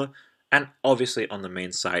Tumblr, and obviously on the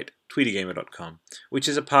main site, tweetygamer.com, which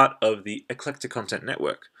is a part of the Eclectic Content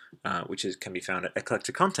Network, which can be found at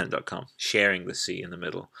eclecticcontent.com, sharing the C in the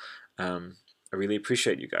middle. I really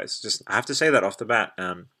appreciate you guys. I have to say that off the bat.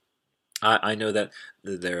 I know that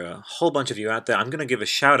there are a whole bunch of you out there. I'm going to give a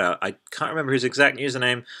shout out. I can't remember his exact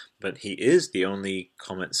username, but he is the only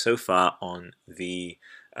comment so far on the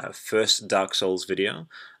first Dark Souls video.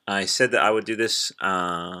 I said that I would do this,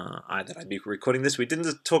 that I'd be recording this. We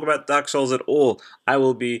didn't talk about Dark Souls at all. I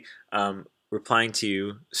will be replying to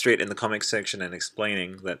you straight in the comments section and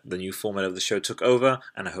explaining that the new format of the show took over,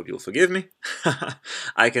 and I hope you'll forgive me.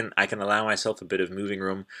 I can allow myself a bit of moving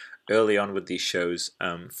room early on with these shows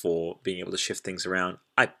for being able to shift things around.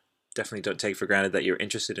 I definitely don't take for granted that you're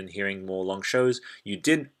interested in hearing more long shows. You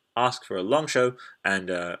did ask for a long show,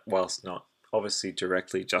 and whilst not obviously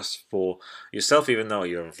directly just for yourself, even though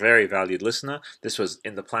you're a very valued listener, this was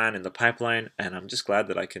in the plan, in the pipeline, and I'm just glad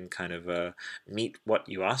that I can kind of meet what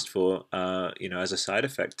you asked for, as a side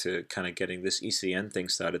effect to kind of getting this ECN thing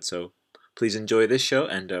started. So please enjoy this show,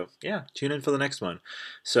 and tune in for the next one.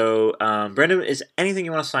 So, Brendan, is anything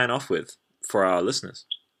you want to sign off with for our listeners?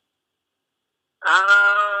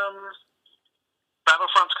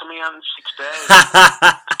 Battlefront's coming coming out in 6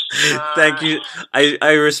 days. Thank you.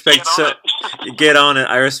 I respect get on it.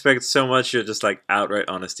 I respect so much your just like outright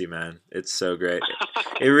honesty, man. It's so great.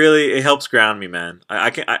 It helps ground me, man.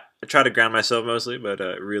 I try to ground myself mostly, but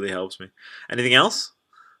it really helps me. Anything else?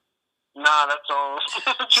 Nah, that's all.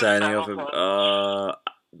 Signing off.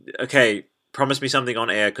 Okay. Promise me something on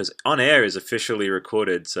air, because on air is officially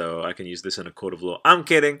recorded, so I can use this in a court of law. I'm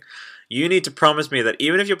kidding. You need to promise me that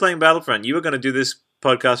even if you're playing Battlefront, you are going to do this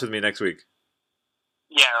podcast with me next week.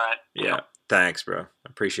 Yeah, right. Yeah. Thanks, bro.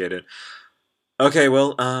 Appreciate it. Okay,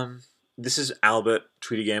 well, this is Albert,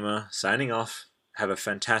 Tweety Gamer, signing off. Have a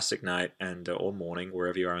fantastic night and or morning,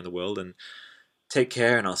 wherever you are in the world, and take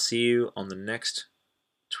care, and I'll see you on the next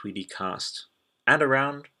Tweety Cast and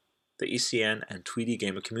around the ECN and Tweety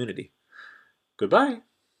Gamer community. Goodbye.